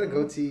 He's had a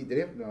goatee. Did he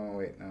have? No,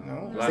 wait, no. No.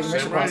 I was Last thinking Mission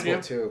Samurai, Impossible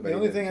yeah. too. But The he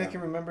only didn't thing I count.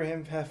 can remember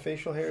him have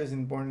facial hair is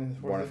in Born on the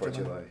Born on 4th of 4th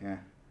July. of July.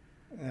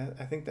 Yeah.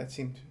 I think that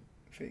seemed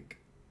fake.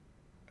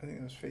 I think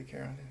it was fake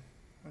hair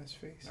on his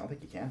face. I don't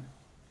think you can.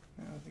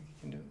 I don't think he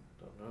can do it.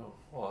 Don't know.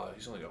 Well,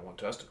 he's only got one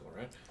testicle,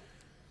 right?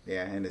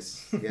 Yeah, and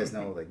he has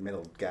no like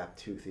middle gap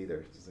tooth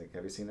either. It's like,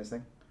 have you seen this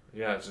thing?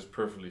 Yeah, it's just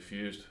perfectly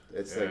fused.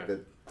 It's Yeah. like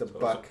the So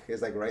buck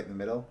is like right in the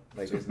middle.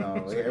 Like there's no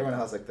like, everyone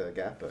has like the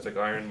gap, but It's like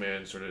Iron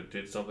Man sort of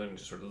did something and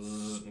just sort of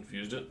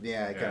infused it.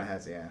 yeah, it kind of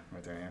has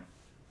right there.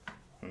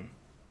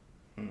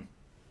 Yeah.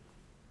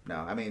 No,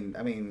 I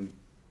mean,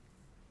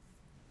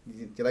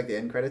 you like the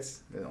end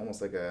credits? It's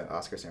almost like a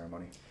Oscar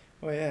ceremony.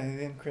 Oh yeah,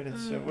 the end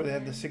credits where they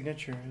had the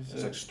signature.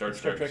 It's like Star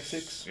Trek Trek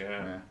 6. Yeah.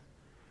 Yeah,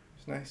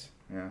 It's nice.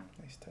 yeah.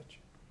 Nice touch.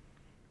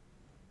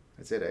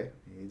 That's it, eh?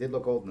 He did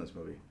look old in this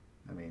movie.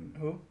 I mean,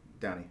 Who?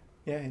 Downey.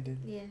 Yeah, he did.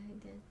 Yeah, he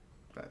did.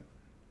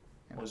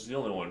 Was the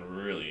only one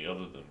really,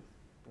 other than,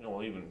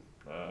 even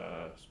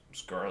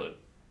Scarlet.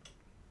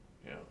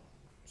 You know,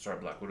 sorry,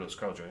 Black Widow,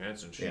 Scarlett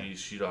Johansson.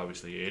 She'd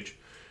obviously age.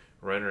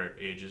 Renner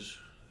ages.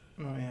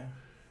 Oh yeah,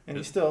 and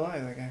he's still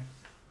alive, that guy.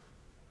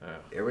 Yeah.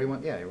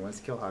 Everyone wants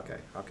to kill Hawkeye.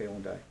 Hawkeye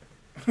won't die.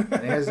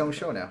 And he has his own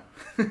show now.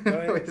 Oh,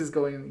 yeah. He's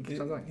going, keeps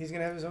on going. He's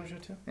gonna have his own show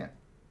too.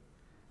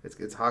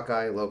 It's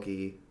Hawkeye,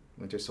 Loki,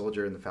 Winter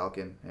Soldier, and the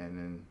Falcon, and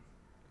then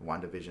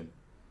WandaVision,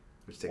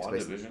 which takes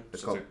place. WandaVision?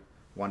 It's So called it's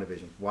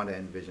WandaVision. Wanda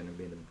and Vision are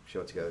being the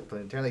show together. But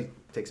it entirely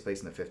takes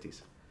place in the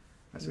 50s.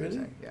 That's what Really?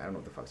 they're saying. Yeah, I don't know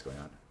what the fuck's going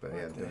on, but yeah,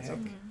 What they're the doing heck?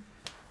 something.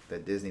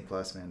 That Disney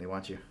Plus, man, they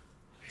want you.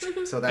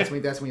 So that's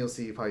when you'll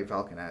see probably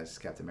Falcon as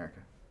Captain America.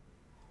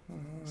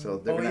 So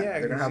they're gonna have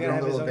 'cause their he's own gonna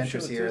have little his own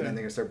adventures show, here, too. and then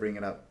they're gonna start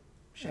bringing up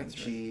That's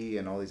Shang-Chi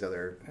and all these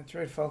other. That's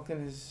right.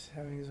 Falcon is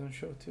having his own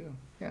show too.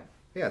 Yeah,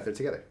 they're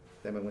together.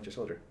 Them and Winter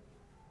Soldier.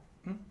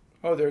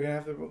 Oh, they're gonna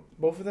have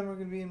both of them are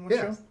gonna be in one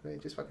Yeah, show. they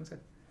just fucking said.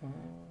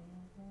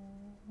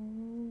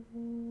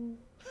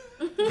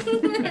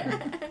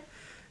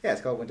 Yeah,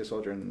 it's called Winter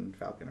Soldier and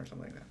Falcon or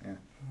something like that. Yeah,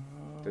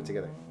 they're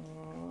together.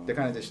 They're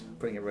kind of just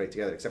putting everybody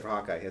together, except for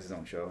Hawkeye. He has his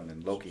own show, and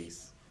then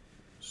Loki's.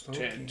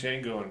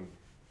 Tango and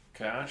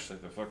Cash,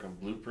 like the fucking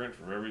blueprint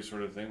for every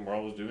sort of thing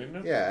Marvel's doing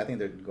now. Yeah, I think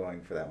they're going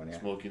for that one. Yeah,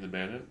 Smokey and the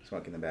Bandit.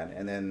 Smoking the Bandit,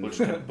 and then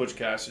Butch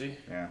Cassidy.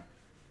 yeah,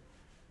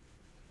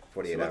 So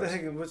 48 what hours. the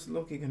heck? What's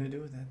Loki gonna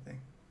do with that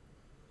thing?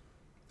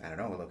 I don't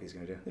know what Loki's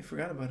gonna do. They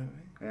forgot about him.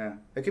 Right? Yeah,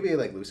 it could be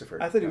like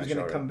Lucifer. I thought he was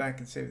kinda gonna show come up. back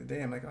and save the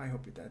day. I'm like, I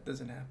hope that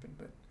doesn't happen.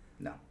 But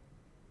No,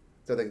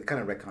 so they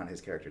kind of retcon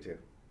his character too.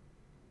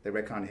 They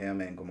retcon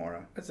him and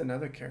Gamora. that's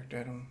another character.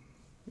 I don't.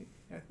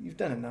 You've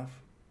done enough.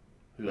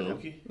 Who,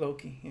 Loki?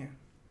 Loki. Yeah.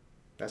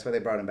 That's why they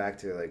brought him back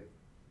to like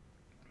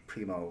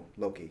primo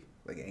Loki,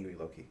 like angry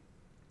Loki.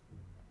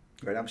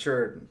 Right? I'm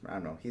sure. I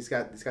don't know. He's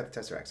got the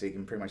Tesseract, so he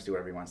can pretty much do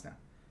whatever he wants now.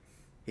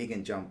 He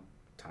can jump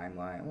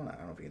timeline. Well, I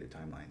don't know if he can do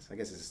timelines. I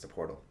guess it's just a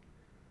portal.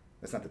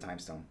 That's not the time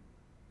stone,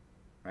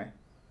 right?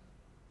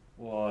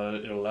 Well,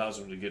 it allows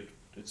him to get.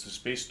 It's a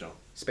space stone.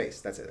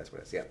 Space. That's it. That's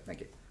what it is. Yeah. Thank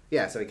you.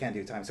 Yeah. So he can't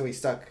do time. So he's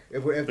stuck.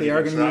 If But they he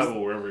are can going to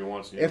travel wherever he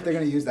wants. if they're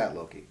going to use that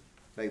Loki,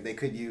 like they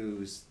could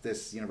use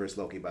this universe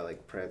Loki by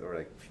like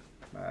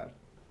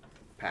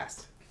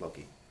past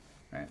Loki,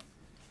 right?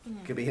 Yeah.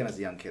 Could be him as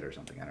a young kid or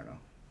something. I don't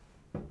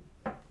know.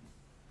 I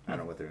don't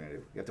know what they're gonna do.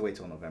 You have to wait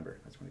till November.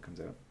 That's when it comes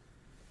out.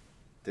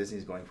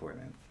 Disney's going for it,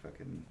 man.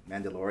 Fucking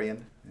Mandalorian,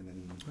 and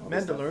then all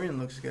this stuff. Mandalorian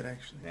looks good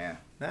actually. Yeah,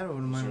 That I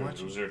wouldn't mind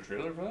watching. Was there a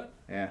trailer for that?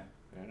 yeah.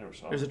 Yeah, I never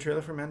saw There's a it.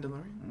 trailer for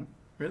Mandalorian. Mhm.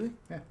 Really?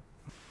 Yeah.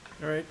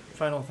 All right.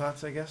 Final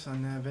thoughts, I guess,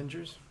 on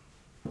Avengers.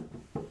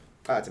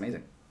 Ah, it's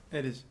amazing.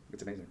 It is.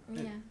 It's amazing.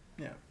 Yeah.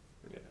 Yeah.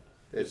 Yeah.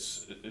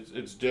 It's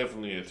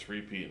definitely a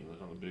 3-peat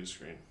on the big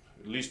screen.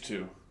 At least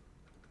 2.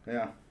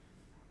 Yeah.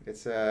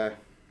 It's a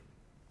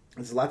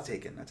lot to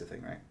take in. That's the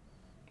thing, right?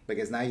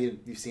 Because now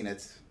you've seen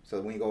it,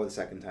 so when you go the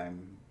second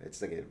time,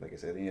 it's like I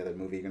said, any other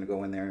movie, you're gonna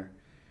go in there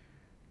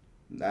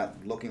not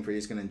looking for. You're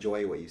just gonna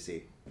enjoy what you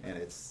see, and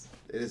it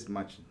is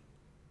much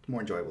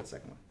more enjoyable the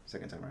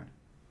second time around.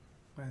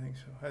 I think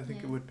so. I think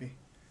Yeah. it would be.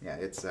 Yeah,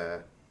 it's what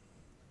I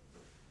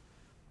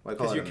 'Cause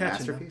call it you're a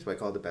catching masterpiece. What I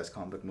call it the best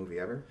comic book movie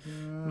ever.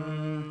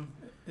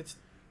 It's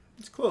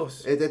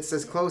close. It's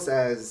as close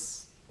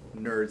as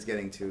nerds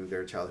getting to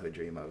their childhood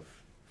dream of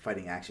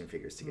fighting action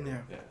figures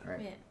together. Yeah. Yeah.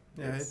 Right. Yeah.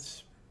 Yeah.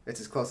 It's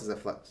as close as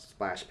a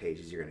splash page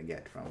as you're gonna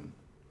get from.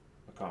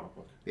 A comic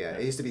book. Yeah,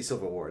 it used to be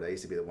Civil War. That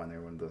used to be the one there,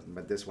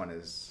 but this one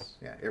is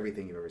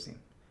everything you've ever seen.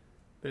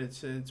 But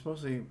it's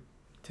mostly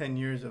 10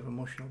 years of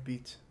emotional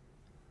beats.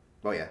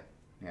 Oh yeah.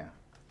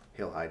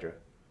 Hail Hydra.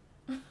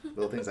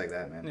 Little things like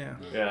that, man. Yeah.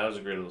 Yeah, that was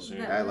a great little scene.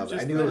 That I love it.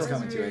 Just I knew it was little-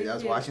 coming too. I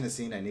was Yeah. watching the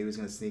scene. I knew he was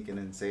gonna sneak in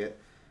and say it,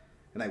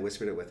 and I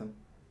whispered it with him.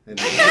 And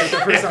the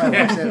first time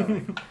I watched it,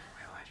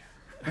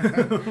 I'm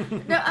like,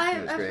 No,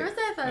 It was at great. first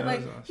I thought That like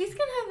was awesome. he's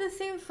gonna have the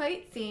same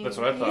fight scene. That's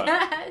what I thought. he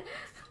had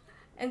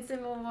in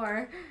Civil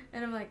War,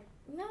 and I'm like,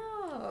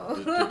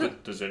 no.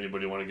 Does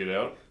anybody want to get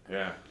out?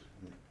 Yeah.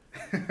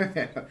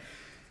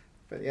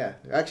 But yeah,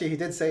 actually, he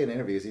did say in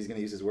interviews he's going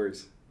to use his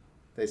words.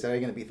 They said, "Are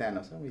you going to be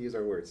Thanos?" Oh, we use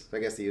our words. So I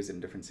guess they used it in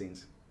different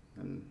scenes,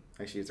 and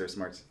actually used their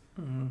smarts.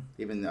 Mm-hmm.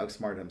 Even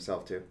outsmarted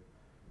himself too.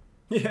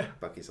 Yeah.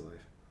 Bucky's alive.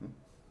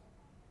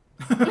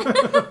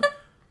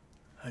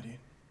 How do you?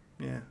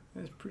 Yeah,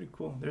 it's pretty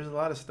cool. There's a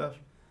lot of stuff.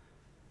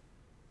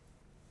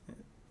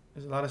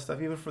 There's a lot of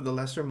stuff, even for the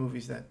lesser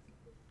movies that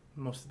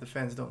most of the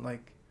fans don't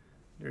like.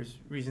 There's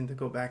reason to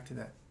go back to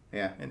that.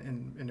 Yeah.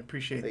 And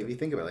appreciate Like, it. if you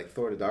think about it, like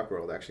Thor: The Dark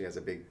World actually has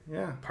a big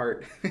Yeah.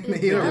 part in It the does.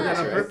 They did universe, that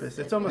on right? purpose.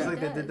 It's almost Yeah. like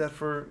they did that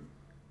for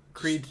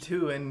Creed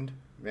 2 and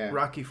Yeah.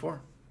 Rocky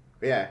 4.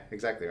 Yeah,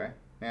 exactly, right?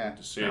 Yeah.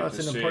 To save, No, it's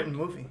to an save, important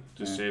movie.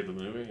 To Yeah. save the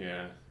movie,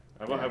 yeah.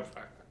 I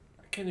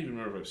can't even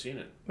remember if I've seen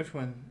it. Which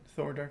one?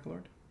 Thor: Dark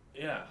Lord?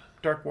 Yeah.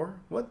 Dark War?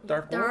 What?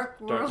 Dark War? Dark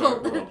Dark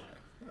World. World.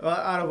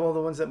 Out of all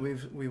the ones that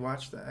we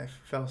watched, I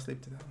fell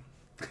asleep to that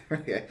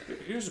one. Yeah.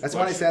 Here's a That's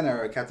why I question.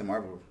 said in Captain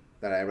Marvel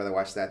that I'd rather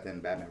watch that than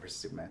Batman vs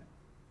Superman,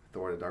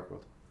 Thor: The Dark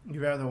World.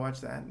 You rather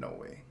watch that? No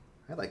way.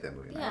 I like that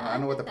movie. Yeah, I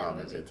don't know what I the like that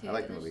problem is. movie I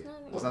like the too. movie. There's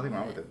nothing There's nothing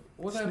wrong with it.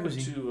 What happened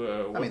Snoozy. to... I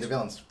mean, the what's-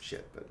 villain's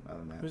shit, but other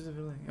than that, Who's the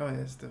villain? Oh,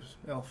 yes, the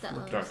elf. The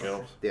looking Dark fuckers.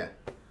 Elf. yeah.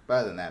 But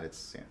other than that,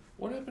 it's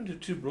What happened to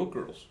Two Broke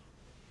Girls?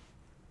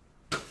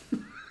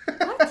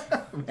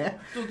 Man.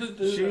 So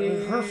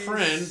her She's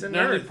friend, an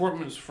Natalie Earth.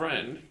 Portman's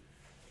friend,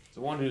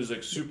 the one who's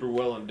like super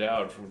well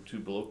endowed from Two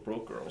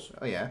Broke Girls.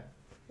 Oh yeah.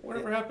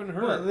 Whatever happened to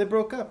her? Well, they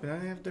broke up. Now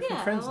they have different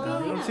Yeah, friends now. well,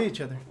 They don't yeah. see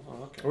each other.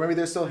 Oh, okay. Or maybe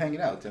they're still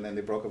hanging out, and then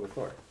they broke up with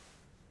Thor.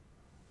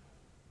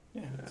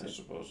 Yeah, Yeah, that's I it.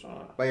 suppose.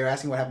 But you're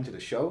asking what happened to the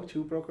show,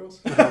 Two Broke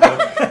Girls? It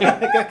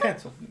got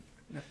canceled.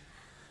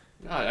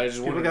 No, I just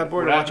People wondered got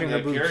bored what of happened watching to her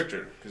that boobs.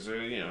 character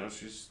because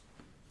she's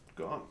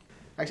gone.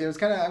 Actually, it was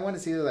kind of. I wanted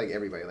to see like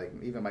everybody, like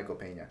even Michael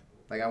Pena.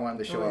 Like I wanted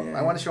to show Oh, up. yeah.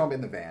 I want to show him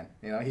in the van.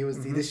 You know, he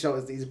was. He Mhm. just showed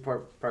us these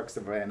parks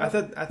the van. I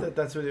thought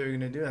that's what they were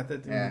gonna do. I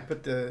thought they were Yeah. gonna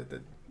put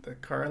the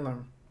car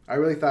alarm. I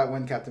really thought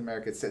when Captain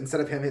America said,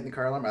 instead of him hitting the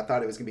car alarm, I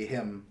thought it was gonna be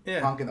him Yeah.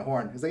 honking the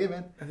horn. He's like, "Hey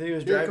man, I think he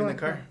was yeah, driving come the on,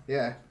 car.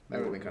 Yeah, that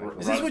would have been kind of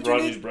Is cool. this what you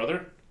Rodney's need?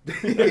 brother?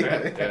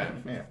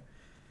 yeah. yeah.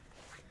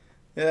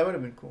 Yeah, that would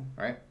have been cool.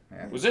 Right.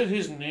 Yeah. Was that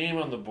his name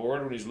on the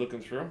board when he's looking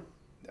through?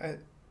 I,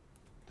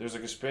 There's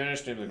like a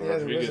Spanish name, like Yeah, there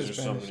was Rodriguez a or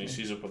Spanish something. He name.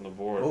 sees up on the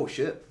board, Oh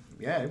shit.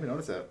 Yeah, I didn't even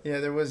notice that. yeah,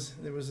 there was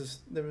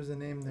a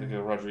name there. like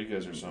a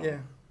Rodriguez or something. Yeah,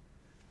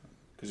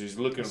 Because he's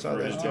looking I saw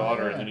for that. his Oh,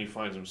 daughter, yeah. and then he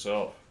finds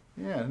himself.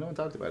 Yeah, no one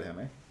talked about him,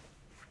 eh?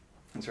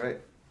 That's right.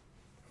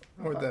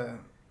 or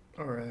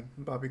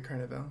Bobby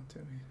Carnival too.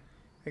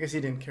 I guess he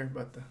didn't care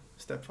about the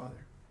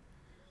stepfather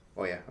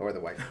Oh yeah, or the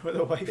wife, or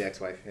the wife, the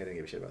ex-wife. I didn't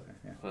give a shit about that.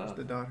 Yeah. Huh.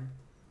 the daughter,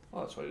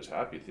 Well, that's why he was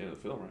happy at the end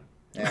of the film, right?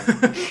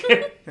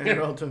 Yeah. and he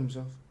all to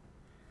himself.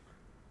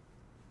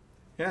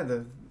 Yeah,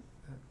 the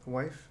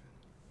wife,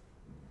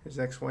 his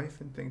ex-wife,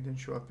 and thing didn't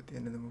show up at the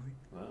end of the movie.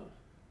 Wow.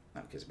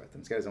 Not kids about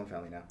them. He's got his own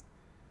family now.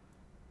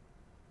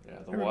 Yeah,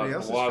 the Everybody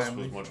else's Wasp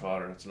family. was much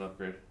hotter. It's an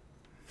upgrade.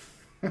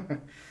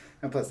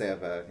 And plus, they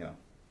have I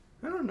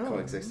don't know.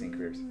 Coexisting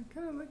careers. I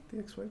kind of like the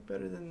ex-wife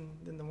better than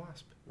the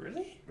Wasp.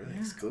 Really? really Yeah.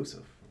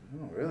 exclusive.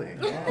 Oh, really?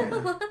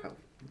 Yeah.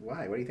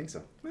 Why? Why do you think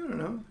so? I don't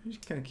know. She's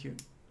kind of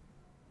cute.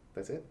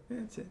 That's it. Yeah,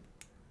 that's it.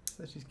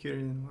 So she's cuter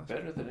than the Wasp.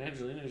 Better than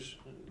Angelina's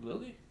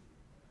Lily?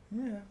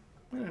 Yeah,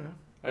 I don't know.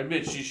 I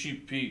admit she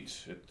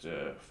peaked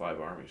at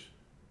 5 Armies.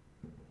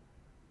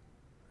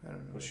 I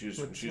don't know. When she was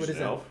What- when she what was is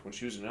an that? elf. When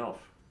she was an elf.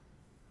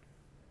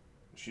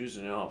 When she was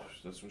an elf.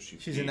 That's when she.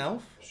 She's peaked. an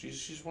elf?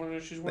 She's one of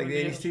Like the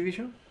 80s elves. TV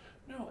show?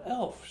 No,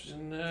 elf. She's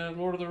in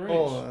Lord of the Rings.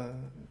 Oh,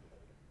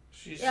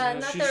 she's Yeah,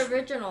 not she's, the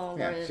original.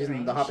 Yeah, Lord of she's in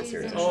Rings. the Hobbit She's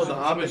series. in- oh, She's the in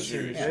the Hobbit Hobbit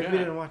series. series, We yeah.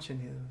 didn't watch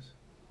any of those.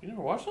 You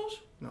never watched those?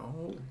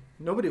 No,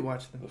 nobody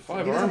watched them. The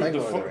Five He doesn't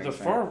Armies. like Lord of the The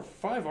Rings, far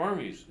Five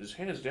Armies is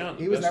hands down.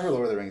 The He was best. never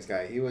Lord of the Rings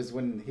guy. He was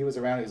when he was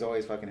around. He was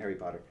always fucking Harry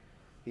Potter.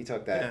 He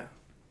took that. Yeah,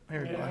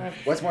 Harry Yeah. Potter.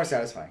 What's more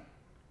satisfying?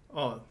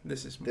 Oh,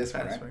 this is This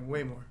one, right? satisfying.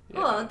 Way more. Yeah.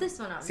 Well, this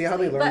one See obviously. how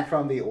they learned but,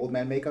 from the old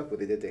man makeup, what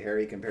they did to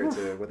Harry compared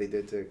to what they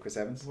did to Chris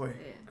Evans? Boy,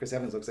 Yeah. Chris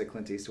Evans looks like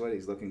Clint Eastwood.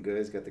 He's looking good.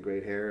 He's got the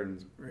great hair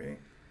and great.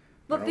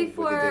 But I don't know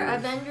before what they did.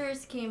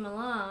 Avengers came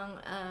along,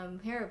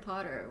 Harry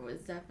Potter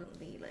was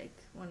definitely like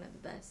one of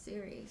the best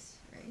series,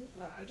 right?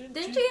 I didn't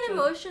Didn't think you get so.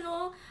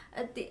 emotional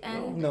at the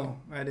end? No,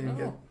 I didn't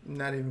No. get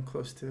not even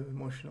close to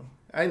emotional.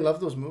 I love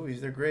those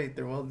movies. They're great.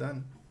 They're well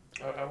done.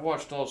 I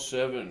watched all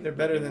 7. They're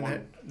better in than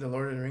one. the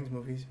Lord of the Rings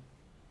movies.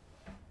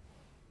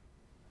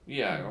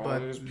 Yeah, well, But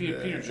because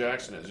Peter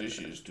Jackson has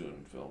issues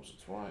doing films.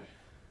 That's why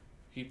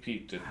he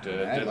peaked at I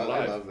Dead love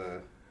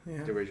Alive.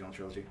 Yeah, the original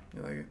trilogy.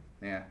 you like it?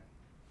 Yeah.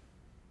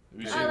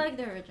 Have you I seen like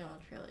the original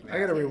trilogy. I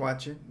gotta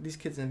rewatch it. These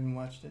kids haven't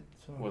watched it,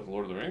 so what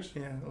Lord of the Rings?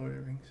 yeah, Lord of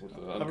the Rings. With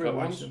the I'll uncut rewatch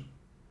ones? them.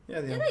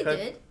 Yeah, the Yeah, uncut. they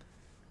did.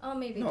 Oh,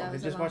 maybe No, that they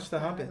was just a long watched The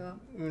time Hobbit, ago.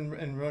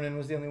 and Ronan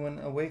was the only one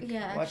awake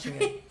Yeah, watching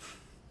actually, it.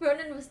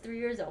 Ronan was 3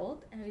 years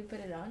old, and we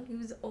put it on. He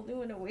was the only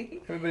one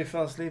awake. Everybody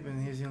fell asleep,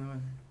 and he was the only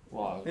one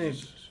Well, Hey, it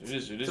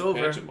is it's over.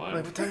 pantomime.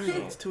 Like, what time is it?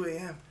 so- It's 2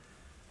 a.m.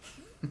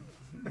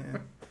 Yeah.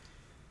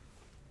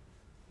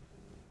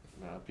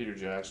 Peter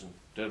Jackson,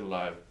 Dead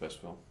Alive, best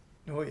film.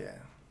 Oh yeah.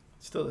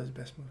 Still his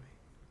best movie.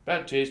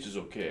 Bad Taste is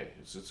okay.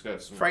 It's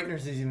got some.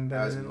 Frighteners is even I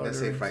better was than gonna Lord of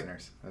say the Rings.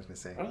 Frighteners. I was gonna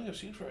say I don't think I've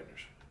seen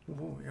Frighteners.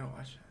 Ooh, yeah,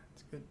 watch that.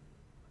 It's good.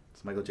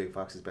 it's Michael J.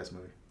 Fox's best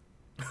movie.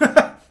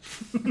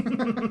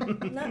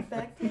 Not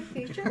Back to the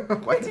Future.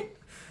 What?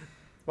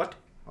 What?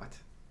 What?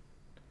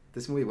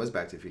 This movie was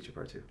Back to the Future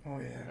Part 2, Oh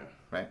yeah.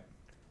 right?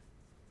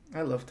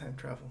 I love time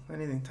travel.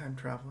 Anything time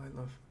travel, I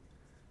love.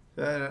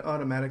 That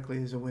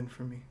automatically is a win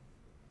for me.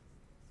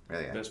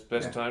 Really? Yeah. Best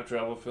Yeah. time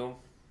travel film.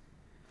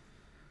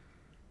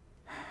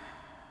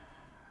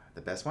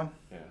 The best one?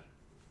 Yeah.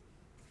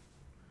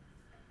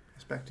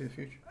 It's Back to the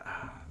Future.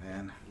 Oh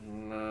man.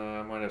 No,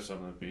 I might have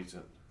something that beats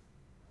it.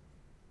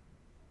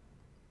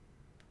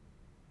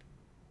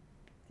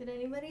 Did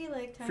anybody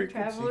like Time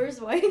Frequency.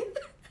 Traveler's Wife?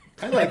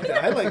 I like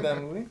that. I like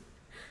that movie.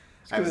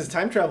 Because I've- there's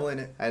time travel in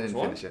it. I didn't Which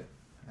one? finish it.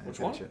 I didn't Which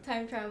finish one? it.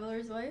 Time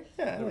Traveler's Wife.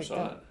 Yeah, I Never like saw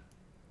that. it.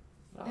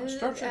 No, It was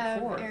Star Trek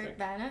 4, I Eric think.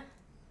 Bana.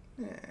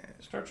 Yeah.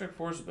 Star Trek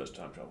 4 is the best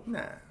time travel. Nah.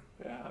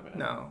 Yeah, man.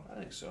 No. I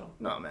think so.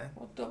 No, man.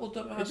 Well, double.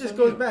 It just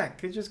goes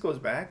back. It just goes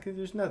back.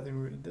 There's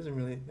nothing. It doesn't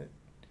really.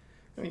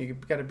 I mean, you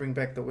got to bring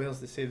back the whales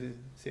to save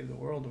the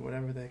world or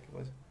whatever the heck it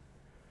was.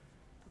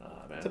 Nah, man.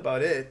 That's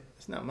about it.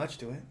 There's not much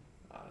to it.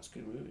 It's a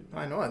good movie.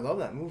 I know. I love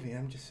that movie.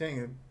 I'm just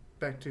saying,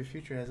 Back to the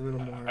Future has a little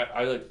more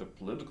I like the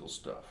political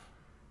stuff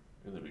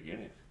in the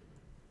beginning.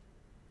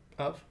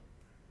 of.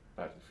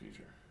 Back to the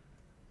Future,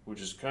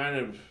 which is kind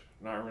of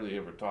not really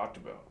ever talked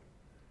about.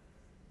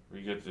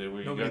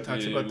 Nobody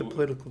talks about the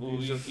political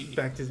views of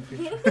Back to the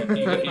Future.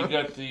 you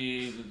got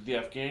the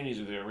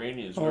Afghanis or the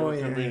Iranians who come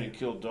in and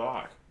kill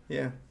Doc.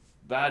 Yeah.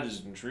 That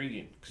is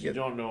intriguing because Yep. you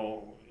don't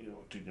know.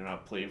 Did you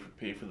not pay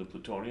for the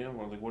plutonium?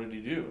 Or like, what did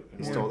he do?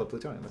 He Yeah. stole the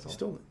plutonium. That's all. He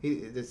stole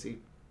it. He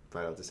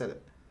flat out just said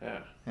it. Yeah.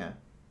 Yeah.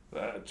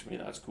 That to me,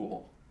 that's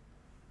cool.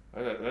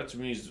 That to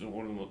me is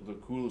one of the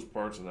coolest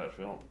parts of that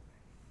film.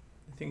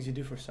 The things you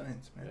do for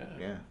science, man. Yeah.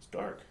 Yeah. It's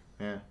dark.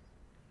 Yeah.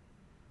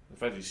 The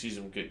fact he sees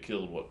him get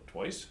killed, what,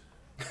 twice?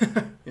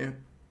 Yeah.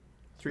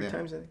 Three Yeah.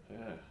 times, I think.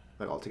 Yeah.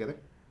 Like all together.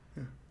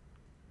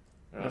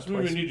 That's Not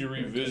what we twice. need to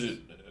revisit,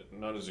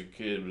 not as a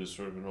kid, but as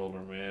sort of an older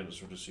man, to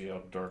sort of see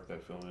how dark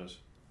that film is.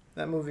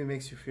 That movie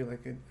makes you feel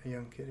like a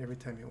young kid every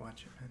time you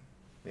watch it, man.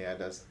 Yeah, it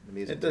does. The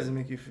music. It doesn't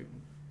make you feel.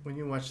 When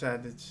you watch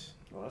that, it's.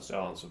 Well, that's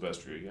Alan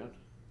Silvestri again.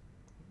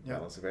 Yeah.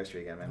 Alan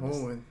Silvestri again, man.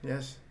 Oh, and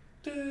yes.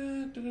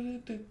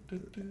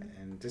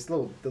 And just the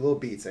little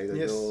beats. Like,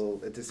 Yes.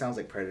 it just sounds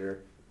like Predator.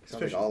 It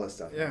sounds like Especially- all this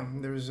stuff. Yeah,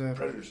 there was a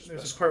Predator's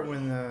there's best a part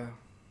one.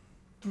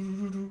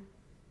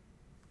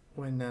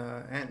 when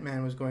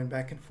Ant-Man was going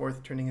back and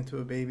forth, turning into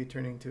a baby,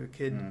 turning into a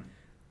kid. Mm.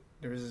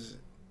 There was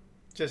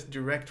just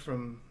direct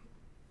from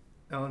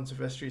Alan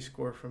Silvestri's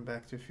score from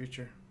Back to the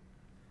Future.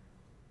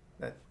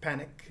 That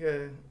panic.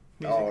 Music.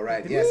 Oh,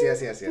 right. Yes. Yeah,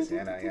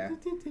 no, yeah.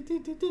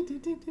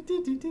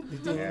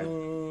 Yeah.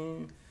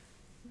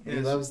 And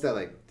he loves that,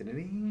 like,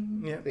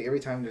 Yeah. like, every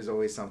time there's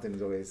always something,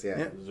 there's always, yeah.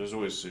 Yeah. There's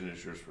always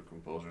signatures for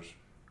composers.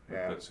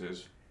 Yeah. That's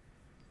his.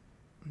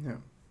 Yeah.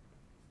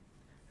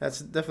 That's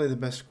definitely the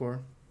best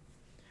score.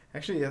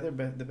 Actually,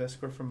 the best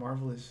score from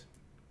Marvel is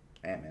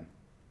Ant-Man.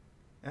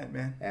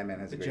 Ant-Man. Ant-Man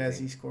has The a great jazzy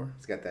theme. score.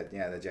 It's got that, the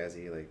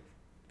jazzy, like,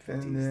 50s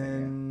And thing,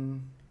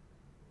 then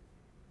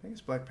I think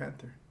it's Black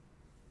Panther.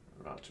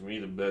 To me,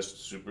 the best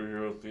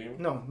superhero theme.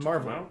 No, to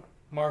Marvel. come out.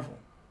 Marvel.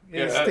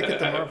 Yeah, stick it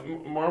to Marvel.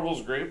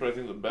 Marvel's great, but I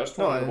think the best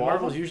No, one out of all of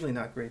Marvel's them, usually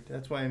not great.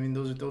 That's why I mean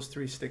those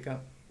three stick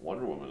up.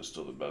 Wonder Woman is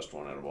still the best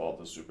one out of all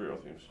the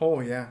superhero themes Oh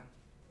yeah.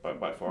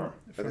 by far.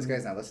 But this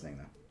guy's not listening,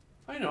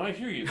 though. I know, I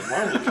hear you. The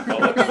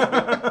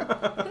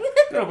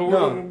Marvel.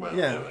 No, but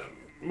yeah.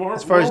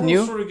 As far as Marvel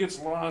new? sort of gets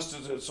lost.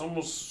 It's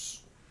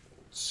almost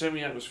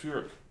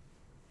semi-atmospheric.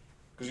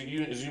 Because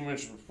as you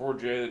mentioned before,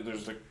 Jay, that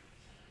there's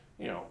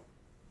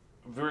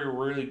very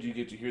rarely do you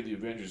get to hear the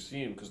Avengers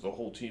theme because the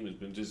whole team has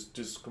been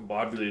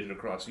discombobulated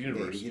across the Yeah,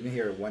 universe. you didn't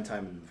hear it one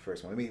time in the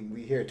first one. I mean,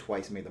 we hear it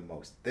twice, maybe the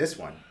most. This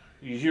one.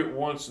 You hear it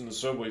once in the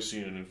subway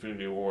scene in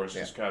Infinity War as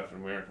Yeah. Captain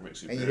America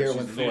makes the And you hear it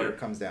when appearance. Thor Later.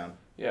 comes down.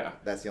 Yeah,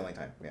 That's the only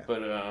time, yeah.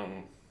 but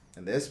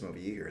In this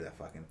movie, you hear that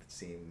fucking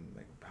scene,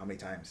 like, how many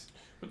times?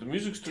 the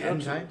music stood 10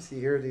 out. times you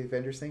hear the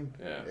Avengers theme?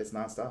 Yeah. It's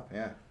nonstop,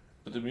 yeah.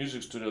 But the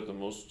music stood out the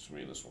most to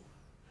me in this one.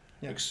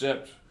 Yeah.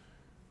 Except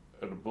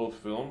out of both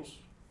films,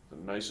 the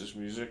nicest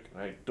music.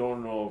 And I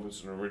don't know if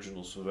it's an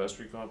original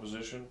Silvestri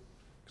composition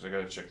because I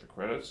got to check the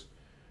credits.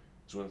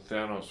 Is when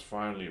Thanos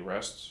finally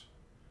rests.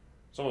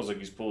 It's almost like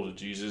he's pulled a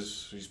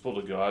Jesus. He's pulled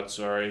a God.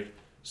 Sorry.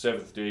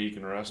 Seventh day you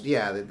can rest.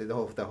 Yeah,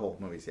 the whole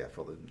movie's,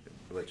 full of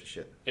religious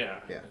shit. Yeah.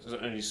 Yeah.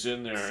 And he's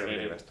sitting there, Seven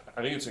day and rest.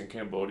 I think it's in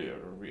Cambodia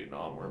or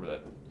Vietnam, wherever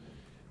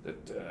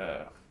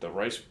the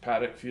rice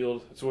paddock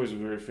field. It's always a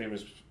very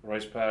famous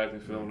rice paddock they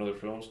film in other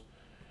films.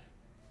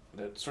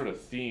 That sort of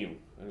theme,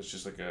 and it's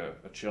just like a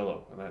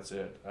cello, and that's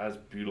it. That's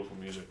beautiful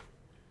music.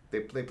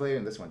 They play it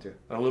in this one, too.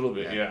 A little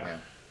bit, yeah.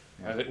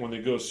 I think when they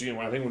go see him,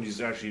 I think when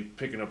he's actually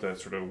picking up that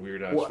sort of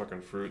weird ass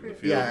fucking fruit in the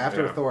field. Yeah,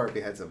 after Thor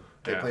beheads him,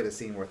 they play the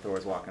scene where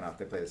Thor's walking off.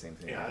 They play the same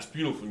thing. Yeah, it's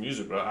beautiful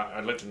music, but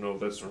I'd like to know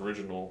if that's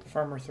original.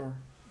 Farmer Thor.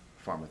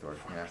 Farmer Thor.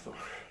 Farmer Thor.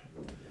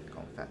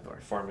 Call him Fat Thor.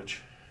 Farmage.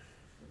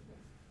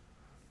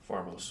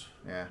 Farmos.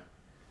 Yeah,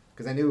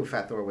 because I knew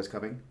Fat Thor was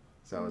coming,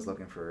 so I was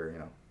looking for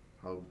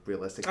how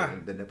realistic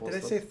the nipples.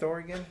 Did I say Thor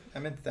again? I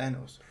meant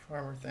Thanos.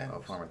 Farmer Thanos.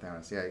 Oh, Farmer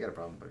Thanos. Yeah, you got a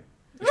problem, buddy.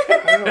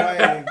 I don't know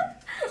why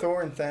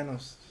Thor and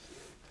Thanos.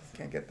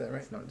 Can't get that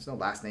right. There's no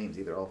last names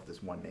either. All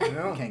just one name.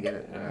 You can't get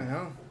it. I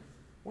know.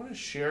 When is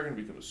Cher going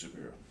to become a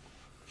superhero?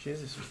 She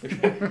is a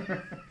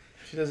superhero.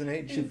 She doesn't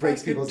age. She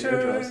breaks people's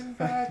eardrums.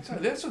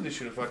 That's what they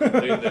should have fucking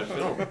played in that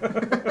film.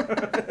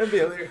 That'd be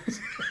hilarious.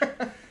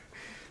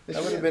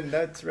 That would have been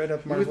that's right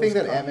up Marvel's. You would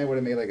think that Ant-Man would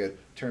have made like a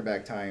turn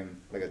back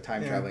time, like a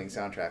time traveling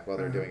soundtrack while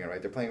they're doing it,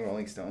 right? They're playing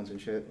Rolling Stones and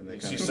shit. And they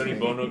see Sonny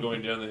Bono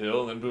going down the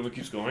hill, and then boom, it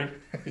keeps going.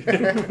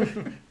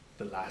 The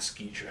last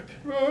ski trip.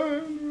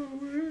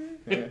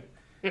 Yeah.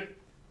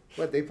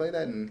 What, they play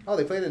that in... Oh,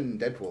 they played it in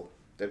Deadpool.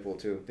 Deadpool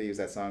 2. They use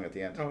that song at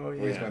the end. Oh, yeah.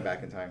 Where he's going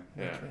back in time.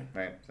 Yeah.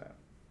 Right? So,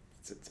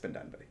 it's been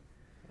done, buddy.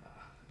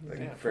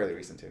 Fairly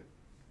recent, too.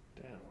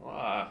 Damn.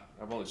 Well,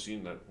 I've only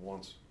seen that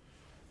once.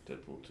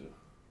 Deadpool 2.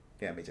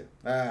 Yeah, me too.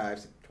 I've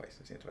seen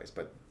it twice,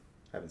 but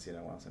I haven't seen it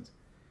in a while since.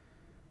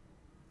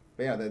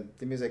 But yeah,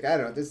 the music, I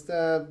don't know. This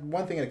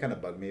one thing that kind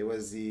of bugged me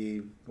was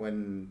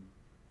when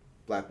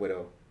Black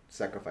Widow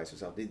sacrificed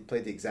herself. They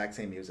played the exact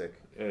same music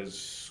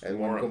as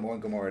Gamora.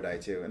 When Gamora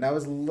died too, and that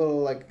was a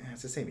little like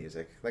it's the same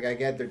music. Like I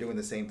get they're doing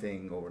the same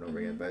thing over and over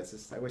again, but it's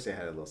just I wish they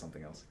had a little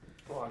something else.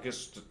 Well, I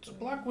guess the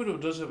Black Widow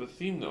does have a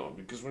theme though,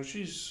 because when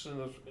she's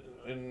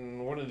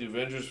in one of the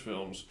Avengers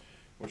films,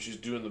 when she's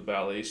doing the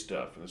ballet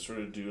stuff and they sort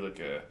of do like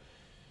a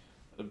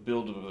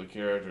build up of the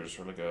characters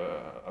or like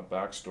a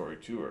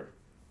backstory to her,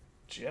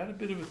 she had a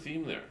bit of a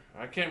theme there.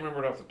 I can't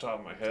remember it off the top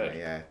of my head.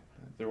 Yeah,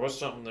 there was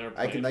something there.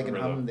 I can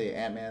hum the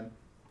Ant-Man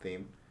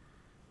theme.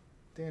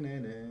 Yeah.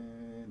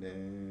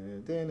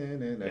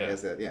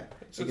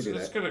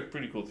 It's got a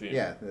pretty cool theme.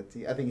 Yeah,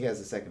 I think he has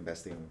the second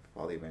best theme of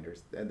all the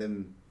Avengers, and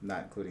then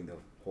not including the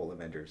whole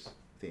Avengers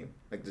theme.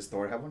 Like, does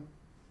Thor have one?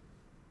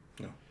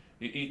 No.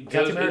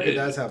 Captain America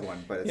does have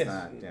one, but it's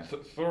not. Yeah.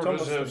 Thor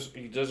does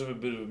have a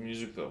bit of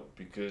music though,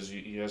 because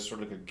he has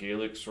sort of like a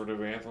Gaelic sort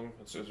of anthem.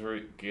 It's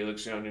very Gaelic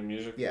sounding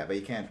music. Yeah, but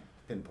you can't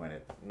pinpoint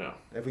it. No.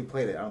 If we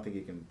played it, I don't think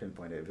you can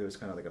pinpoint it. If it was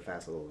kind of like a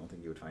fast little, I don't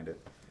think you would find it.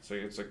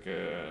 It's like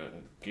a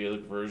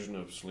Gaelic version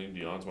of Celine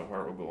Dion's "My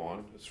Heart Will Go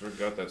On." It's sort of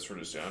got that sort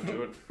of sound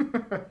to it.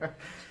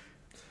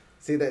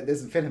 See, that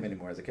doesn't fit him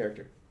anymore as a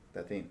character.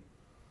 That theme,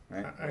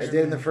 right? It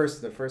did in the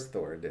first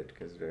Thor. It did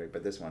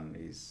but this one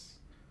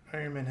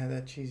Iron Man had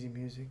that cheesy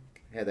music.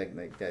 He had that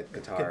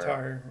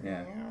guitar.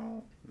 Yeah.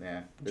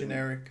 Yeah.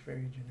 Generic,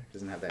 very generic.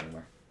 Doesn't have that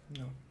anymore.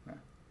 No.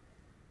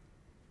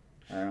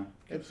 I don't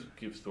know.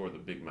 Gives Thor the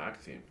Big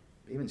Mac theme.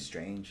 Even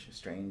Strange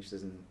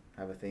doesn't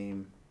have a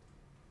theme.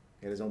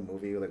 He had his own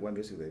movie. Like, what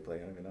music did they play? I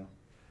don't even know.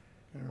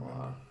 I don't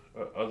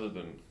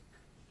remember.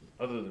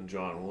 Other than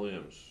John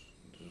Williams,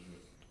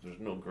 there's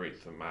no great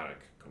thematic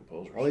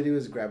composers. All they do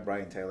is grab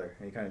Brian Taylor,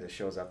 and he kind of just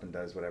shows up and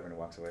does whatever and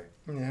walks away.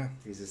 Yeah.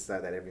 He's just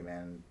that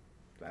everyman.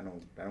 I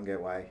don't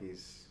get why he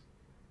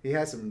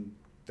does some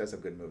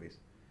good movies,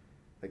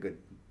 like good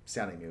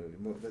sounding music.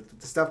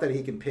 The stuff that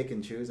he can pick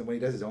and choose, and when he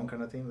does his own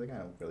kind of theme, like I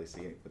don't really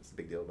see what's the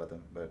big deal about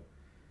them. But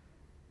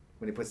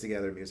when he puts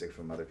together music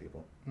from other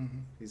people,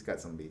 he's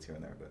got some beats here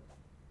and there, but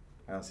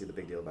I don't see the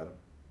big deal about him.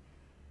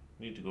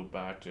 Need to go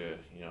back to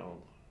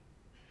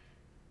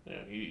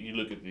you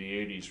look at the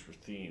 '80s for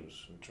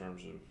themes in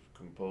terms of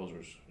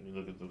composers, and you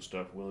look at the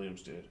stuff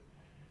Williams did.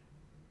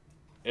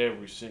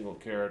 Every single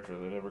character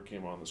that ever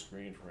came on the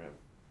screen for him,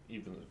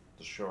 even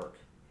the shark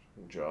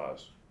from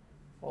Jaws,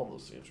 all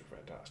those themes are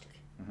fantastic.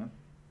 Mm-hmm.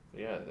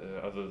 Yeah,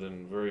 other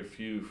than very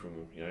few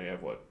from, you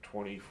have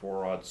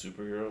 24 odd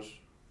superheroes.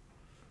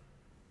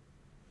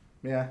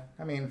 Yeah,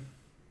 I mean,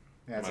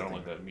 yeah, I don't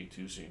like that Me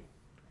Too scene.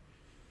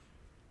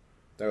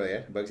 Oh, really? Yeah?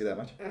 It bugs you that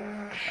much?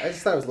 I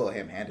just thought it was a little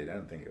ham-handed. I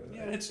don't think it was.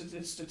 Yeah,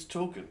 it's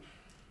token.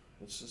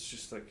 It's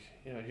just like,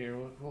 here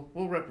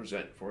we'll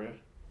represent for you.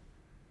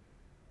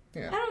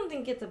 Yeah. I don't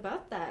think it's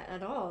about that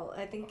at all.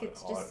 I think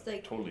it's just like...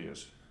 It totally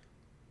is.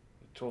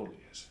 It totally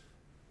is.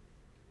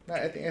 No,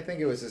 I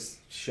think it was just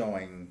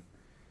showing...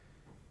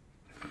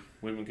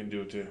 Women can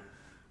do it too.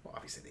 Well,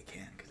 obviously they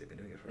can, because they've been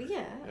doing it forever.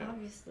 Yeah,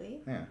 obviously.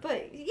 Yeah.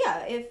 But,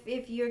 yeah,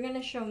 if you're going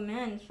to show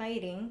men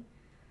fighting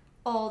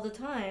all the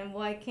time,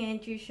 why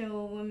can't you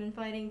show women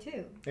fighting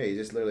too? Yeah, you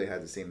just literally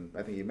had the scene...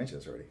 I think you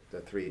mentioned this already. The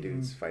three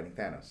dudes fighting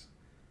Thanos.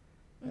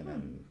 And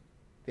then...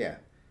 Yeah.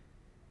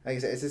 Like I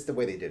said, it's just the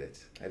way they did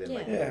it. I didn't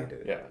like the way they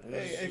did it. Yeah.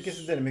 I guess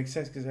it didn't make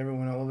sense because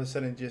everyone all of a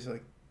sudden just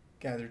like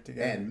gathered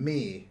together. And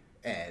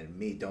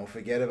me, don't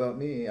forget about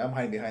me. I'm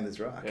hiding behind this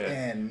rock. Yeah.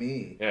 And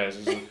me. Yeah. It's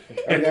just,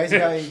 Hey guys,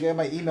 you got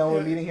my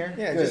email meeting here?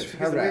 Yeah, good. just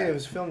because the way it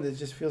was filmed, it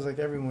just feels like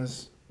everyone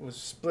was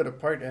split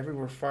apart.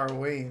 Everywhere far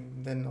away,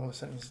 and then all of a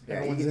sudden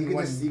everyone's in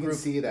one you group. can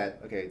see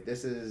that. Okay,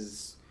 this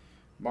is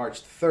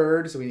March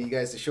 3rd, so we need you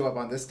guys to show up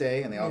on this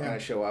day, and they all Yeah. kind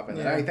of show up, and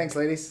then, Yeah. all right, thanks,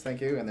 ladies,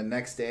 thank you, and the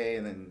next day,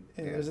 and then,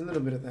 Yeah, there's a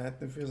little bit of that.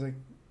 It feels like,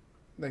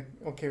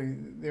 okay,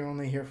 they're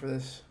only here for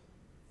this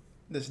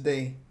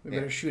day. We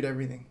better shoot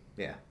everything.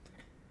 yeah.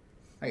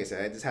 Like I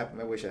said, it just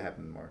happened. I wish it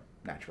happened more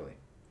naturally.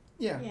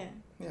 Yeah. Yeah.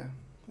 Yeah.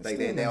 It's Like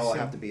still they all nice,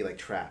 have to be like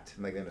trapped,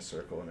 like in a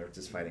circle, and they're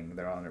just fighting.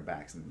 They're all on their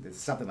backs, and it's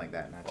something like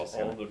that, not just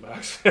All the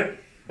backs.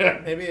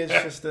 Maybe it's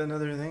just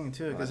another thing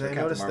too, Well, because that's I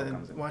where noticed Captain Marvel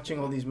comes that in. watching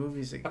all these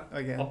movies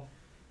again.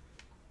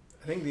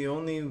 I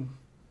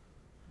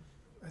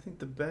think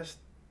the best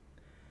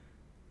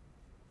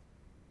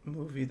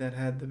movie that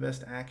had the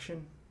best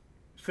action,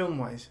 film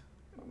wise,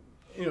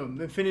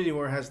 Infinity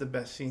War has the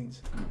best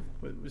scenes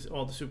with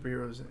all the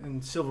superheroes,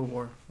 and Civil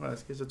War, well,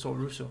 that's because it's all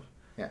Russo.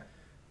 Yeah.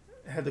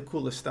 It had the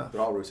coolest stuff.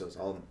 They're all Russos,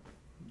 all of them.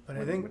 But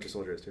I think Winter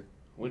Soldier is too.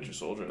 Winter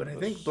Soldier. But I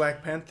think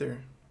Black Panther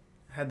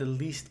had the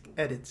least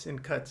edits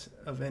and cuts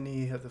of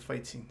any of the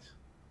fight scenes.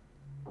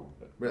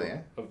 Really? Eh?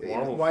 Of Yeah.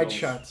 Marvel Wide films,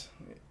 shots.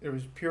 There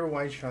was pure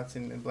wide shots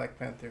in Black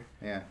Panther,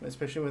 Yeah.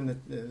 especially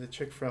when the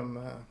chick from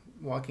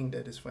Walking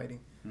Dead is fighting.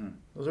 Hmm.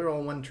 Those are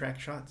all one-track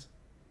shots.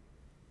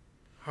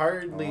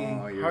 Hardly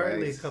you're a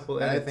right. couple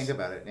Now I edits. think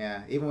about it.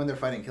 Yeah. Even when they're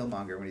fighting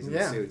Killmonger when he's in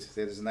the suit,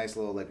 there's a nice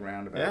little like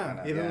roundabout. Yeah,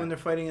 kinda, even when they're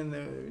fighting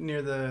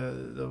near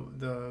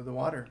the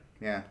water.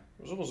 Yeah.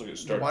 It was almost like a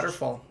Star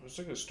waterfall. It was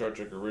like a Star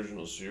Trek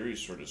original series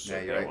sort of Yeah,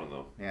 set, you're that right. one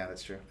though. Yeah,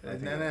 that's true. I And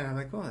think then I'm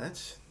like, oh,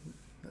 that's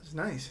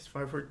nice. It's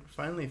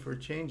finally for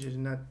changes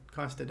and not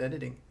constant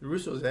editing. The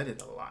Russos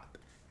edit a lot.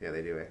 yeah,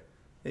 they do. Eh?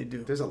 They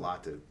do. There's a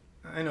lot to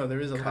I know there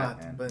is a cut, lot,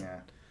 man. but yeah.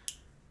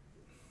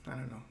 I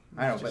don't know.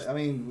 I know, It's but just- I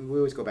mean, we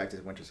always go back to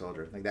Winter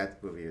Soldier. Like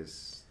that movie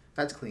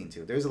that's clean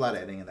too. There's a lot of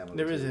editing in that movie.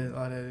 there is too. a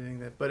lot of editing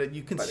that, but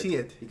you can But see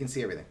it. You can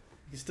see everything.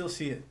 You can still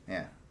see it.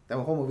 Yeah, that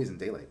whole movie's in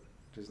daylight.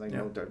 There's like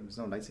Yeah. there's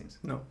no night scenes.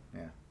 No.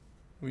 Yeah.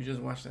 We just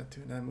watched that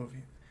too. That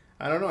movie.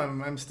 I don't know.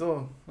 I'm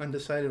still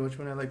undecided which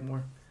one I like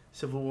more,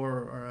 Civil War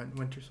or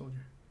Winter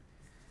Soldier.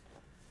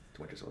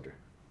 Winter Soldier.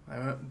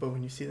 But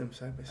when you see them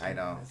side by side, I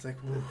know. it's like,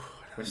 ooh,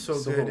 When so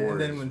Civil good. War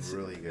And then is when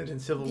really good. And then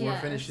Civil War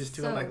Yeah, finishes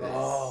too. so I'm like, good.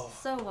 oh,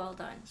 So well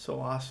done. so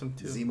awesome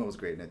too. Zemo was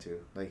great in it too.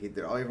 Like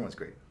everyone's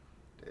great.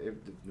 The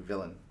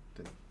villain,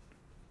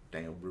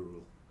 Daniel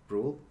Bruhl.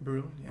 Brutal.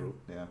 Yeah. Bruhl,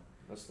 yeah.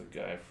 That's the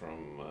guy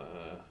from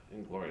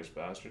Inglourious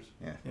Bastards.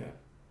 Yeah. Yeah.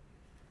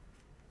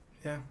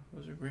 Yeah,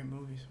 those are great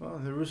movies. Well,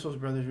 the Russo's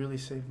brothers really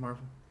saved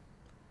Marvel.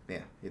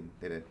 Yeah,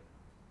 they did.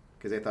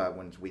 Because they thought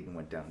once Whedon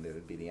went down, that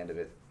would be the end of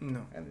it.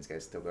 No, And these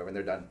guys still go over, and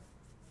they're done.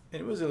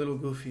 it was a little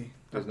goofy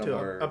There's up no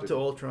more- to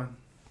Ultron.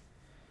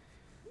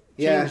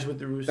 Yeah, Changed with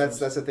the Russos.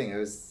 that's the thing. It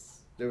was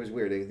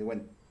weird. They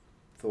went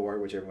Thor,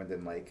 which everyone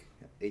didn't like.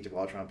 Age of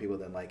Ultron, people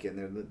didn't like it,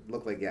 and it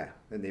looked like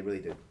then they really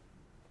did. It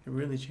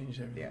really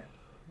changed everything.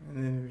 Yeah. And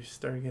then we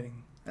started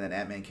getting. And then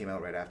Ant-Man came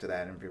out right after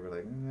that, and people were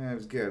like, it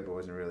was good, but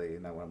wasn't really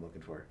not what I'm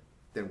looking for.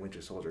 Then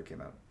Winter Soldier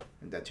came out,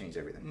 and that changed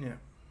everything. Yeah.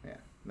 Yeah,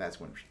 and that's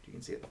when you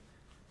can see it.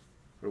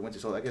 Or Winter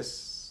Soldier, I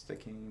guess that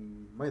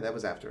came. Wait, that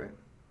was after, right?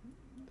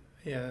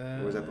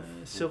 Yeah. Or was that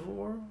before? Civil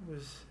War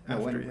was No,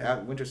 after. when, yeah.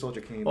 Winter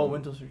Soldier came. Oh,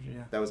 Winter Soldier.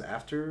 Yeah. That was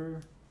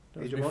after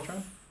That was Age of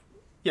Ultron.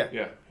 Yeah.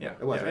 Yeah. Yeah.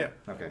 It was yeah, right.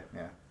 Okay,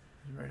 yeah. Yeah.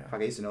 Right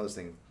Fuck, I used to know this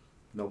thing,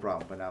 no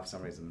problem, but now for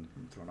some reason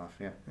I'm thrown off.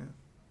 Yeah. Yeah.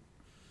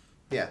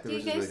 Yeah. Do you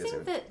was just guys really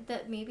think good.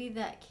 that maybe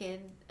that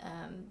kid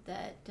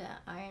that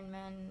Iron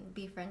Man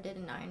befriended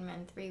in Iron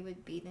Man 3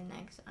 would be the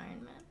next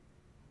Iron Man?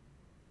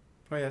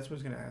 Oh yeah, that's what I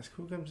was gonna ask.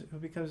 Who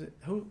becomes it?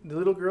 Who the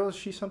little girl? Is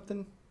she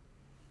something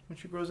when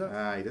she grows up?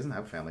 He doesn't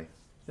have a family.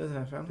 Doesn't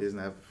have He family. doesn't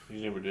have.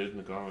 He never did in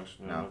the comics.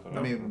 No. not that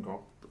I mean,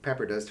 recall.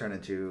 Pepper does turn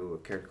into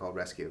a character called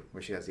Rescue,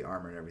 where she has the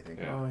armor and everything.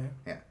 Yeah. Oh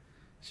yeah.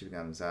 She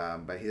becomes,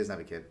 but he doesn't have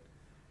a kid.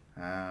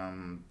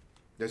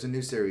 There's a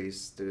new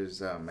series.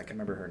 There's I can't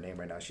remember her name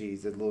right now.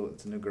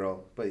 It's a new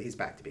girl, but he's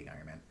back to being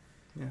Iron Man.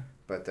 Yeah.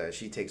 But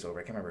she takes over.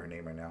 I can't remember her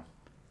name right now.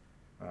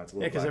 It's a Yeah,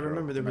 little because I black girl.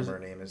 remember there was. her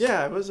name is.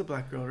 Yeah, it was a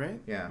black girl,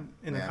 right? Yeah.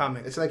 In the yeah.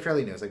 comics. It's like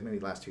fairly new. It's like maybe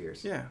the last 2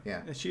 years. Yeah.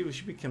 Yeah. And she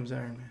becomes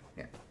Iron Man.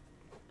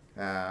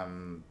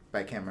 But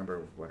I can't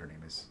remember what her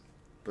name is.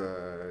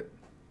 But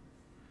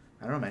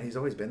I don't know, man. He's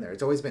always been there.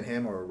 It's always been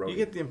him or Rhodey. You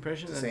get the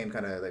impression It's the that same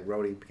kind of like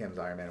Rhodey becomes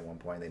Iron Man at one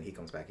point, then he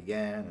comes back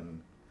again,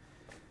 and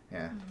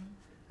yeah.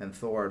 And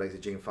Thor, like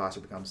Jane Foster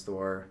becomes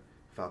Thor,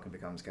 Falcon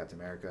becomes Captain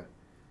America.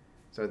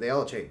 So they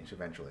all change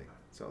eventually.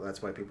 So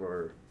that's why people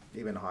are,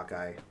 even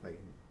Hawkeye, like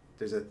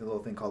there's a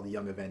little thing called the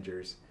Young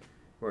Avengers,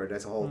 where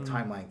that's a whole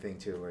timeline thing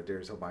too, where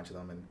there's a whole bunch of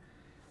them. And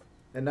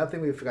another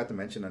thing we forgot to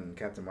mention on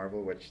Captain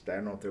Marvel, which I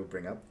don't know if they'll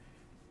bring up.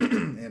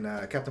 In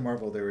Captain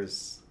Marvel, there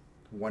was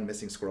one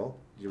missing scroll.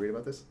 Did you read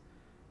about this? Did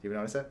you ever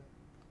notice that?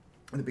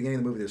 In the beginning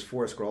of the movie, there's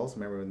 4 scrolls.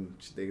 Remember when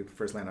they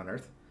first land on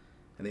Earth?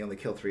 And they only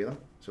kill 3 of them,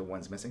 so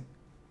one's missing.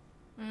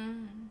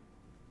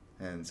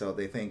 And so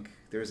they think,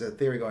 there's a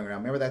theory going around.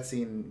 Remember that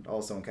scene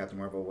also in Captain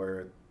Marvel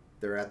where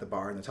they're at the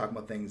bar and they're talking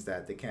about things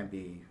that they can't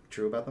be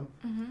true about them?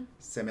 Mm-hmm.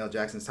 Samuel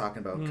Jackson's talking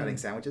about cutting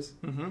sandwiches.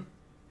 Mm-hmm.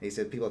 He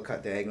said people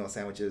cut diagonal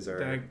sandwiches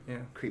or Yeah.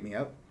 creep me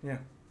out. Yeah.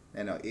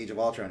 And Age of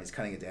Ultron, he's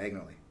cutting it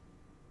diagonally.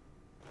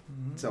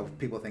 Mm-hmm. So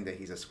people think that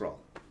he's a Skrull.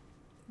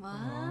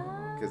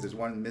 What? Because there's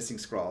one missing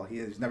Skrull.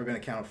 He's never been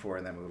accounted for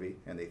in that movie,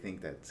 and they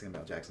think that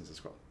Samuel Jackson's a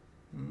Skrull.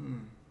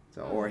 Mm.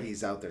 So, or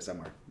he's out there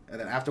somewhere. And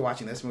then after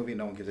watching this movie,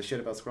 no one gives a shit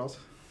about Skrulls.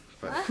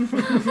 But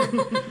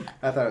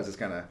I thought it was just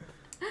kind of...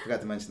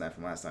 Forgot to mention that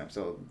from last time.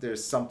 So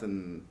there's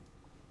something...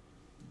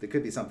 There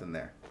could be something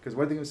there. Because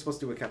what are they supposed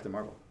to do with Captain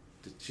Marvel?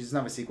 She doesn't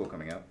have a sequel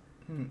coming out.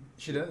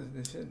 She does.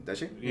 They said. Does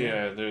she?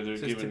 Yeah, they're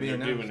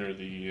giving her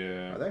the...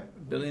 Are they? $1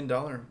 billion.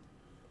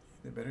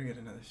 They better get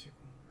another sequel.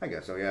 I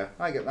guess so, yeah.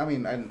 I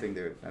mean, I didn't think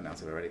they would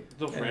announce it already.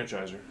 They'll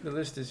franchise her. The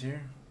list is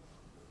here.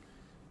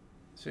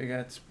 So you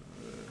got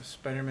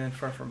Spider-Man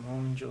Far From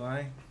Home in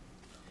July.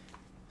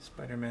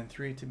 Spider-Man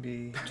 3 to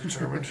be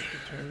determined.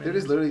 They're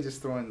just literally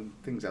just throwing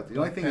things out there.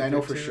 The only thing I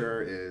know for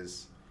sure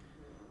is...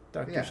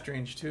 Doctor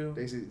Strange 2.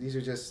 Basically, these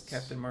are just...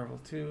 Captain Marvel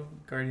 2.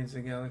 Guardians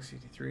of the Galaxy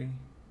 3.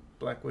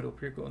 Black Widow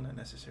prequel, not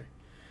necessary.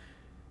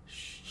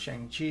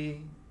 Shang-Chi.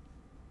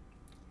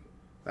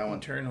 That one,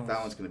 Eternals. that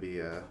one's going to be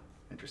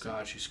interesting.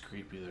 God, she's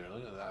creepy there.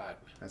 Look at that.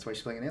 That's why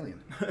she's playing an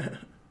alien.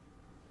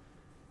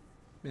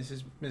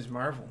 Ms.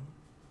 Marvel.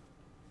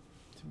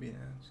 To be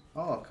announced.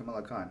 Oh,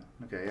 Kamala Khan.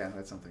 Okay, yeah,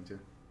 that's something too.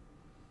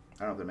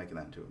 I don't know if they're making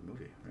that into a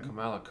movie. Right?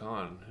 Kamala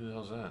Khan. Who the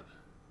hell's that?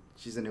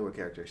 She's a newer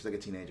character. She's like a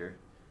teenager.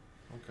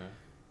 Okay.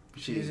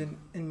 She's an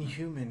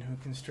inhuman who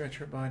can stretch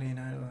her body and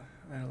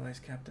idolize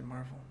Captain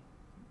Marvel.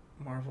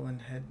 Marvel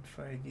and head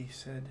Feige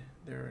said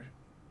there are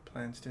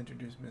plans to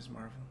introduce Ms.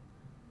 Marvel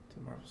to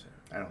the Marvel set.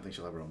 I don't think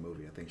she'll have her own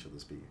movie. I think she'll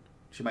just be...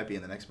 She might be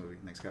in the next movie,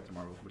 next Captain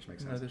Marvel, which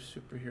makes sense. Another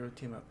superhero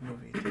team-up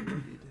movie.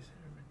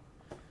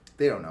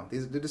 They don't know.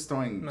 They're just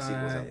throwing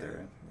sequels out there,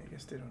 right? I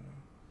guess they don't know.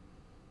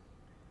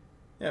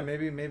 Yeah,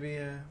 maybe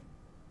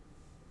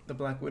the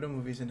Black Widow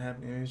movie isn't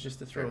happening. Maybe it's just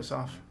to throw us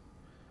off.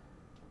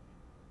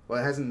 Well,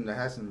 it hasn't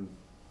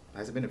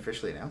been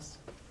officially announced.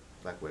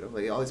 Black Widow.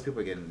 Like all these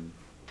people are getting...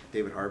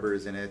 David Harbour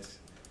is in it.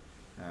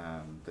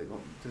 There's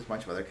a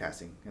bunch of other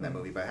casting in that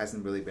movie, but it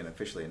hasn't really been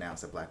officially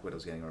announced that Black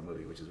Widow's getting our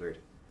movie, which is weird.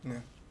 Yeah.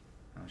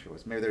 I'm not sure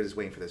what's... Maybe they're just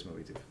waiting for this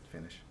movie to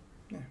finish.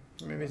 Yeah,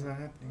 maybe it's not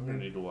happening. I'm going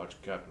to need to watch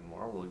Captain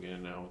Marvel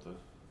again now with the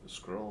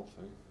Skrull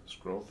thing.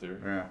 Skrull theory.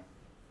 Yeah.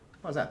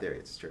 Well, it's not theory.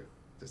 It's true.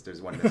 Just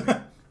there's one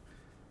missing.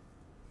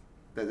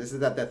 This is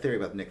that theory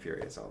about Nick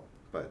Fury. It's all.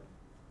 But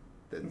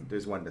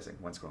there's one missing.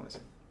 One Skrull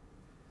missing.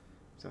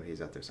 So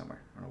he's out there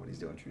somewhere. I don't know what he's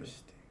doing.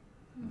 Interesting.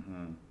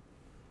 Mm-hmm.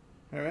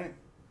 All right.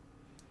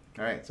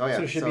 All right. So yeah.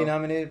 So it should be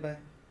nominated by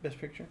Best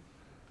Picture.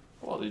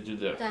 Well, they did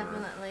that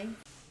Definitely.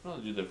 Well,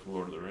 they did that for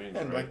Lord of the Rings,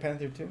 And right? Black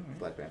Panther too. Right?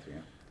 Black Panther,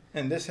 yeah.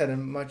 And this had a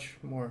much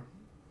more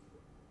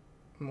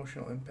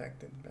emotional impact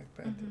than Black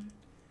Panther. Mm-hmm.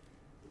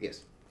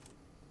 Yes.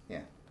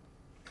 Yeah.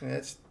 And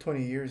that's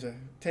 10 years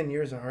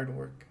of hard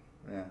work.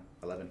 Yeah.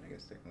 11, I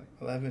guess, technically.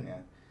 11. Yeah.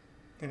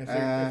 And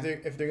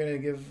if they're gonna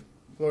give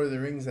Lord of the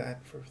Rings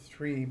that for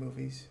 3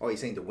 movies. Oh, you're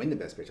saying to win the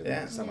Best Picture?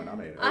 Yeah. Someone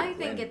nominated. I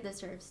think it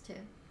deserves to.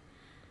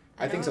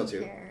 I think so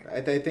too. I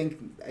think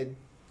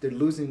they're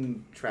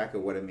losing track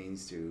of what it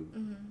means to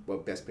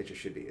what Best Picture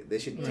should be. They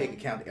should take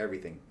account of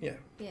everything. Yeah.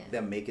 Yeah.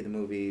 Them making the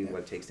movie,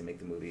 what it takes to make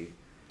the movie,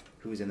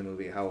 who's in the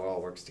movie, how it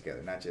all works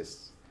together, not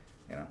just,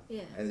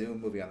 Yeah. And the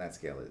movie on that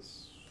scale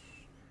is,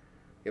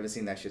 you haven't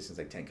seen that shit since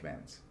like 10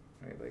 Commandments,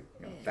 right?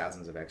 Like,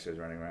 thousands of extras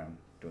running around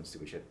doing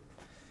stupid shit.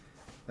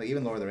 Like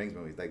even Lord of the Rings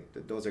movies, like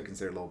those are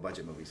considered low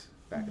budget movies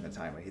back in the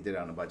time. Like he did it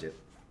on a budget,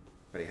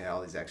 but he had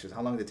all these extras.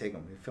 How long did it take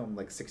him? He filmed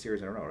like 6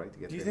 years in a row, right? To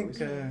get. Do you think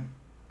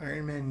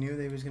Iron Man knew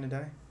that he was gonna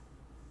die?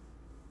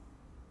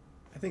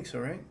 I think so,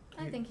 right?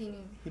 I think he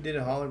knew. He did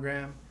a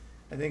hologram.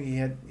 I think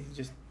he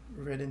just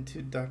read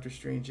into Doctor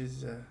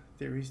Strange's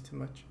theories too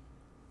much.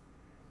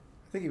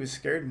 I think he was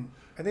scared.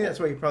 I think that's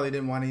why he probably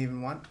didn't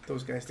want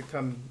those guys to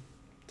come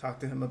talk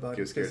to him about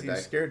it, because he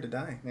was scared to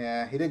die.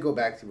 Yeah, he did go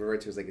back to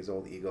revert to his like his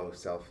old ego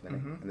self.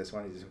 In this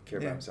one, he just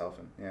cared about himself,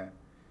 and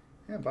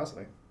yeah,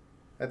 possibly.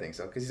 I think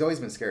so, because he's always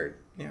been scared.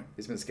 Yeah,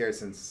 he's been scared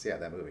since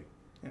that movie.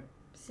 Yeah,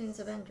 since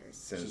Avengers.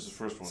 Since the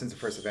first one. Since the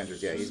first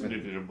Avengers, yeah, he's been.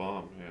 Nuclear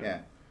bomb.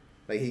 Yeah.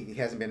 Like he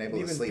hasn't been able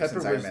to sleep Pepper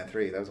since Iron Man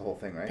 3. That was the whole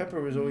thing, right? Pepper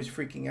was always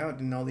freaking out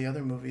in all the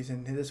other movies,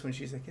 and in this one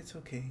she's like, "It's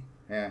okay.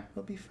 Yeah,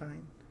 we'll be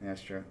fine." Yeah,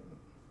 that's true.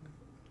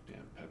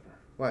 Damn Pepper.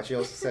 Well, she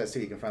also says too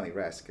he can finally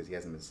rest because he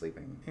hasn't been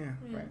sleeping. Yeah.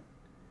 Right.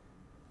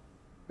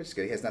 Which is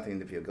good. He has nothing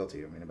to feel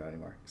guilty about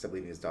anymore, except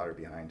leaving his daughter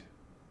behind.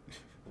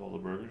 All the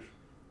burgers.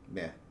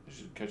 Yeah. You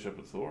should catch up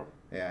with Thor.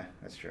 Yeah,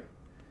 that's true.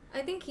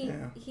 I think he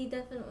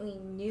definitely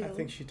knew. I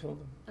think she told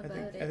him.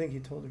 About I think he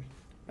told her.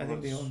 I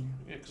think they all knew.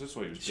 Yeah, because that's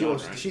why he was done,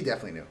 right? She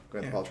definitely knew.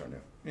 Gwyneth Paltrow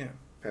knew. Yeah.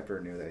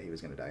 Pepper knew that he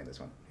was going to die in this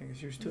one. Yeah, because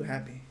she was too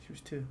happy. She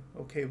was too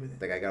okay with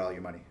it. Like, I got all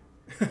your money.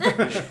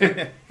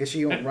 Because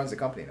she runs the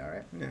company now,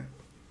 right? Yeah.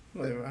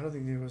 Well, I don't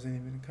think there was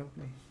even a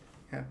company.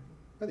 Yeah.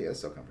 Oh, the other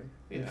still company.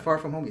 Yeah. Far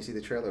From Home, you see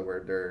the trailer where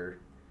they're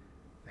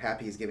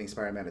happy he's giving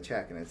Spider-Man a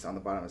check, and it's on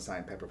the bottom of a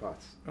sign, Pepper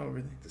Potts. Oh,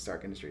 really? To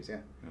Stark Industries, yeah.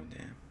 Oh,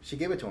 damn. She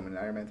gave it to him in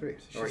Iron Man 3.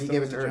 So or he still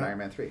gave it has to the her in job? Iron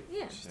Man 3.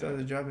 Yeah. She still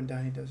has a job and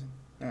Downey doesn't.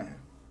 Yeah.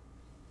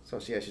 So,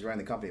 she's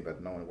running the company,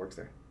 but no one works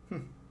there.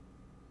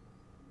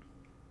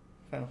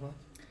 Final thoughts?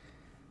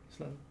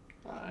 Slow.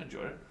 I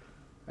enjoyed it.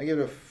 I give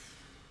it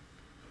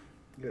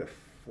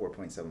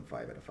 4.75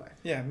 out of 5.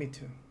 Yeah, me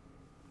too.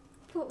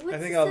 What's I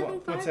think the I'll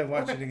 7.5? once I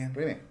watch Okay. it again. What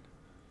do you mean?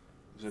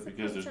 Is that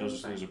because there's no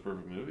such thing as a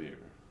perfect movie?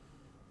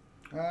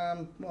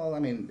 Or? Well, I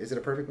mean, is it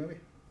a perfect movie?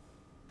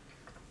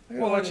 I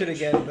gotta watch it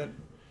again, but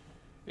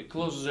It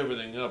closes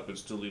everything up but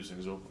still leaves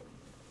things open.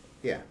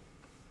 Yeah.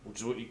 Which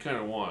is what you kind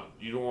of want.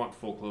 You don't want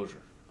full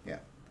closure. Yeah.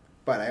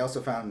 But I also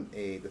found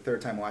the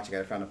third time watching it,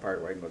 I found a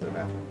part where I can go to the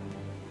bathroom.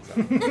 So.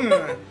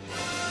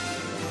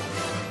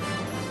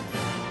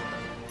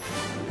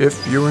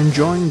 If you're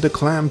enjoying the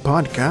Clam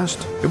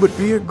podcast, it would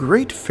be a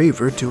great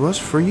favor to us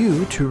for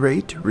you to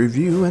rate,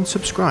 review, and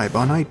subscribe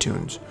on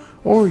iTunes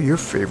or your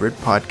favorite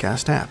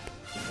podcast app.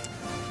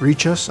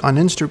 Reach us on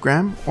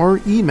Instagram or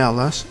email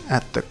us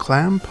at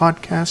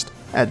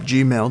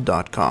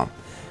theclampodcast@gmail.com.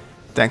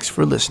 Thanks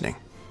for listening.